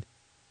اینکه من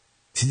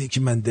چیزی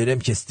که من دارم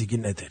کس دیگه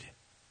نداره.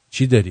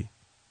 چی داری؟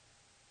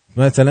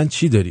 مثلا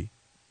چی داری؟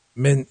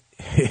 من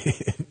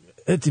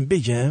اتیم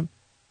بگم؟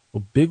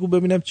 بگو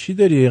ببینم چی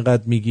داری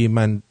اینقدر میگی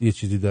من یه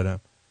چیزی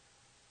دارم.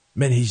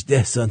 من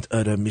 18 سانت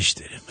آرامش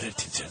دارم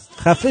مردی جان.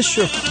 خفه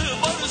شو.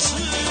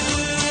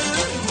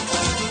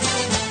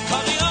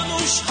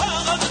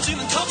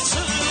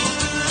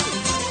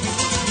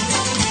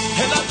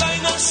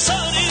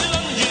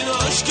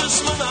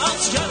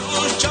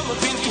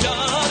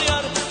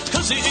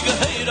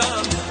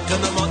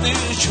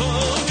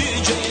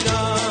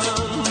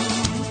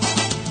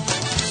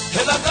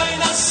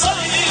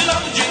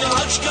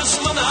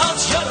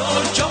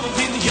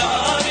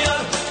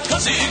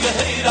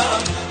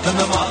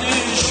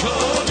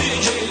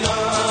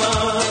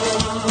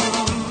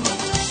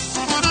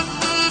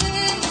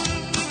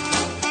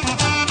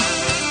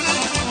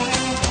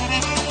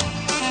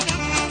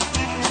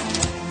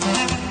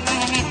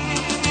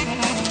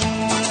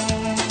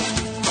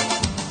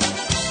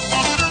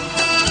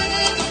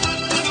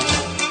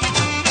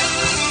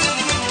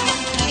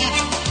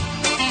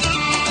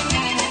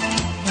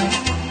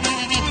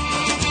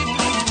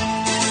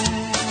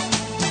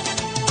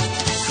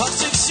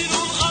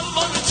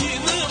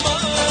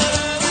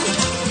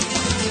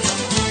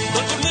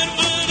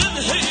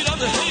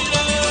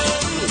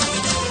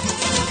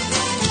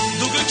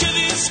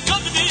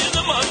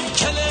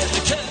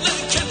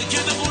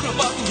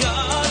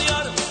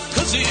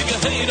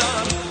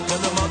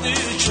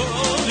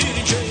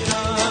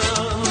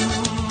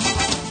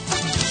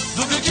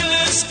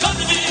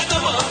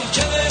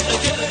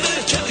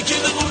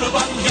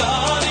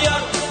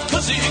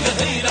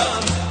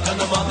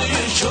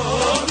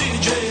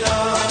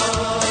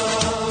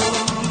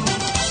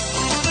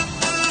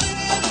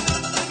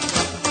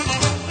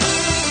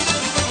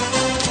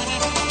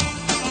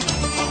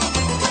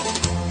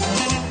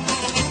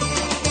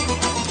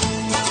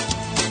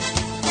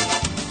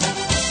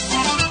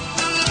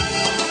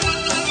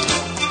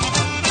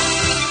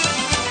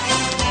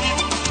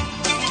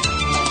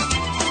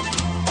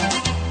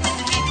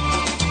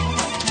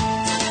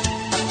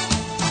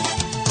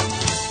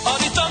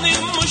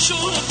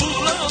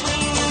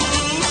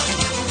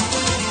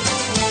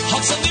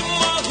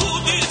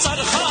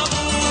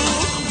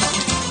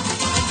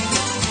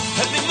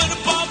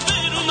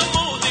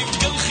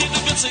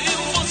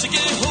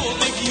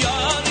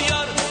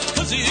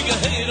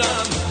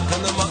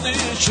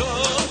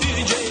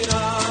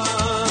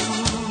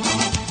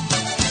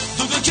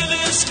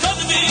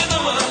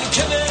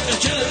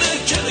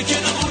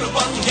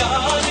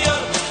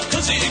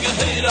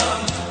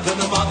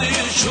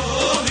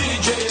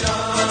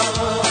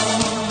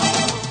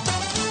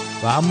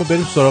 و اما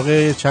بریم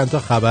سراغ چند تا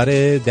خبر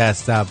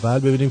دست اول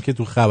ببینیم که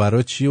تو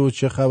خبرها چیه و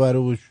چه خبره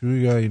و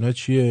یا اینا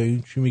چیه،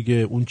 این چی میگه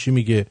اون چی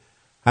میگه،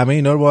 همه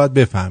اینا رو باید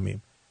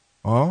بفهمیم.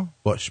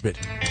 باش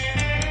بریم.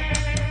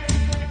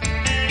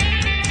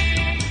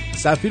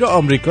 سفیر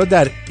آمریکا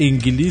در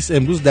انگلیس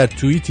امروز در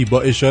توییتی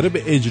با اشاره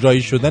به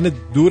اجرایی شدن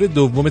دور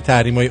دوم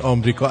تحریم‌های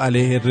آمریکا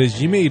علیه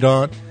رژیم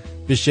ایران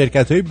به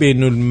شرکت‌های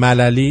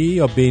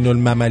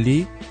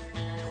بین‌المللی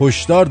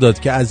هشدار داد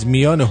که از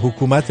میان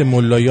حکومت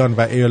ملایان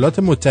و ایالات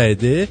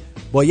متحده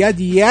باید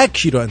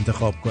یکی را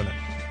انتخاب کنند.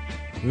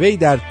 وی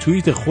در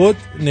توییت خود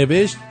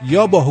نوشت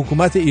یا با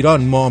حکومت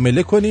ایران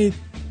معامله کنید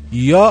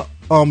یا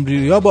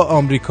با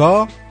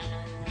آمریکا،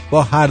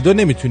 با هر دو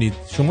نمیتونید.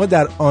 شما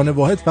در آن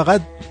واحد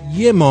فقط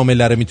یه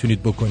معامله رو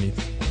میتونید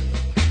بکنید.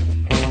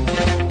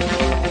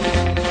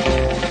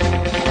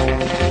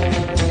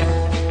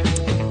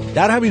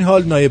 در همین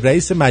حال نایب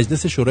رئیس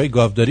مجلس شورای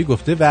گاوداری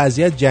گفته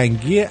وضعیت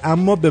جنگیه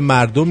اما به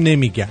مردم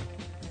نمیگن.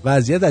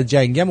 وضعیت از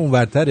جنگم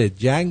اونورتره.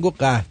 جنگ و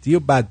قحطی و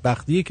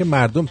بدبختیه که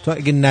مردم تا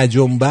اگه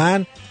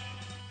نجنبن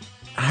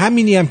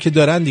همینی هم که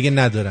دارن دیگه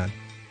ندارن.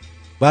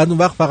 بعد اون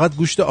وقت فقط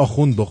گوشت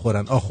آخوند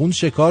بخورن، آخوند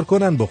شکار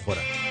کنن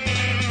بخورن.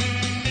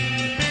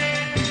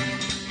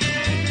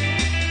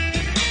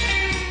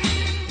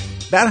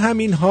 در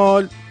همین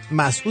حال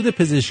مسعود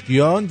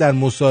پزشکیان در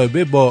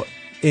مصاحبه با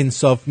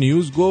انصاف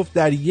نیوز گفت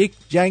در یک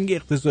جنگ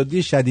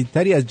اقتصادی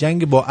شدیدتری از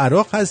جنگ با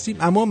عراق هستیم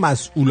اما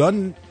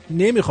مسئولان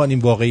نمیخوان این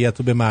واقعیت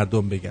رو به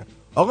مردم بگن.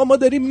 آقا ما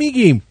داریم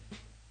میگیم،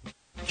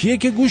 کیه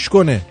که گوش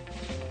کنه،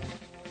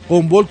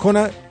 قنبل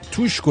کنه،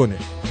 توش کنه.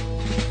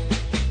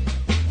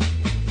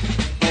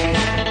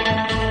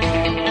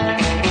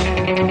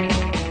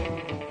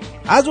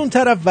 از اون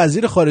طرف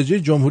وزیر خارجه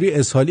جمهوری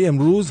اسحاقی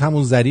امروز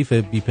همون ظریف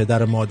بی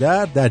پدر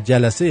مادر در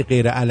جلسه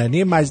غیر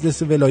علنی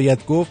مجلس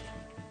ولایت گفت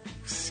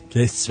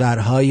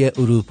کشورهای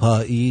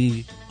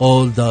اروپایی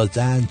قول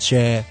دادند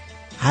که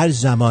هر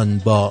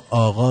زمان با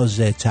آغاز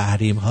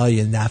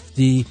تحریم‌های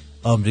نفتی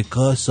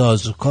آمریکا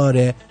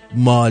سازوکار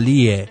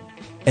مالی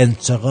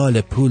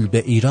انتقال پول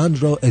به ایران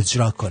رو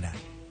اجرا کنند.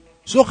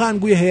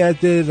 سخنگوی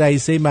هیئت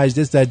رئیسه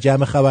مجلس در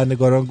جمع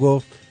خبرنگاران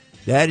گفت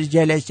در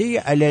جلسه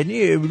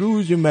علنی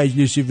امروز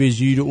مجلس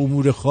وزیر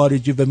امور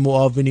خارجه و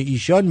معاون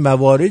ایشان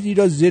مواردی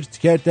را ذکر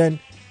کردند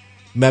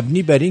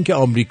مبنی بر این که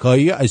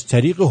آمریکایی از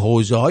طریق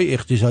حوزه‌های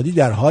اقتصادی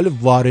در حال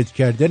وارد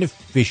کردن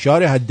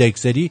فشار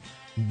حداکثری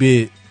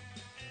به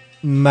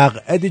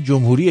مقعد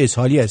جمهوری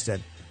اسحاقی هستند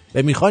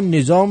و میخوان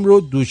نظام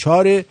رو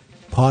دچار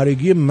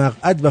پارگی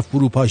مقعد و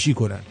فروپاشی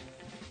کنن.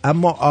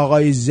 اما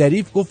آقای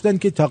ظریف گفتن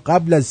که تا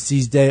قبل از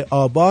 13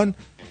 آبان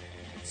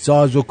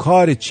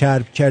سازوکار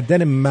چرب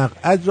کردن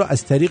مقعد را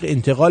از طریق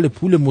انتقال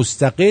پول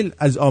مستقل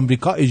از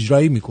آمریکا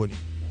اجرایی میکنیم.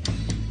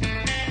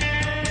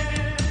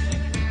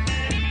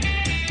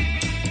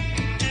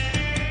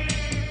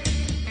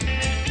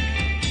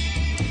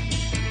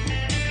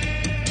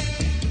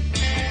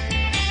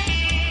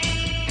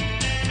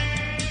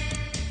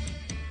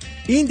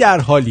 این در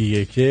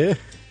حالیه که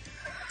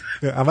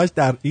همش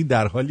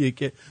در حالیه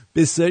که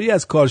بسیاری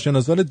از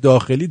کارشناسان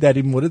داخلی در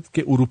این مورد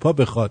که اروپا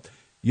بخواد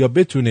یا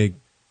بتونه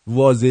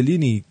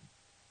وازلینی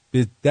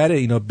به در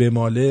اینا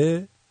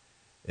بماله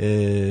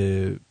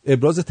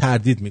ابراز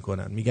تردید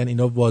میکنن، میگن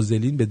اینا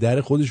وازلین به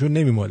در خودشون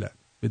نمیمالن،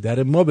 به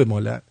در ما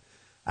بمالن.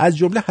 از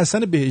جمله حسن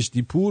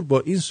بهشتی پور با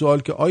این سوال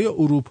که آیا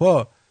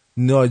اروپا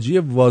ناجی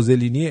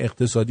وازلینی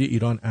اقتصادی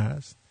ایران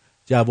است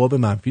جواب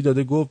منفی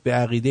داده. گفت به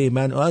عقیده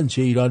من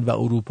آنچه ایران و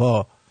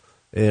اروپا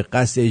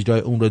قصد اجرای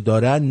اون رو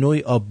دارن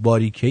نوعی آب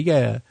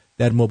باریکه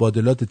در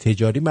مبادلات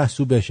تجاری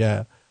محسوب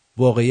بشه.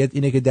 واقعیت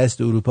اینه که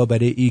دست اروپا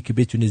برای ای که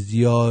بتونه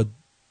زیاد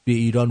به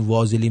ایران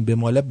وازلین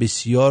بماله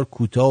بسیار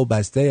کوتاه و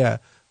بسته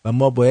و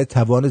ما باید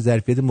توان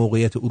ظرفیت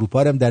موقعیت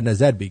اروپا رو هم در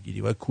نظر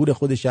بگیریم و کور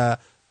خودش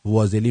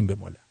وازلین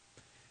بماله،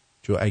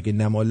 چون اگه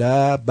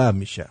نماله بم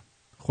میشه.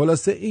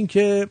 خلاصه این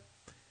که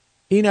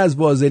این از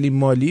وازلین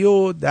مالی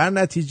و در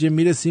نتیجه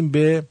میرسیم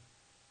به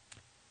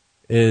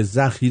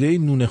ذخیره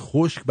نون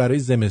خشک برای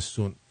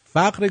زمستون.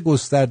 فقر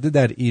گسترده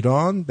در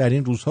ایران در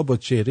این روزها با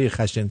چهره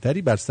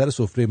خشنتری بر سر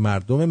سفره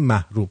مردم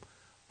محروم.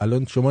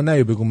 الان شما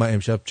نیا بگو من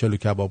امشب چلو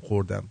کباب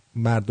خوردم.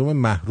 مردم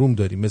محروم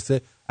داریم، مثل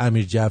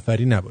امیر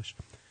جعفری نباش.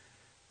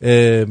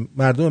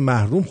 مردم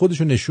محروم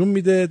خودشو نشون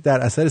میده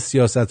در اثر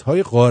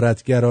سیاست‌های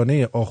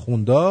غارتگرانه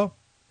آخوندا.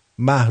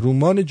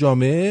 محرومان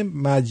جامعه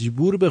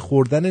مجبور به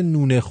خوردن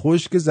نون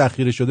خشک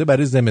ذخیره شده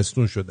برای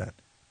زمستون شدن.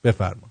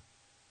 بفرما.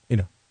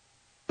 اینا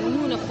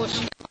نون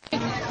خشک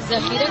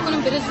ذخیره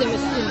کنیم برای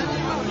زمستون،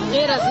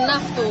 غیر از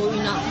نفت و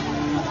اینا.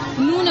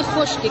 نون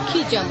خشک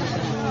کی جمع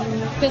کنه؟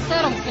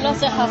 پسرم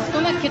کلاس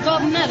هفتم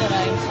کتاب نداره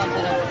این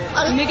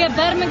خاطره، میگه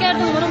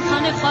برمیگردم برم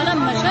خانه خالم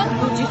مشهد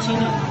گوجه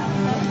چینی.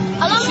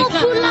 الان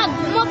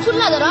ما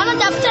پول نداره، الان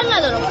دفتر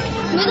نداره،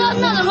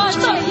 مداد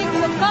نداره، یک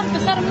کار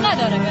پسرم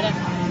نداره بره،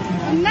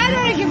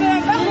 نداره که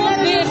برم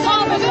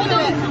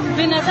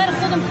به نظر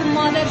خودم که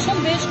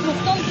مادرشم بهش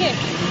گفتم که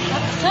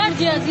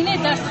خرج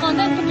هزینه درس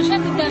خواندن تو به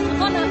شکل درس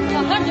خوانم تا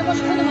هر جا باش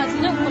خودم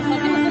هزینه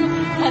کلفتی میکنم،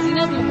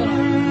 هزینه میکنم.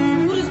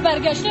 اون روز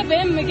برگشته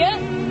بهم میگه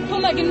تو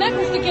مگه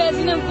نگفتی که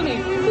هزینه میکنی؟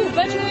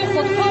 تو بچه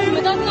خودکار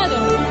مداد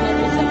نداره،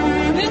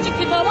 هیچ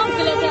کتابام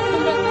کلاس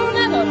هفتم رفتم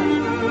نداره.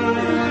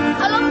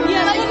 الان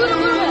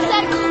مجبورم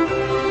سر کن،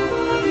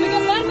 میگه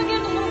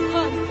برمیگردم برم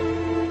کار.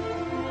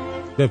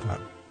 بفهم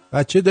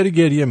بچه داری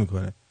گریه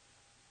میکنه.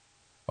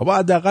 بابا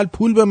حداقل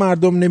پول به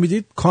مردم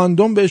نمیدید،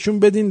 کاندوم بهشون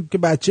بدین که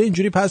بچه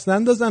اینجوری پس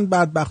نندازن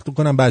بدبخت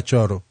کنن بچه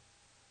ها رو.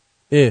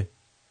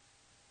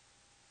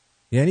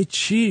 یعنی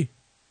چی؟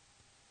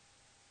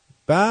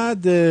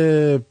 بعد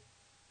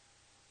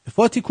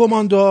فاتی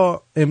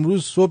کماندا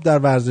امروز صبح در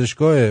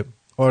ورزشگاه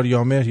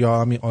آریامهر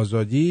یا همین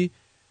آزادی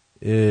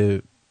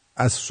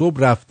از صبح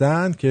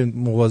رفتن که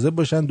مواظب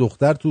باشن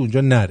دختر تو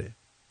اونجا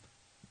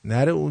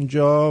نره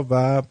اونجا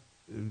و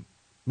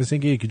مثل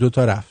اینکه یکی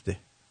دوتا رفته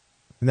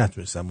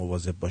نتونستن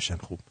مواظب باشن.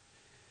 خوب.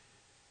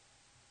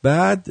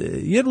 بعد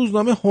یه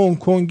روزنامه هنگ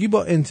کنگی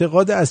با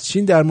انتقاد از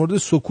چین در مورد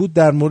سکوت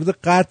در مورد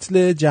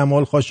قتل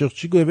جمال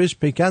خاشقچی نوشت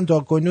پکن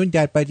تاکنون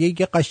درباره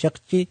یک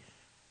قاشقچی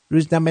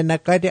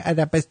روزنامه‌نگار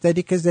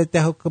عربستانی که ضد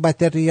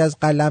حکومت ریاض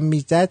قلم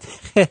میزد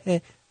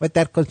و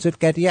در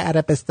کنسولگری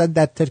عربستان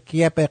در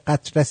ترکیه به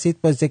قتل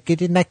رسید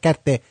بازگیری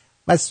نکرده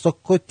و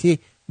سکوتی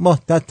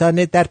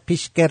محتاطانه در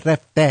پیش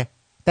گرفته.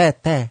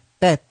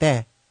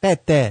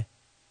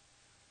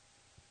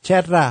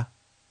 چرا؟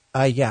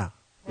 آیا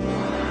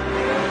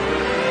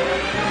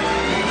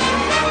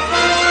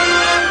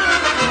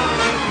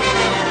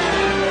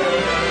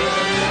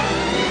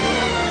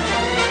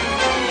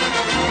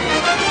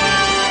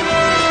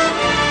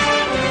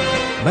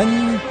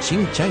من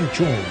چین چنگ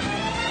چون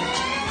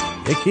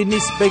یکی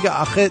نیست بگه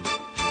آخه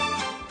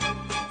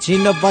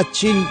چین و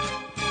چین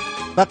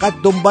فقط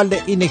دنبال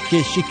اینه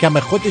که شکم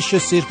خودشو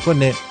سیر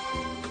کنه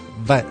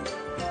و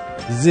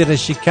زیر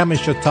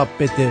شکمشو تاب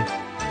بده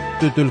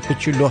دودل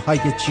کوچولوهای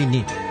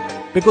چینی.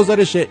 به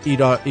گزارش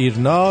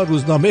ایرنا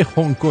روزنامه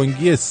هنگ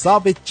کنگی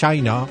ساب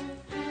چاینا.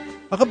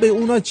 آقا به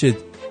اونا چه؟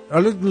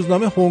 حالا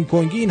روزنامه هنگ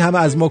کنگی این همه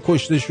از ما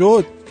کشته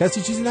شد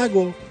کسی چیزی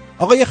نگو.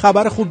 آقا یه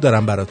خبر خوب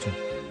دارم براتون.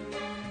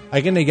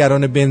 اگه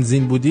نگران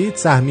بنزین بودید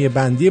سهمیه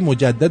بندی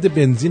مجدد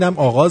بنزین هم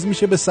آغاز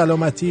میشه به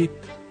سلامتی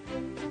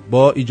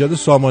با ایجاد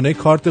سامانه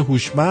کارت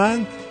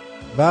هوشمند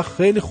و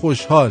خیلی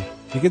خوشحال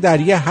دیگه در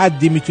یه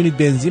حدی میتونید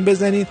بنزین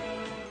بزنید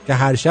که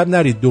هر شب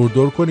نرید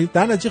دور کنید،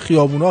 در نتیجه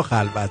خیابونا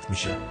خلوت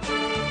میشه.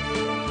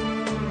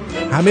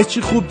 همه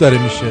چی خوب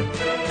داره میشه،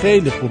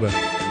 خیلی خوبه.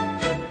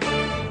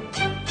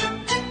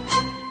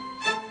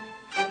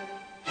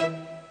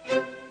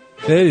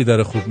 خیلی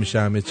داره خوب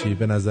میشه همه چی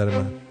به نظر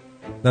من.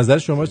 نظر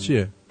شما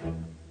چیه؟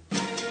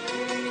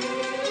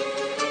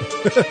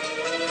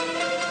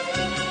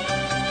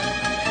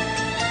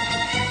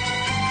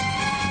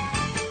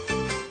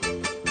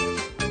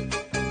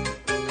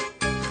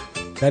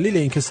 دلیل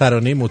اینکه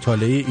سرانه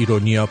مطالعه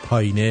ایرانیا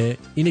پایینه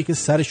اینه که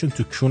سرشون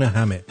تو کونه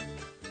همه.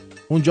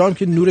 اونجا هم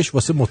که نورش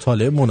واسه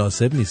مطالعه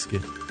مناسب نیست که.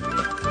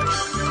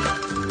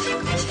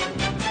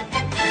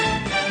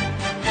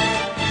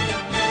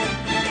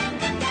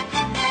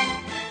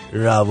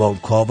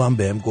 روانکاوم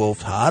بهم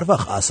گفت هر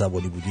وقت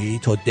عصبانی بودی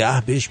تا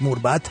 10 بشمر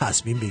بعد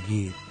تصمیم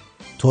بگیر.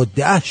 تا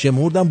 10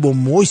 شمردم با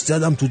مشت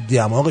زدم تو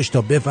دماغش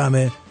تا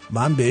بفهمه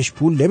من بهش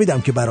پول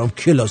نمیدم که برام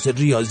کلاس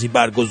ریاضی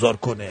برگزار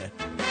کنه.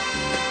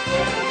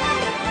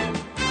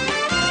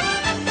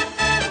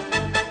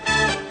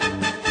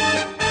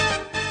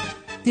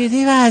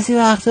 دیدی بعضی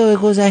وقتا به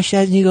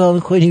گذشتت نگاه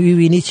میکنی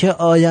ببینی چه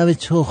آدم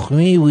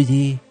تخمی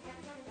بودی.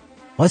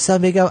 خواستم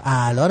بگم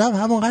الانم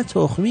همونقدر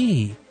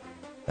تخمی،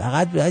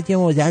 فقط باید یه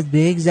مدت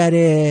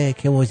بگذره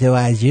که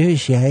متوجه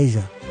بشی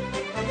عزیزم.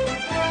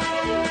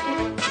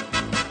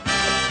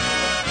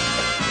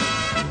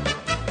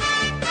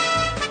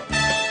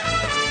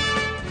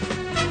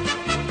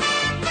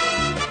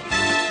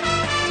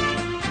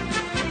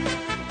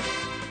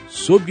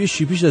 صبح یه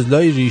شیپیش از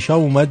لای ریشم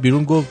اومد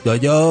بیرون گفت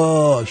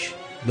داداش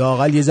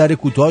لااقل یه ذره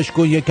کوتاهش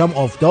کن یکم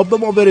آفتاب به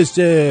ما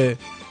برسه.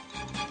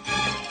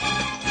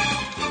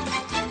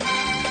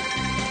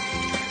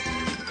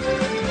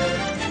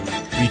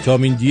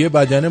 ویتامین دی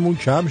بدنمون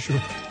کم شد.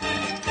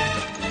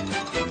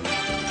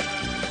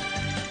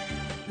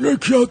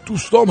 یکی از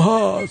دوستام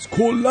هست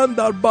کلن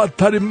در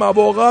بدترین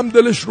مواقع هم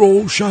دلش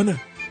روشنه.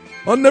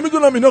 من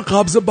نمیدونم اینا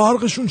قبض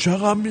برقشون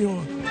چقدر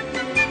میاد.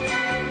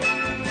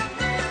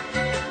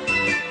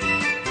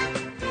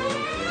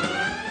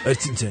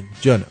 ارتینتن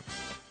جانم،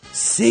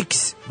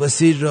 سکس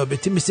واسه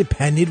رابطه مثل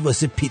پنیر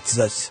واسه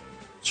پیتزاست.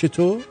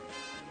 چطور؟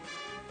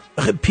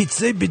 آخه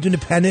پیتزای بدون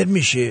پنیر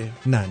میشه؟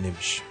 نه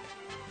نمیشه.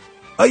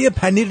 آیا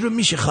پنیر رو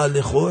میشه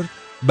خاله خورد؟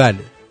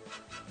 بله.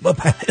 با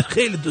پنیر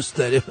خیلی دوست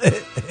داریم.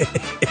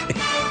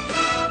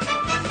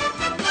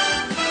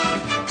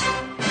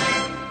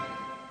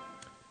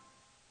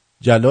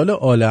 جلال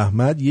آل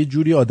احمد یه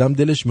جوری آدم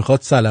دلش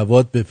میخواد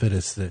صلوات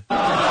بفرسته.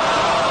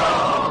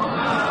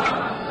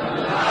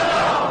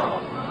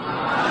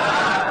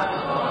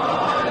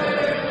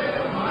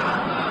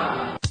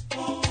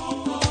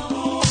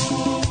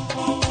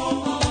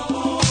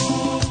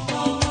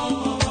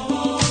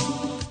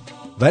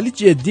 ولی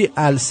جدی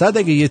الصد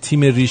اگه یه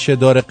تیم ریشه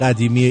دار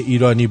قدیمی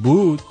ایرانی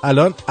بود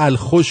الان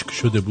الخشک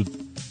شده بود،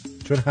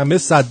 چون همه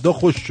صدا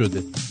خوش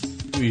شده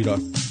تو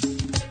ایران.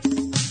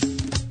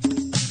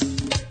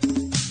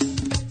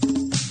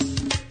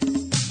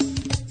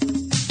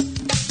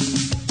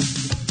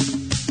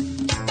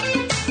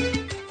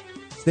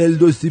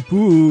 فردوسی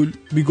پول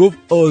میگفت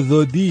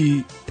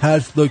آزادی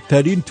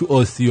ترسناکترین تو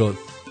آسیاست.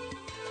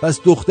 پس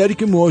دختری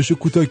که موهاشو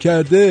کوتاه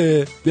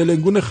کرده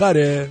دلنگون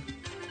خره،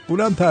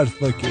 اونم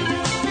ترسناکه.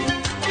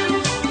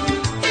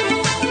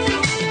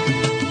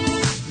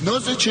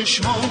 ناز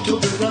چشماتو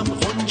برم،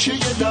 غنچه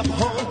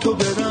لبهاتو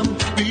برم،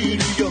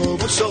 بیریا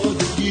و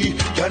سادگی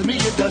گرمی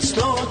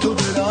دستاتو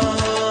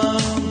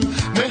برم،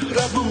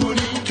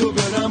 مهربونی تو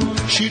برم،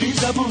 شیری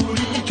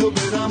زبونی تو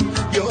برم،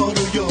 یار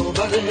و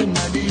یاور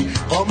منی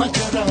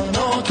قامت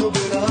رعناتو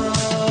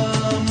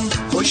برم،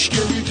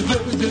 خوشگلیت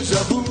ورد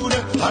زبونه،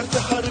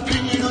 حرف هر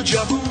پیر و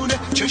جوونه،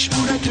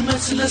 چشمونت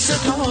مثل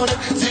ستاره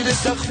زیر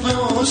سقف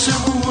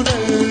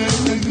آسمونه،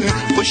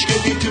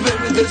 خوشگلیت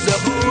ورد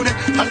زبونه،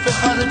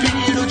 حرف هر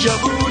پیر و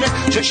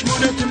جوونه،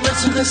 چشمونت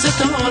مثل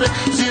ستاره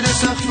زیر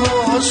سقف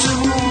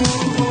آسمونه.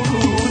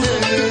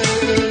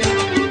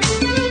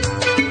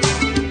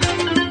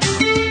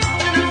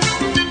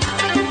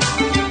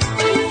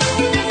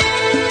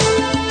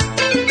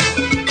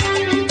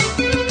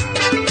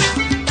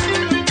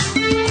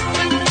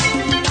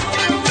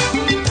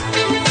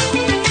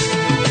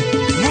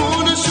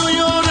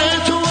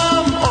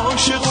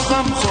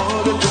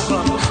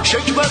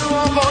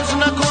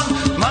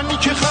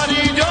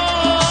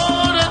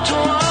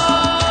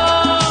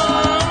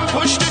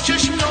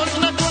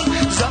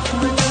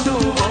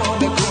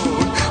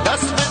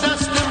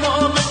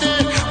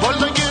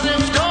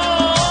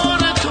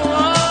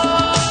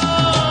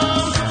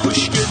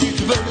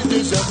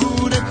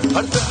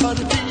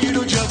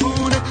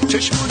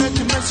 چشمونت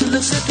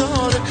مثل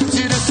ستاره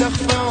زیر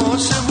سقف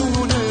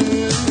آسمونه،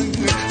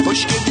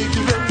 خوشگلیت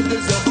ورد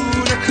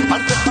زبونه،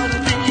 حرف هر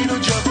پیر و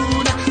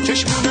جوونه،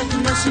 چشمونت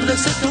مثل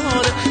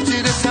ستاره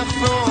زیر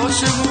سقف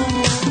آسمونه.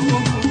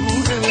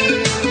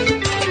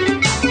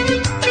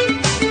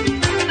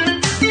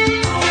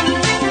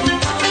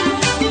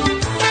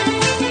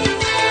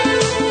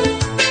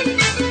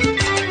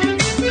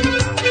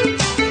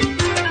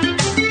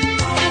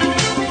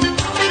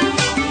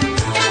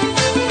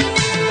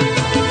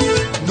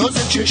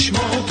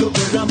 چشماتو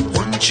برم،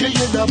 غنچه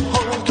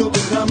لبهاتو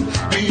برم،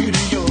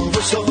 بیریا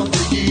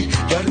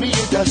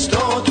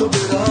دستاتو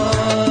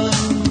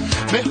برم،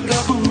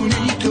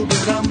 مهربونی تو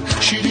برم،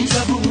 شیرین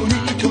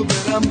زبونی تو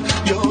برم،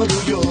 یار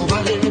و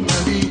یاور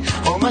منی،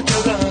 آمد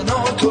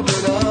رعنا تو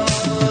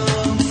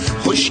برم.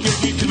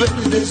 خوشگلیت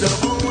ورد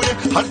زبونه،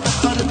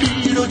 حرف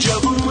حرفی رو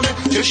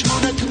جوونه،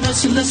 چشمونت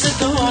مثل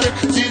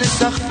ستاره زیر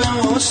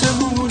سقف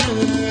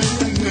آسمونه.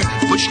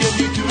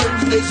 خوشگلیت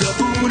ورد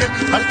زبونه،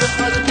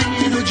 حرف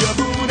حرفی رو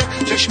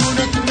جوونه،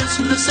 چشمونت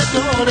مثل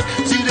ستاره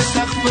زیر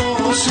سقف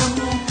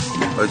آسمونه.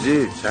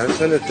 حاجی چند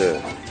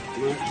سالته؟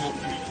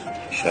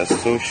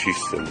 66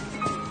 سال.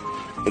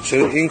 و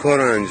چرا این کار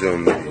رو انجام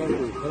میدی؟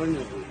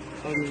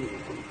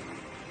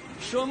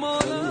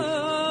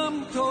 شمالم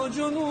تا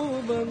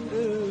جنوبم،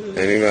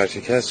 یعنی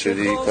ورشکست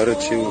شدی؟ کارت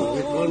چی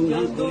بود؟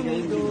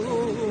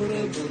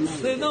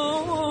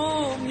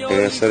 این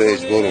اثر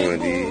اجبار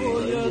اومدی؟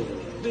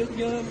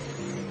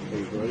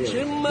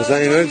 مثلا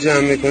اینا رو جمع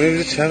میکنی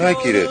بزه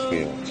چقدر گیرت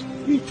میاد؟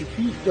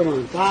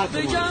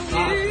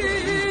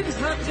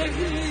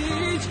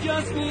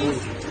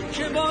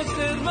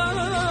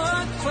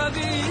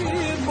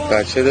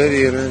 بچه داری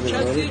یا نه؟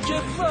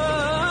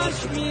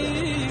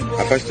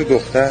 هفتش تو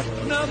دختر؟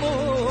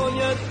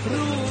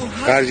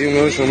 خرجی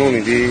اونا رو شما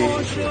میدی؟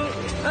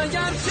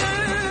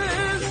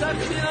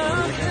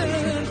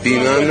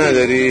 بیمه هم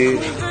نداری؟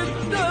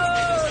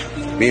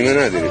 بیمه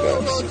نداری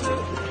بس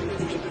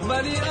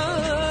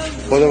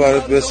خدا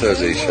برات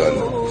بسازه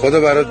ایشالله،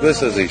 خدا برات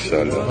بسازه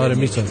ایشالله. آره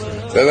میسازه.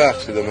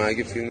 ببخشید من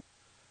اگه فیلم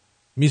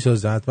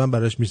میسازه حتما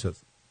براش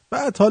میسازه.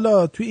 بعد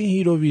حالا توی این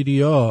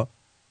هیروویریا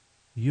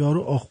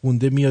یارو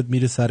آخونده میاد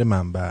میره سر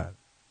منبر.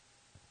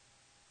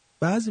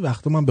 بعضی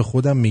وقتا من به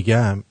خودم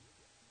میگم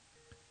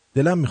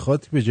دلم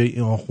میخواد به جای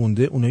این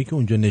آخونده اونایی که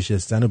اونجا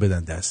نشستن رو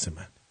بدن دست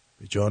من،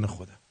 به جان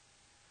خودم.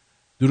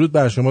 درود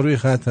بر شما، روی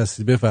خط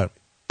هستید، بفرمایید.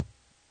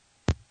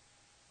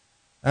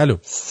 الو.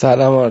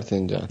 سلام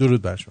آرتین جان.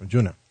 درود بر شما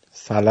جونم.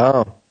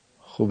 سلام،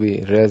 خوبی؟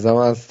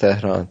 رضا از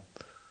تهران.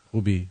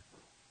 خوبی؟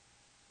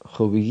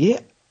 یه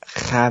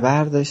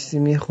خبر داشتی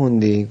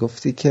میخوندی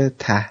گفتی که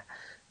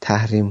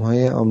تحریم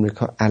های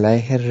آمریکا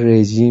علیه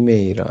رژیم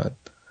ایران.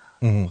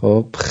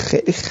 خب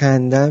خیلی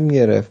خندم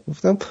گرفت،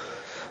 گفتم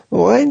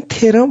واقعا این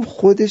ترامپ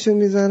خودشو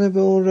میزنه به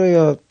اون راه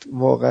یا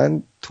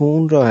واقعا تو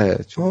اون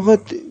راهه؟ چون آقا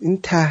این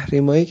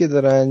تحریم هایی که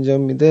داره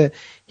انجام میده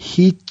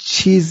هیچ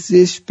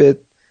چیزش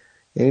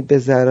یعنی به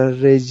ضرر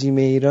رژیم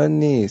ایران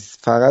نیست،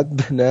 فقط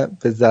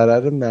به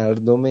ضرر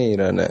مردم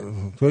ایرانه.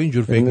 تو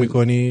اینجور فکر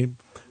میکنی؟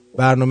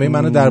 برنامه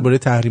منو درباره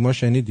تحریما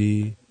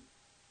شنیدی؟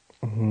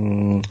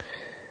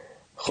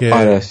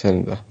 آره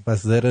شنیدم.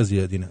 پس زر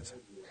زیادی نزن.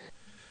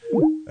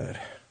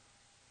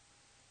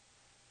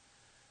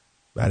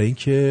 برای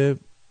اینکه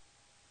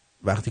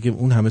وقتی که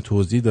اون همه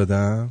توضیح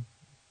دادم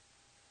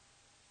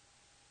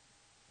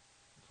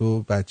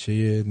تو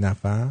بچه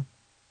نفهم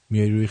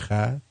میای روی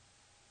خط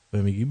و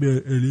میگی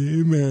به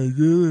علی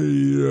مردم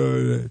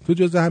ایرانه. تو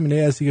جز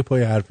همینه هستی که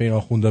پای حرف این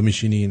آخونده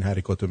میشینی این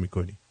حرکاتو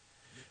میکنی.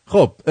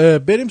 خب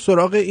بریم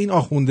سراغ این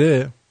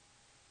آخونده.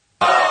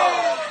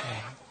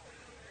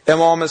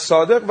 امام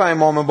صادق و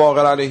امام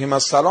باقر علیهم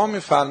السلام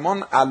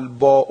میفرمان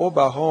الباء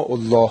بهاء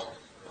الله.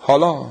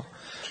 حالا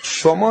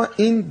شما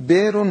این ب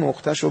رو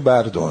نقطهشو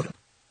بردار.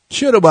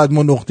 چرا باید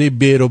ما نقطه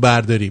ب رو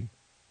برداریم؟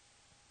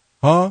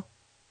 ها؟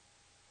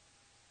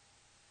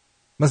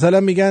 مثلا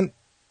میگن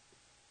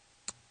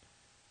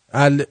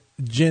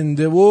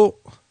الجنده و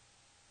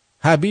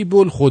حبیب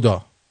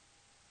الخدا،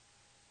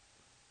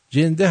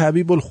 جنده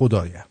حبیب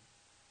الخدایم.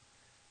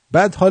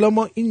 بعد حالا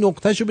ما این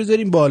نقطهشو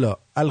بذاریم بالا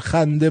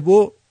الخنده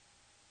و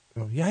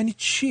یعنی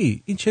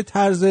چی؟ این چه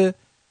طرز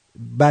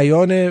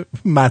بیان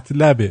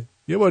مطلبه؟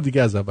 یه بار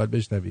دیگه از اول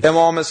بشنوید.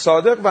 امام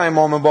صادق و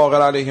امام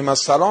باقر علیهم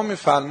السلام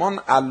میفرمان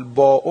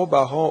الباء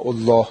بهاء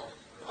الله.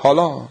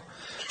 حالا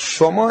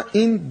شما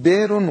این ب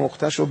رو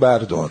نقطهشو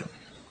بردار،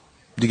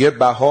 دیگه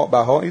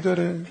بهایی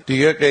داره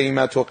دیگه،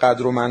 قیمت و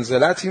قدر و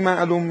منزلتی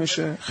معلوم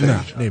میشه؟ نه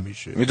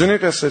نمیشه. میدونی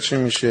قصه چی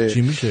میشه؟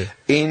 چی میشه؟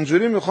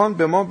 اینجوری میخوان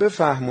به ما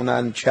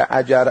بفهمونن که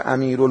اگر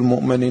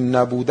امیرالمؤمنین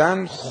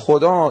نبودن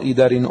خدایی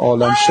در این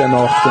عالم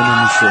شناخته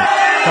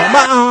نمیشه.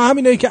 من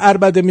همینایی که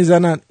عربده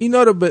میزنن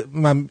اینا رو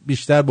من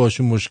بیشتر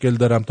باشون مشکل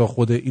دارم تا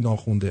خود این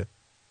آخونده.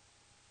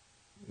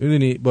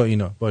 میدونی با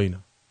اینا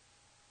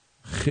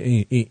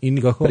این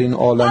نگاه کن، در این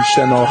عالم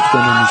شناخته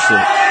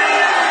نمیشه.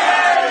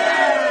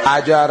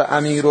 اگر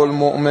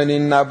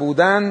امیرالمؤمنین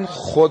نبودن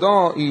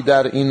خدایی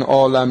در این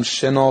عالم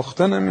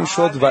شناخته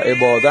نمیشد و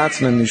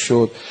عبادت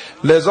نمیشد.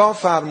 لذا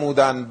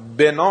فرمودن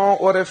بنا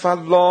عرف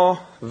الله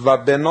و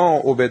بنا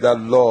عبد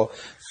الله.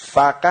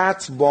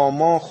 فقط با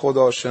ما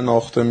خدا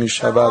شناخته می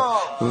شود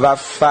و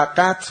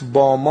فقط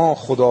با ما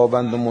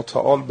خداوند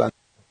متعال بند.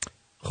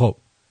 خب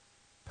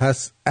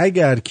پس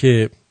اگر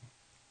که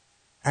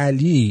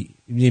علی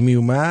نمی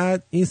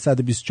اومد این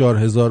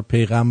 124,000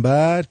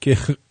 پیغمبر که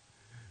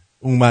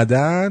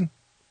اومدن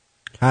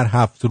هر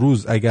 7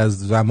 روز اگر از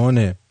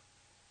زمان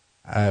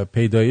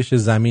پیدایش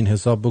زمین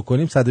حساب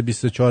بکنیم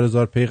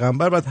 124,000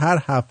 پیغمبر بعد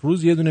هر 7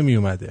 روز یه دونه می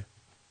اومده.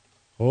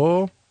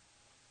 خب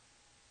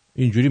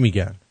اینجوری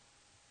میگن.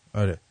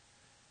 آره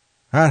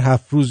هر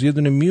 7 روز یه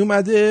دونه می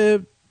اومده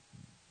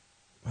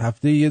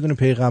هفته یه دونه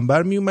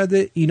پیغمبر می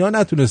اومده، اینا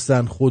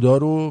نتونستن خدا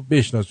رو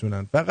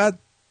بشناسونن. فقط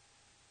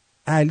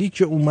علی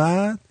که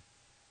اومد،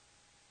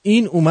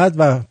 این اومد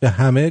و به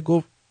همه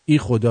گفت ای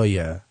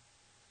خدایه،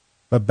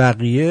 و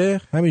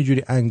بقیه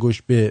همینجوری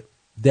انگشت به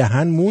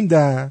دهن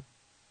موندن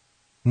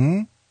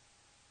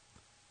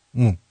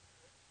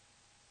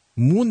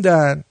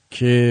موندن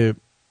که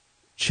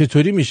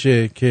چطوری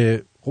میشه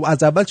که خب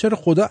از اول چرا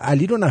خدا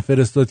علی رو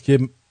نفرستاد که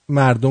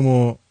مردم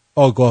رو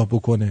آگاه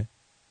بکنه؟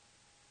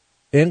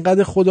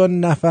 اینقدر خدا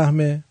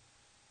نفهمه؟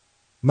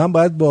 من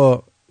باید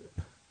با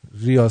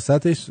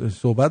ریاستش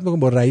صحبت بکنم،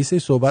 با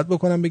رئیسش صحبت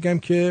بکنم، بگم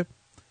که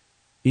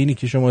اینی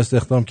که شما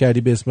استخدام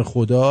کردی به اسم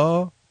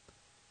خدا،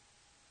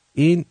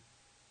 این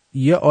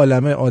یه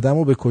عالمه آدم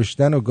رو به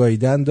کشتن و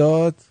گاییدن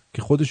داد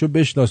که خودشو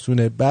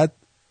بشناسونه.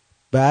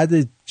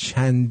 بعد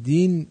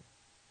چندین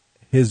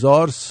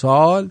هزار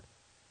سال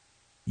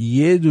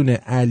یه دونه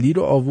علی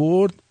رو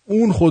آورد،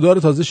 اون خدا رو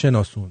تازه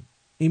شناسون.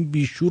 این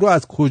بیشور رو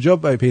از کجا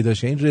پیدا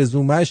شه؟ این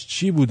رزومش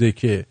چی بوده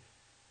که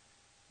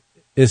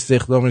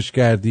استخدامش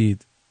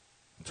کردید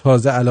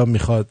تازه الان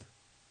میخواد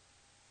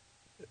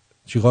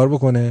چیکار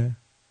بکنه؟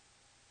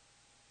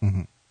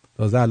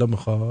 تازه الان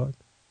میخواد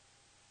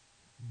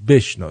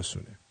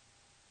بشناسونه.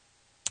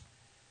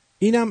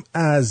 اینم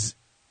از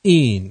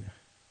این.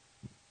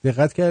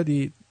 دقت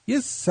کردید؟ یه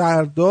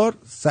سردار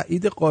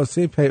سعید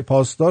قاسمی،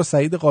 پاسدار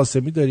سعید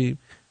قاسمی داریم،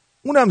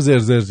 اونم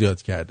زرزر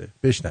زیاد کرده.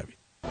 بشنوید.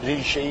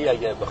 ریشه ای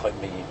اگر بخوایم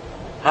بگیم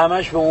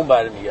همش به اون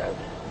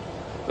برمیگرده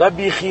و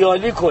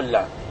بیخیالی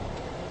کلا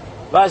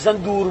و اصلا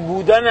دور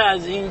بودن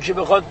از این که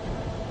بخواد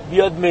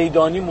بیاد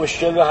میدانی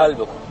مشکل رو حل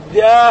بکنه.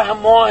 10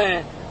 ماه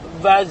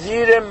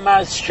وزیر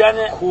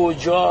مسکن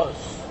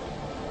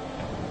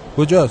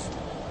کجاست؟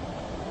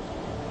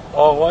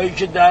 آقایی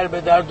که در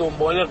به در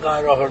دنبال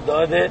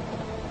قرارداد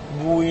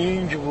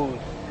بوینگ بود،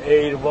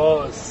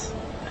 ایرباس.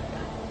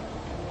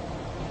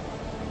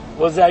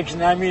 بزک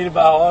نمیر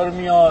بهار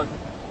میاد،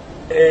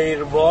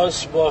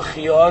 ایرباس با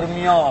خیار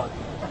میاد.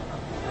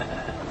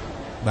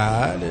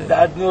 بله.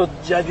 در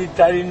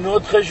جدیدترین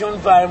نطقشون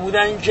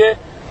فرمودن که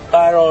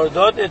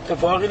قرارداد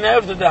اتفاقی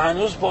نیفتاده،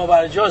 هنوز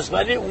پابرجاست،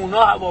 ولی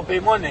اونا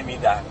هواپیما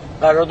نمیدن،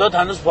 قرارداد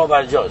هنوز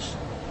پابرجاست.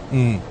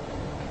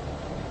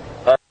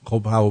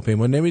 خب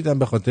هواپیما نمیدن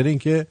به خاطر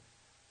اینکه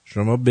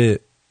شما به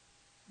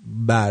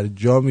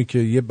برجامی که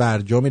یه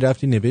برجامی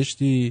رفتی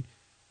نوشتی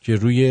که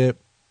روی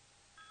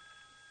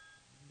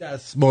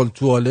دستمال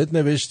توالت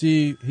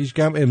نوشتی، هیچ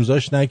کم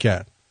امضاش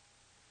نکرد.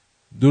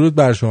 درود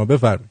بر شما،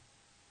 بفرمایید.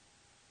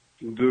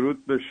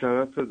 درود به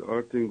شرفت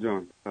آرتین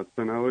جان،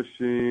 خسته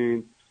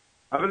نباشین.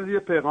 اول یه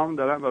پیغام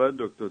دارم برای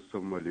دکتر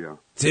سومالیا.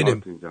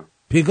 آرتین جان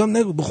پیغام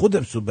نگو، به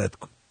خودم صحبت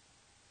کن.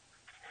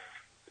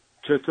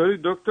 چطوری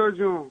دکتر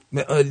جون؟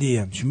 من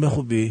عالیم، شما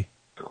خوبی؟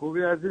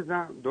 خوبی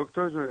عزیزم.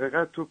 دکتر جون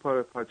اقدر تو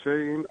پاره پاچه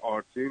این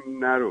آرتین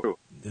نرو.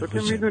 تو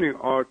که میدونی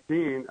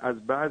آرتین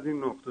از بعضی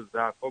نقطه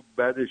ضعف‌ها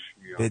بدش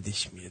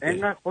میاد.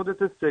 اینقدر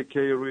خودت سکه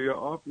روی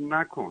آب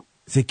نکن.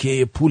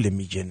 سکه پول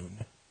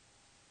میجنونه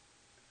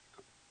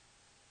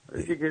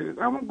دیگه.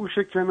 همون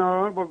گوشه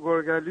کنار با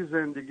گرگلی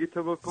زندگی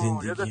تو بکن.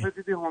 یه دفعه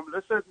دیدی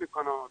هوملست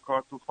میکنه،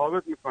 کارتون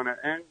خوابت میکنه،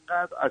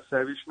 اینقدر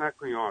عصبیش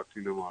نکنی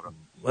آرتین ما رو.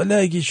 والا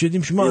اگه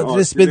شدیم شما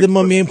آدرس بده،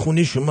 ما میایم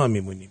خونه شما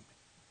میمونیم.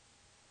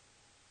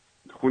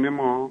 خونه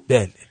ما؟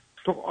 بله.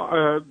 تو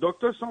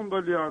دکتر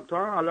سنبالیان تو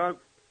حالا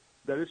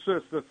داری سو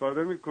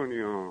استفاده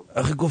میکنی ها.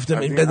 آخه گفتم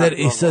اینقدر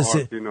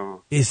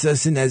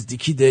احساس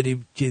نزدیکی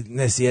داری که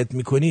نصیحت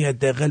میکنی،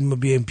 حداقل ما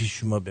بیایم پیش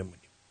شما بمونیم.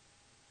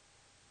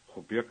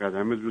 خب بیا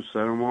قدم رو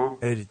سر ما.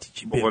 آره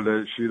دیگه.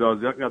 بقول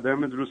شیرازی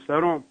قدم رو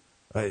سرم.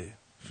 آره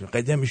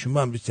قدم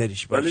شما هم رو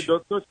سرش باشه. ولی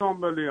دکتر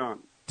سنبالیان،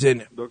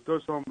 دکتر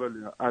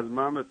سنبالیان، از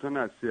من به تو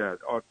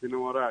نصیحت، آرتین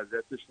ما رو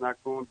اذیتش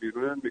نکن،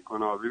 بیرون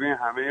میکنه. ببین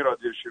همه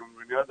رادیو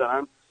شمرونی‌ها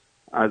دارن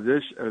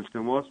ازش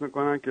التماس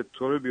میکنن که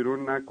تو رو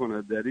بیرون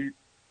نکنه، داری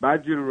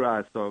بدجوری رو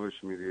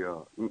اعصابش میری،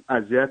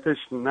 اذیتش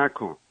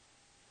نکن.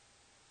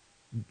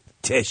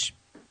 چشم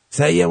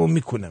سعیمو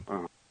میکنم.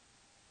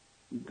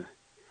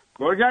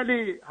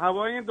 گرگلی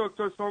هوای این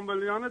دکتر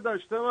سنبالیان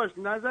داشته باش،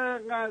 نظر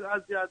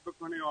اذیت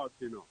بکنی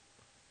آرتینو.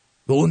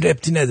 به اون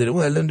ربطی نداره،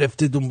 اون الان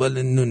رفته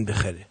دنبال نون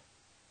بخره.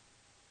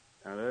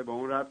 آره به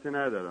اون ربطی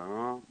نداره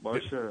ها.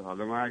 باشه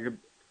حالا من اگه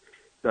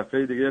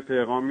دفعه دیگه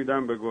پیغام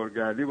میدم به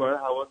گرگلی، باید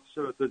حواسش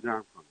رو به تو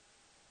جمع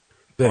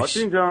کنه.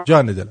 آرتین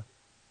جان دلم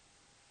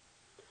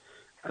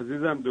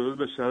عزیزم، درود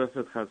به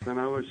شرفت، خسته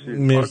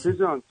نباشی. آرتین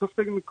جان تو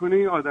فکر میکنی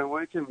این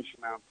آدمایی که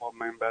میشنن پا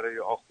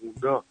منبره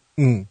آخوندا،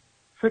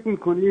 فکر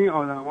میکنی این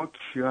آدما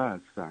کیا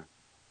هستن؟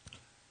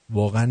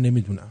 واقعا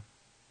نمیدونم.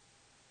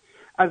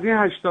 از این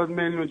 80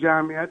 میلیون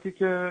جمعیتی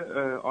که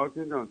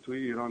آرتین جان توی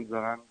ایران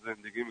دارن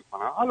زندگی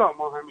میکنن، حالا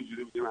ما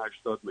همینجوری میگیم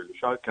 80 میلیون،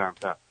 شاید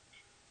کمتر،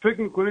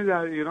 فکر میکنی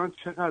در ایران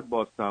چقدر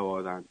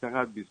باسوادن،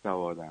 چقدر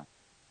بیسوادن؟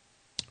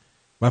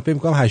 من فکر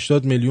میکنم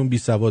 80 میلیون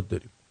بیسواد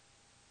داریم.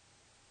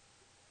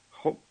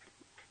 خب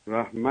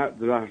رحمت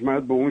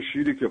به اون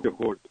شیری که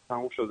خورد،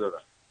 تموم شده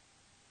رفت.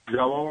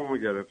 جوابمو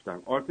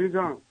گرفتم. آرتین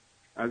جان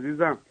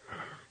عزیزم،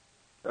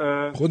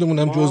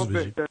 خودمونم جز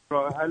بشیم.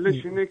 راه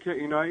حلش اینه که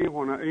این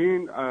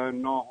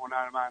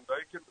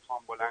ناهنرمندایی که میخوان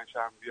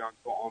بلندشن بیان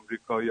تو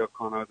آمریکا یا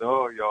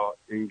کانادا یا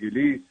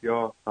انگلیس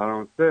یا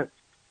فرانسه،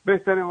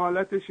 بهترین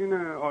حالتش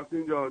اینه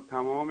آرتین جا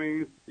تمام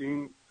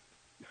این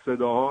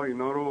صداها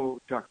اینا رو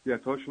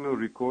شخصیتاشون رو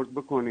ریکورد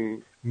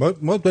بکنی.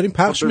 ما داریم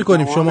پخش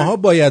میکنیم، شماها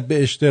باید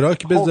به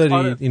اشتراک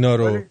بذارید اینا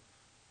رو.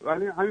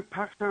 ولی همین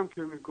پخش هم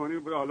که میکنی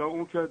حالا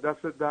اون که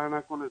دست در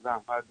نکنه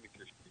زحمت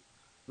میکشی،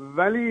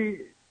 ولی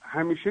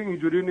همیشه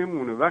اینجوری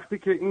نمونه. وقتی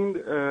که این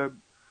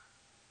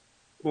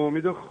با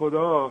امید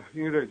خدا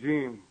این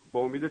رژیم با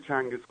امید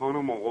چنگیزخان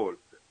و مغول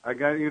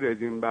اگر این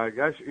رژیم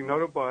برگشت اینا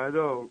رو باید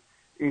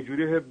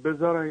اینجوری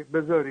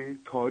بذاری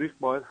تاریخ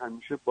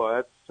همیشه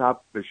باید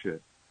ثبت بشه.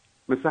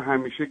 مثل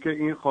همیشه که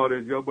این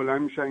خارجی ها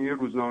بلند میشن یه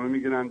روزنامه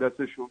میگیرن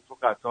دستشون تو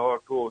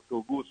قطار تو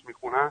اتوبوس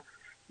میخونن،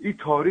 این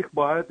تاریخ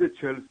باید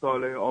 40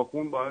 ساله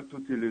آخون باید تو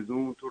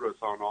تلویزیون تو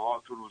رسانه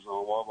ها تو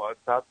روزنامه ها باید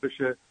ثبت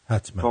بشه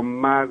حتما. تا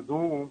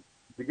مردم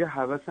دیگه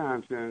هوس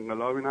همچین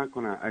انقلابی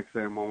نکنن عکس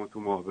امام تو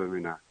ماه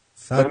ببینن.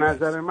 به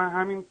نظر من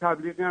همین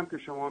تبلیغی هم که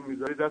شما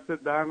میذاری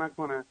دست در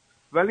نکنه،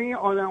 ولی این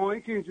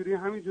آدمایی که اینجوری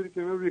همینجوری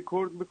که من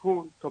ریکورد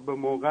بکن تا به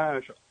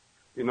موقعش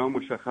اینا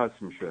مشخص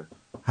میشه.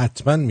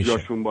 حتما میشه.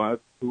 جاشون باید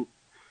تو.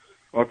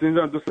 آرتین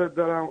جان دوستت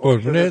دارم.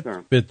 قربونت،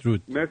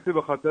 بدرود. مرسی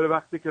به خاطر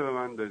وقتی که به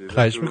من دادید.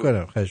 خواهش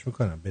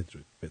میکنم.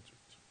 بدرود.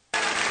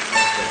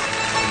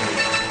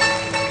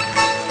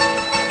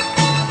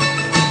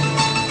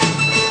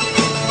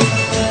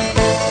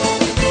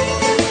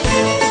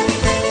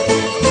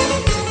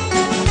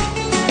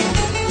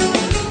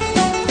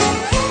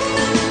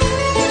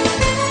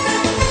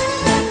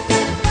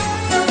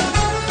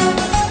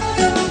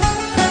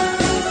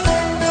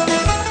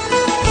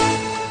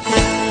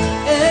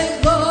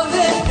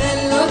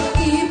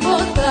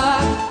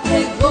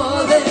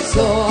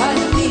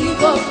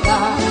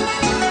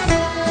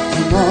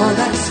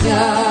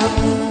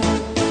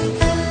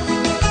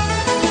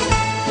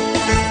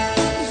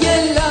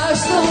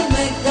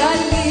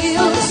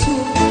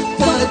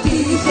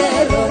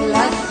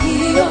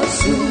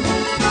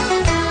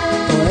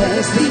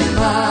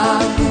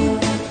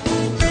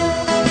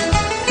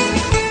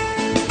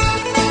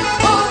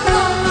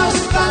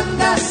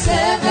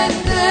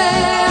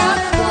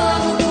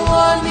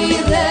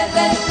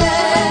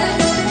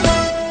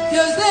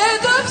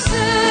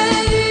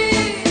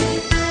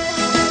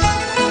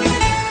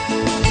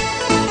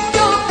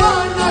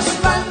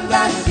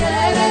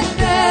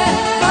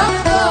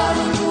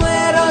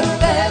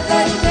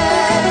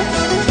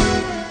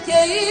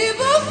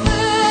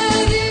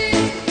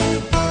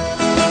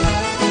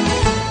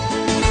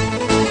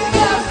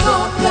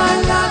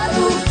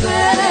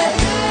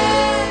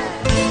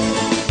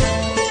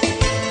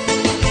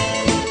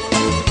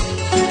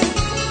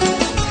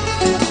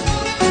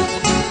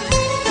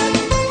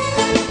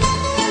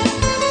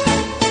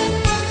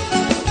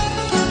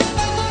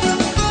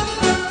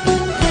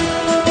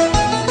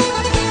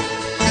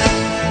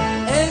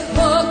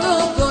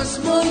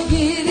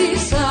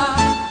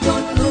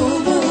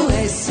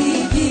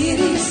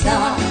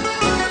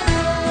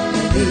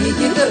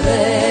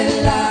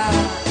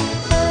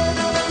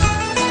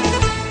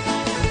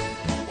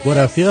 با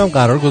رفیقم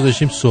قرار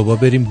گذاشتیم صبح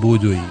بریم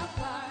بودویی.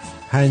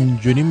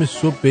 5:30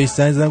 صبح بهش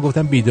زنگ زدم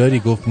گفتم بیداری؟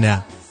 گفت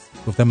نه.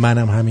 گفتم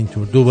منم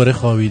همینطور. دوباره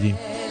خوابیدیم.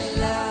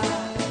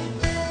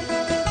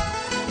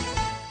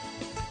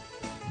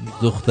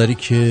 دختری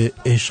که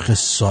عشق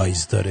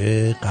سایز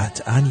داره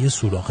قطعاً یه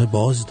سوراخ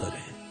باز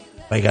داره،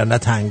 وگرنه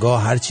تنگا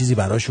هر چیزی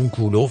براشون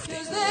کولفته.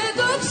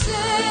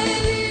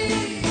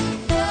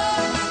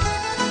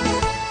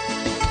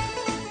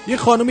 یه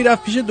خانومی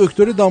رفت پیش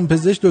دکتر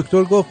دامپزشک.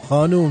 دکتر گفت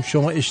خانوم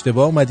شما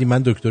اشتباه اومدی،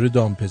 من دکتر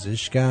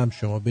دامپزشکم،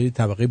 شما برید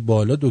طبقه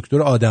بالا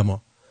دکتر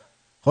آدما.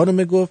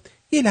 خانوم گفت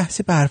یه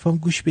لحظه به حرفام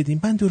گوش بدین،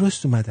 من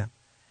درست اومدم.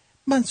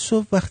 من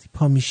صبح وقتی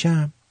پا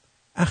میشم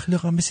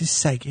اخلاقم مثل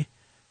سگه،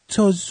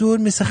 تا زور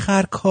مثل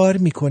خر کار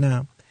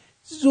میکنم،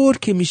 زور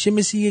که میشه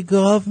مثل یه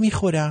گاو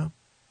میخورم،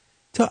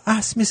 تا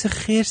عصر مثل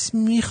خرس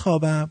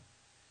میخوابم،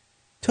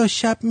 تا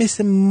شب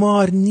مثل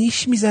مار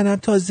نیش میزنم.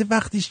 تازه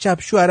وقتی شب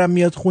شوهرم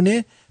میاد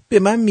خونه به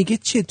من میگه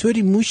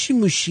چطوری موشی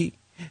موشی؟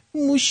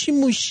 موشی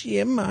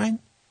موشیه من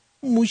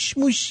موش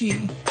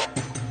موشی.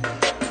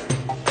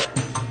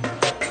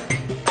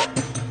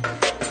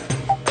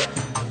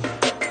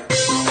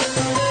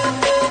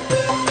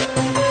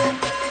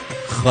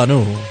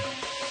 خانوم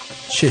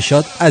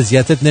چشات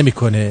اذیتت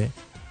نمیکنه؟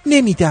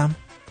 نمیدم.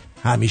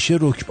 همیشه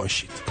رک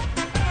باشید.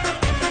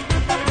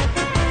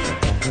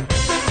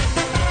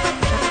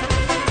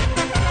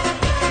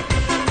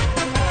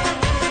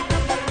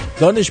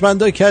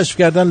 دانشمندا کشف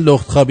کردن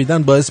لخت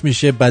خوابیدن باعث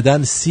میشه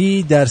بدن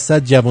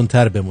 30%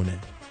 جوانتر بمونه.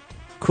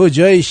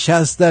 کجای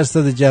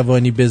 60%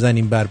 جوانی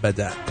بزنیم بر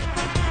بدن؟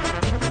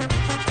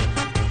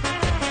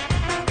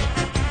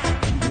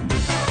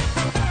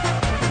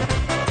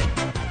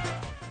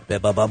 به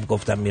بابام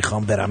گفتم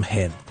میخوام برم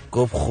هند.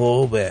 گفت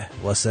خوبه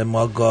واسه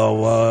ما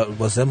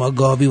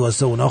گاوی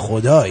واسه اونا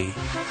خدایی.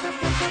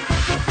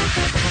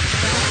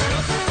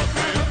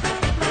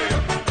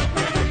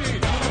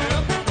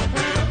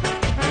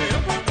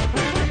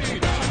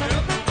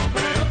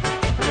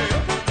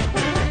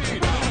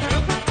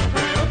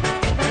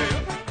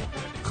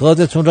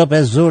 خودتون رو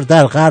به زور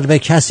در قلب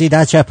کسی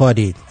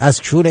نچپانید.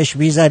 از کورش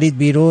میزنید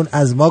بیرون.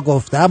 از ما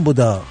گفتم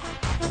بودا.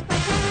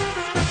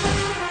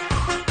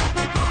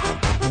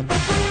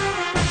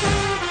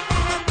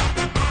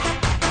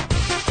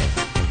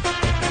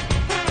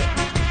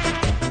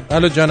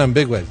 الو جانم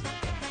بگو عزیز.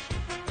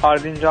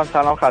 آردین جان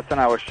سلام، خسته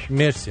نباشی.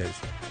 مرسی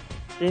عزیز.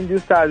 این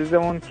دوست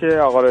عزیزمون که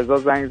آقا رضا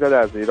زنگ زد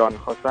از ایران،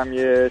 خواستم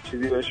یه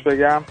چیزی بهش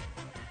بگم.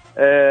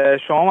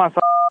 شما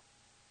مثلا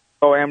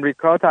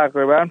امریکا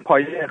تقریبا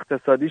پایه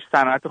اقتصادیش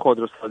صنعت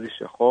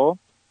خودروسازیشه. خب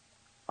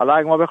حالا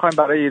اگه ما بخوایم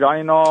برای ایران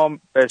اینو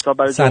به حساب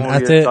برای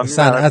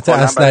صنعت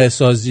اسلحه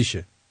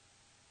سازیشه.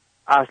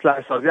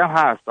 اسلحه سازی هم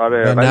هست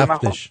آره، ولی من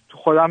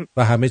خودم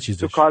و همه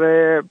چیزش تو کار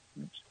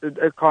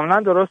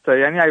کاملا درسته.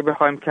 یعنی اگه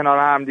بخوایم کنار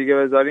هم دیگه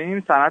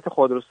بذاریم صنعت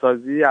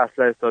خودروسازی،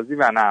 اسلحه سازی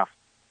و نفت،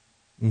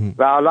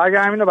 و حالا اگه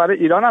همینو برای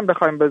ایران هم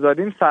بخوایم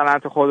بذاریم،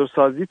 صنعت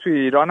خودروسازی توی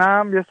ایران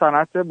هم یه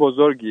صنعت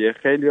بزرگیه،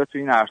 خیلی‌ها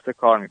توی این عرصه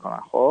کار میکنن.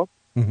 خب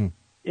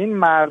این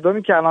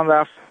مردمی که الان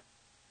رفت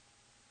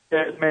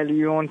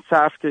میلیون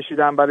صف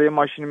کشیدن برای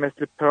ماشینی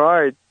مثل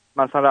پراید،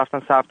 مثلا رفتن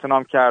ثبت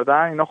نام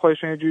کردن، اینا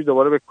خودشون یه جوری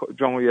دوباره به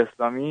جمهوری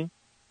اسلامی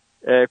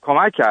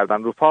کمک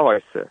کردن، رو پا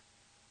وایسه.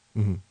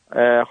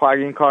 خب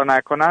اگه این کار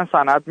نکنن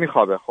صنعت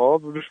میخوابه،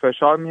 خب روش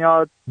فشار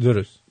میاد.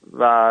 درست.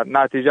 و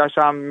نتیجهش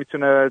هم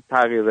میتونه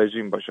تغییر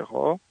رژیم باشه.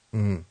 خب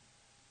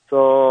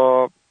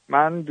تو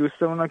من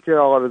دوستمونو که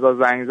آقا رضا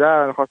زنگ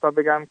زد می‌خواستم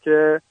بگم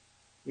که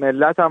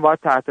ملت هم باید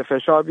تحت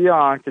فشار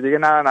بیان که دیگه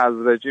نرن از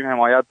رژیم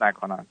حمایت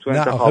نکنن تو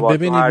انتخابات. آخه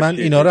ببینید من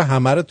اینا رو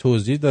همه رو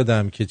توضیح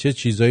دادم که چه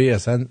چیزایی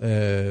اصلا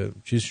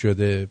چیز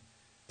شده،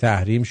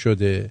 تحریم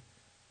شده،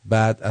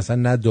 بعد اصلا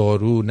نه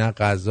دارو نه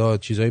غذا،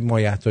 چیزای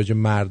مایحتاج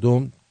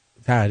مردم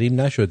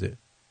تحریم نشده.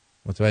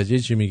 متوجه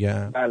چی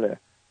میگم؟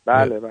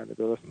 بله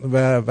درست.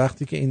 و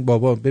وقتی که این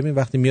بابا ببین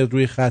وقتی میاد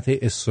روی خط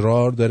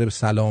اصرار داره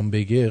سلام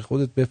بگه،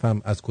 خودت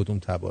بفهم از کدوم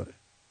تباره.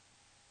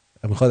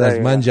 میخواد از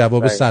من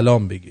جواب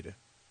سلام بگیره.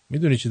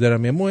 میدونی چی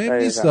دارم میگم؟ مهم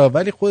نیست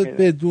ولی خودت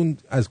بدون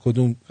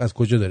از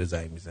کجا داره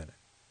زنگ میزنه.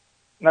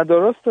 نه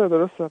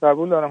درسته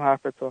قبول دارم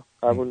حرفتو،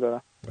 قبول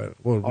دارم.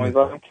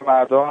 امیدوارم که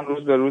مردم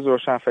روز به روز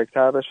روشن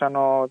فکرتر بشن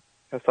و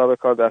حساب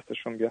کار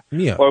دستشون بیاد.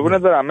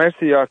 قربونت برم.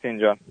 مرسی یارتین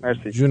جان.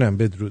 مرسی جونم.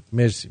 بدرود.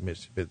 مرسی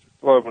بدرود.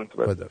 قربونت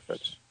برم.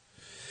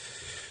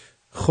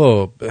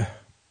 خب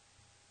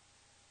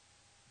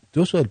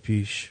 2 سال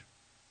پیش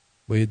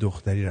با یه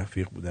دختری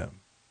رفیق بودم.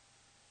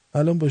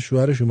 الان با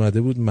شوهرش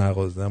اومده بود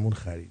مغازه‌مون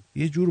خرید.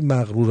 یه جور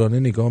مغرورانه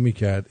نگاه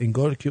میکرد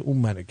انگار که اون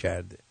منو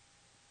کرده.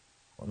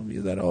 خانم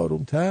یه ذره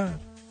آرومتر.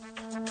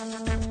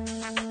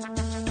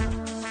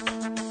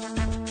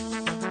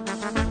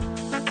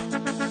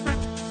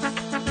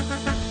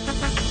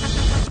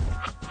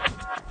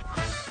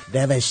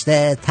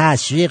 نوشته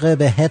تشویق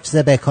به حفظ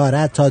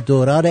بکارت تا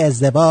دوران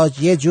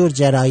ازدواج یه جور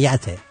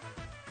جنایته.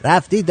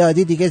 رفتی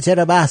دادی دیگه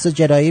چرا بحث و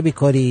جنایی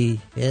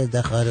میکنی؟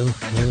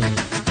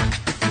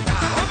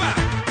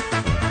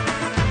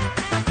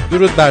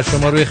 درود بر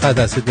شما. روی خط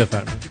هستید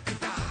بفرمایید.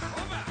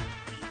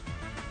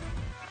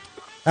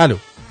 الو.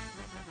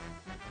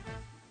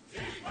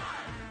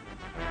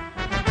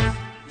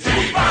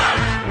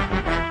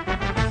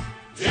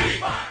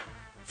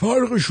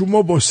 فرق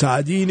شما با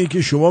سعدی اینه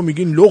که شما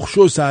میگین لخش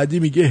و سعدی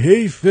میگه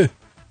حیف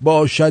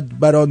باشد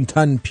بران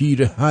تن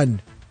پیرهن.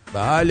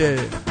 بله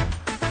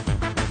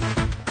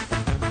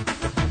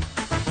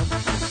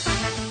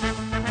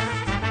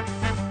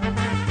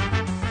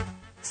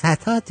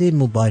ستاد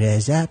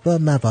مبارزه با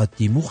مواد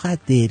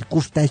مخدر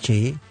گفته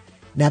که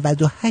 98%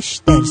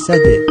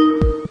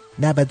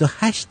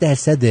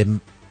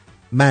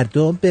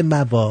 مردم به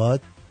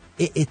مواد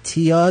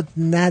اعتیاد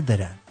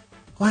ندارن.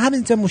 و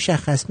همینجا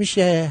مشخص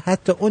میشه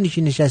حتی اونی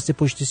که نشسته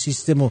پشت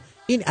سیستم و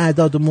این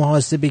اعداد و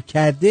محاسبه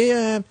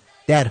کرده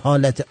در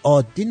حالت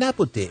عادی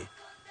نبوده.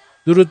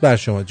 درود بر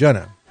شما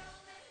جانم.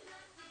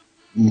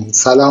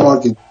 سلام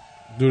آردین.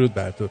 درود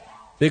بر تو.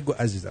 بگو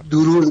عزیزم.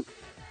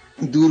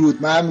 درود.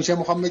 من همیشه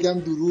میخوام بگم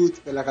درود،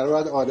 بالاخره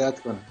باید عادت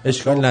کنم.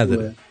 اشکال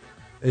نداره.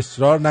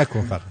 اصرار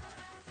نکن فقط.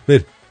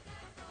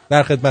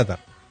 در خدمتم.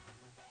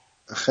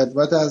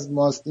 خدمت از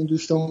ماست. این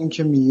دوستمون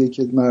که میگه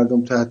که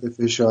مردم تحت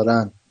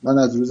فشارن، من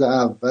از روز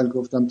اول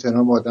گفتم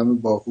ترامپ آدم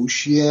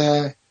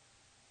باهوشیه.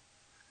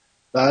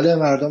 بله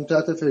مردم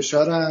تحت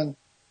فشارن،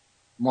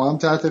 ما هم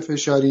تحت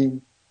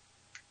فشاریم.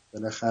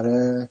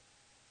 بالاخره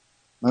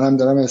منم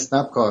دارم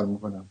اسنپ کار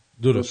میکنم.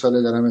 2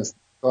 ساله دارم اسنپ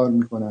کار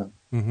میکنم.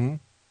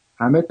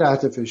 همه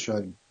تحت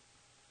فشاریم.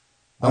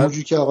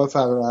 همونجور که آقای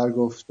فرار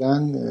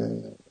گفتن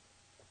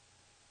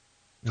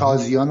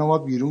تازیان ما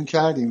بیرون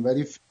کردیم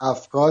ولی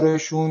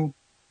افکارشون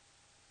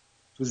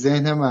تو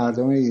ذهن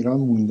مردم ایران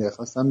مونده.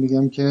 خواستم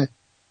بگم که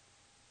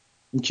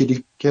این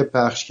کلیپ که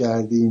پخش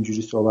کردی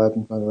اینجوری صحبت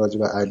میکنه راجع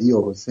به علی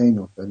و حسین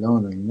و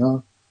فلان و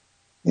اینا،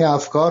 این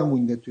افکار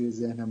مونده توی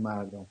ذهن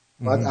مردم،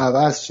 باید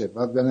عوض شه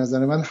و به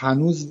نظر من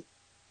هنوز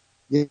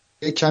یه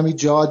کمی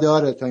جا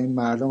داره تا این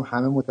مردم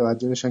همه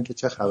متوجه بشن که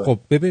چه خبره. خب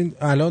ببین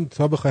الان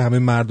تا بخوای همه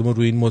مردم رو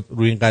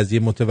روی این قضیه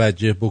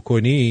متوجه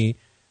بکنی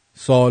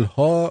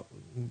سالها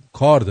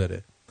کار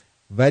داره،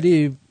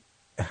 ولی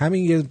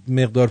همین یه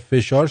مقدار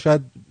فشار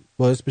شاید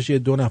باعث بشه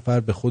 2 نفر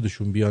به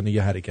خودشون بیان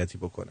یه حرکتی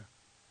بکنن.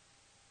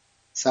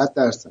 100%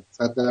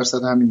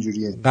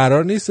 همینجوریه.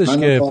 قرار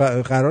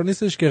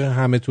نیستش که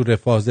همه تو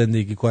رفاه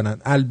زندگی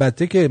کنن.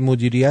 البته که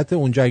مدیریت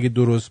اونجا اگه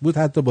درست بود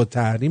حتی با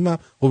تحریم هم،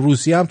 خب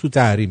روسیه هم تو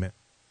تحریمه،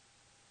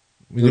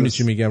 میدونی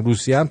چی میگم،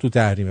 روسیه هم تو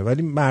تحریمه،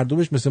 ولی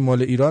مردمش مثل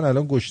مال ایران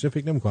الان گشته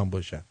فکر نمی‌کنم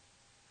باشن.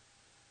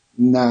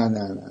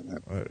 نه.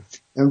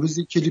 امروز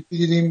یک کلیپی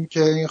دیدیم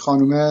که این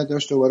خانومه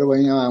داشت دوباره با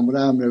این مأمور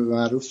امر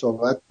معروف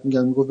صحبت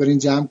میگفت برین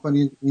جمع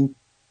کنید این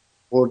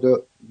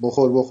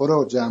بخور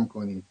رو جمع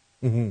کنید.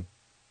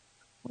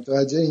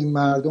 متوجه این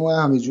مردم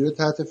همینجوری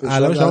تحت فشار.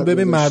 الان شما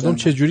ببین مردم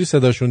چه جوری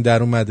صداشون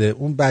در اومده.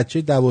 اون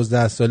بچه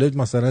 12 ساله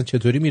مثلا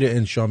چطوری میره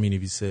انشا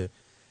مینویسه.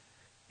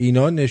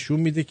 اینا نشون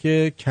میده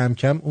که کم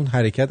کم اون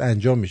حرکت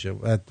انجام میشه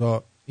و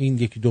تا این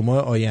 1-2 ماه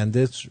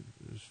آینده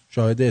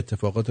شاهد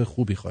اتفاقات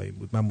خوبی خواهیم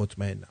بود. من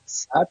مطمئنم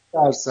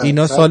 100%.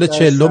 اینا سال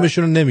 40مشون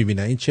رو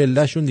نمیبینن، این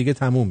 40شون دیگه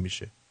تموم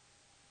میشه.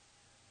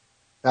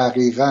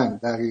 دقیقاً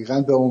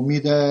به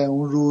امید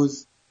اون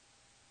روز.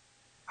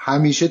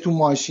 همیشه تو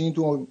ماشین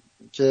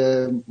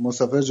که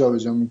مسافر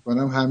جابجا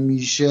میکنم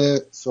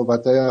همیشه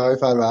صحبت‌های آقای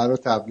فروهر رو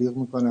تبلیغ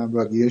میکنم،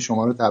 رادیو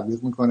شما رو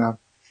تبلیغ میکنم.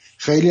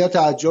 خیلی ها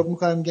تعجب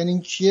میکنن، میگن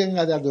این کیه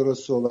اینقدر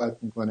درست صحبت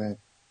میکنه؟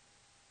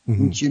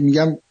 این کی؟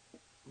 میگم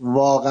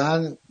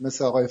واقعا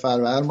مثل آقای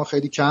فروهر ما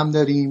خیلی کم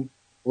داریم،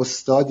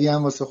 استادی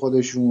هم واسه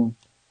خودشون.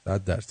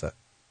 100%.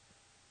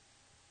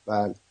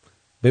 بله.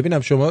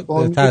 ببینم شما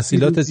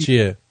تحصیلاتت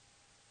چیه؟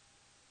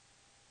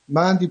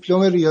 من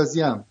دیپلم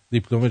ریاضی ام.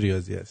 دیپلم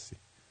ریاضی هستی؟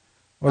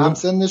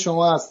 همسن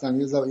شما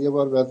هستم. یه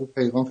بار بعد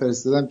پیغام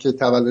فرستادم که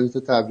تولدت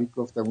تبریک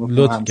گفتم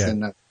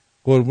همسن.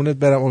 قربونت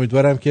برم.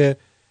 امیدوارم که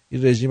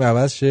این رژیم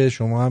عوض شه،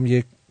 شما هم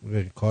یک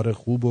کار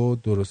خوب و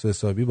درست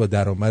حسابی با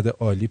درآمد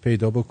عالی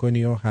پیدا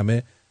بکنی و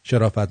همه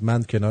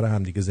شرافتمند کنار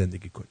همدیگه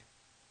زندگی کنی.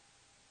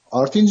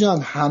 آرتین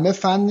جان همه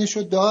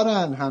فنشو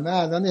دارن، همه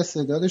الان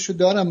استعدادشو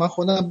دارن. من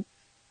خودم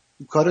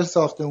کار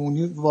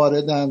ساختمونی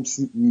واردم،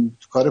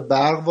 کار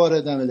برق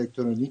واردم،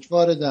 الکترونیک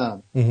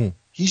واردم.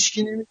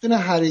 هیچکی نمیتونه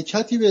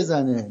حرکتی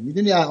بزنه.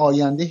 میدونی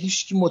آینده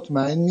هیچکی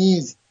مطمئن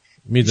نیست.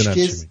 میدونم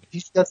چی میگی.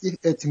 هیچ کسی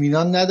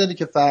اطمینان نداره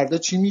که فردا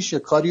چی میشه.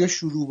 کاریو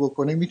شروع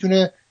بکنه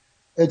میتونه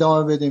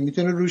ادامه بده،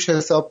 میتونه روش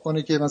حساب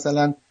کنه که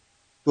مثلا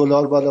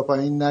دلار بالا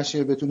پایین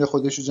نشه، بتونه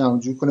خودشو جمع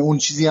جور کنه، اون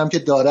چیزی هم که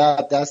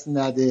داره دست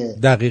نده.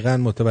 دقیقاً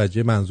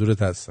متوجه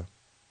منظورت هستم.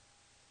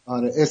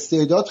 آره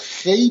استعداد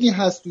خیلی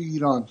هست تو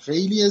ایران،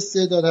 خیلی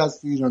استعداد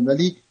هست تو ایران،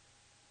 ولی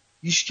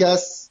هیچ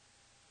کس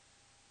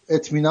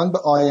اطمینان به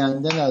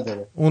آینده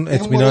نداره. اون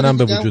اطمینان هم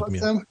به وجود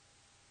میاد.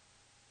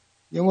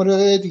 یه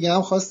مورد دیگه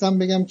هم خواستم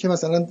بگم که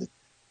مثلا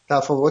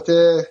تفاوت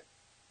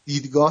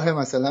دیدگاه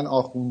مثلا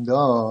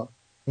آخوندا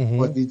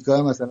با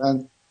دیدگاه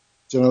مثلا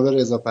جناب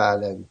رضا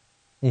پهلوی.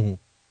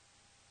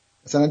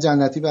 مثلا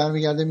جنتی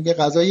برمیگرده میگه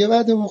غذا یه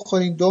وعده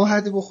بخورین، 2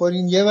 وعده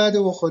بخورین، یه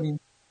وعده بخورین،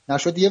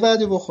 نشد یه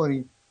وعده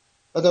بخورین.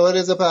 بعد آقای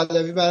رضا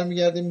پهلوی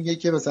برمیگرده میگه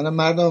که مثلا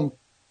مردم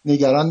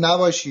نگران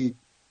نباشید،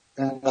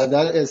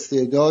 انقدر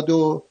استعداد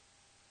و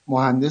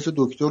مهندس و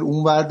دکتر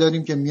اون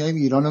برداریم که میایم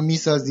ایرانو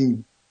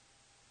میسازیم.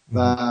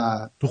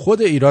 و تو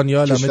خود ایران یه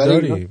عالمه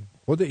داریم.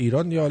 خود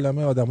ایران یه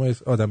عالمه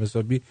آدم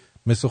حسابی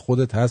مثل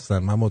خودت هستن،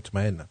 من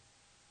مطمئنم.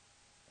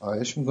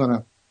 خواهش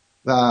میکنم.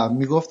 و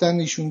میگفتن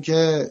ایشون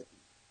که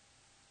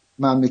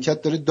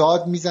مملکت داره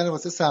داد میزنه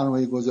واسه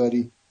سرمایه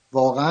گذاری.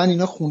 واقعا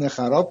اینا خونه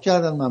خراب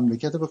کردن،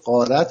 مملکت به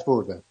غارت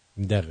بردن.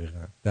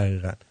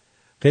 دقیقاً.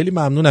 خیلی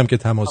ممنونم که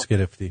تماس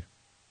گرفتی.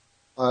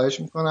 خواهش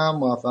میکنم،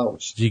 موفق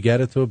باشی.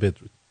 جیگرتو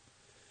بدرود.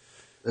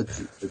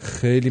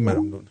 خیلی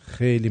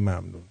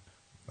ممنون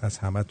از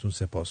همتون،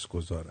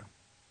 سپاسگزارم.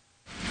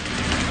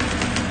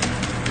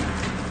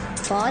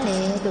 فال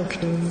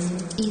دکتر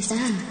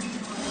ایزن.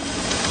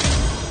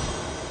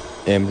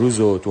 امروز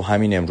رو تو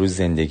همین امروز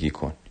زندگی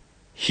کن.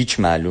 هیچ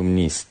معلوم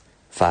نیست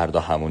فردا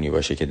همونی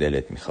باشه که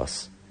دلت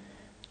میخواست.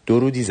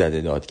 درودی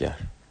زده دادگر.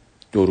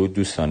 درود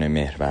دوستان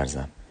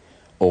مهرورزم.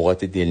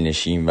 اوقات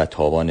دلنشین و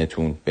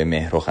تابانتون به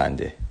مهر و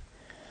خنده.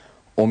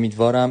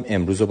 امیدوارم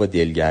امروز رو با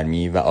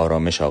دلگرمی و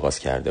آرامش آغاز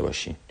کرده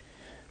باشین.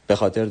 به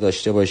خاطر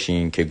داشته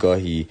باشین که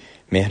گاهی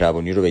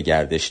مهربانی رو به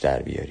گردش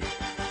در بیاریم.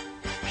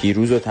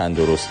 پیروز و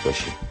تندرست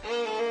باشین.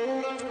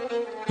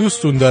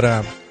 دوستون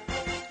دارم.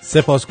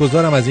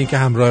 سپاسگزارم از اینکه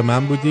همراه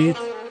من بودید.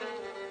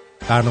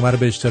 برنامه رو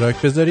به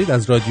اشتراک بذارید،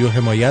 از رادیو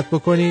حمایت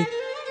بکنید،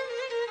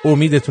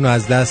 امیدتون رو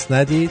از دست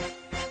ندید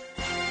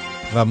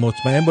و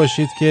مطمئن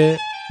باشید که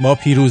ما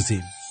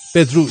پیروزیم.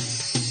 بدرود.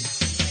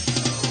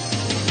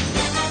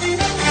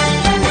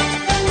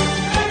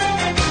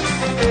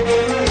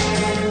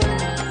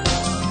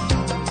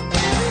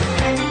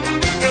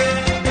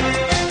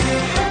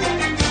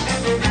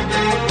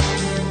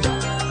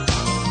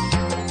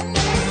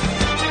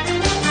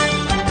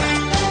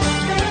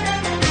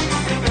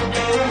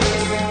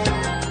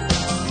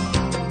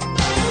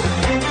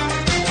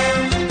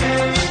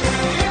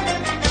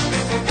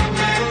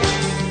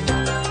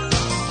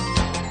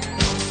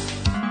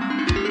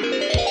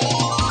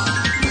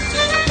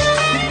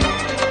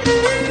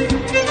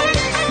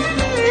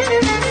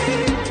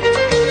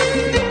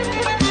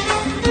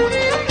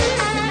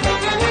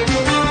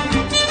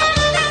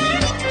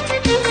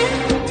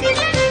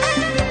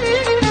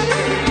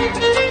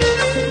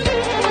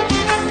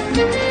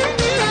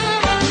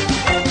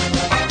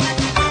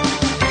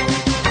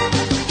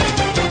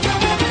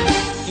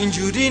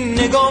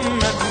 نگام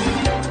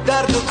نکن،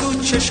 درد و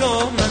تو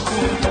چشام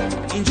نکن،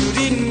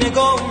 اینجوری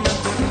نگام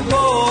نکن،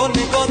 با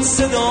نگات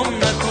صدام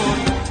نکن،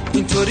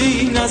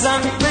 اینطوری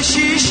نزن به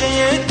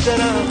شیشه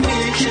درم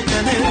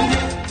میشکنه،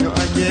 یا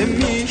اگه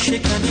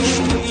میشکنیش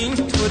تو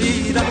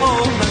اینطوری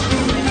رهام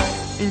نکن،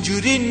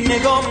 اینجوری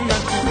نگام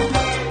نکن،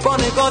 با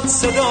نگات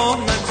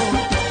صدام نکن،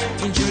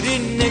 اینجوری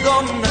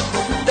نگام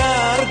نکن،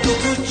 درد و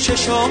تو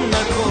چشام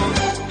نکن.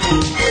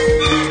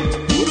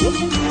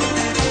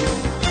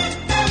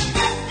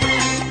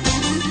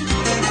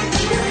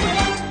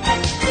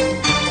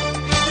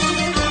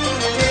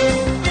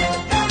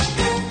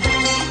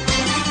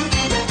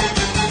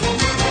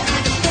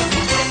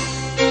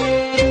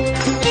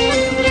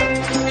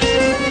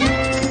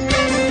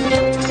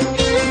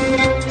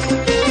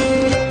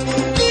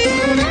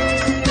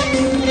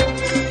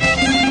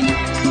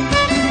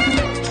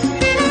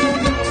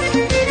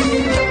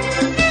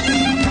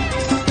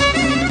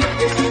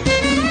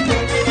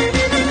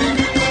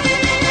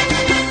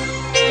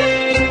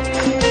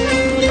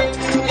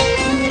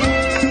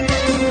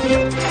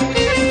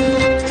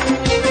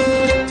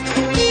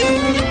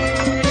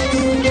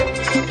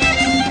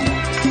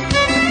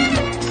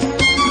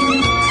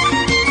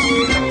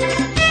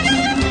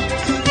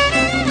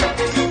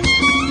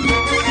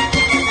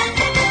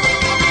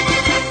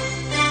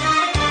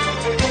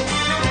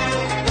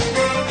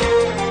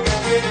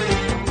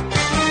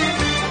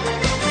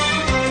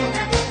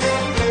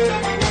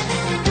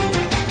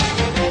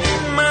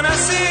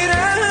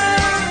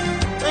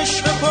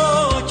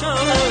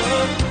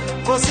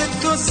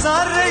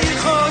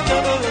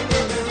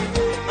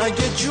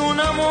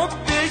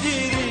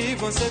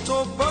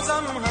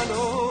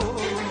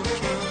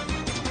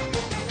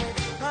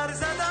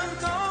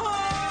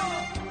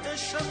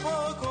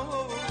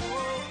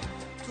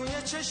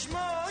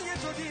 چشمای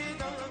تو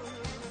دیدم،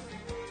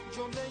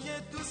 جمله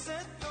دوست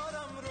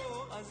دارم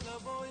رو از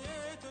لب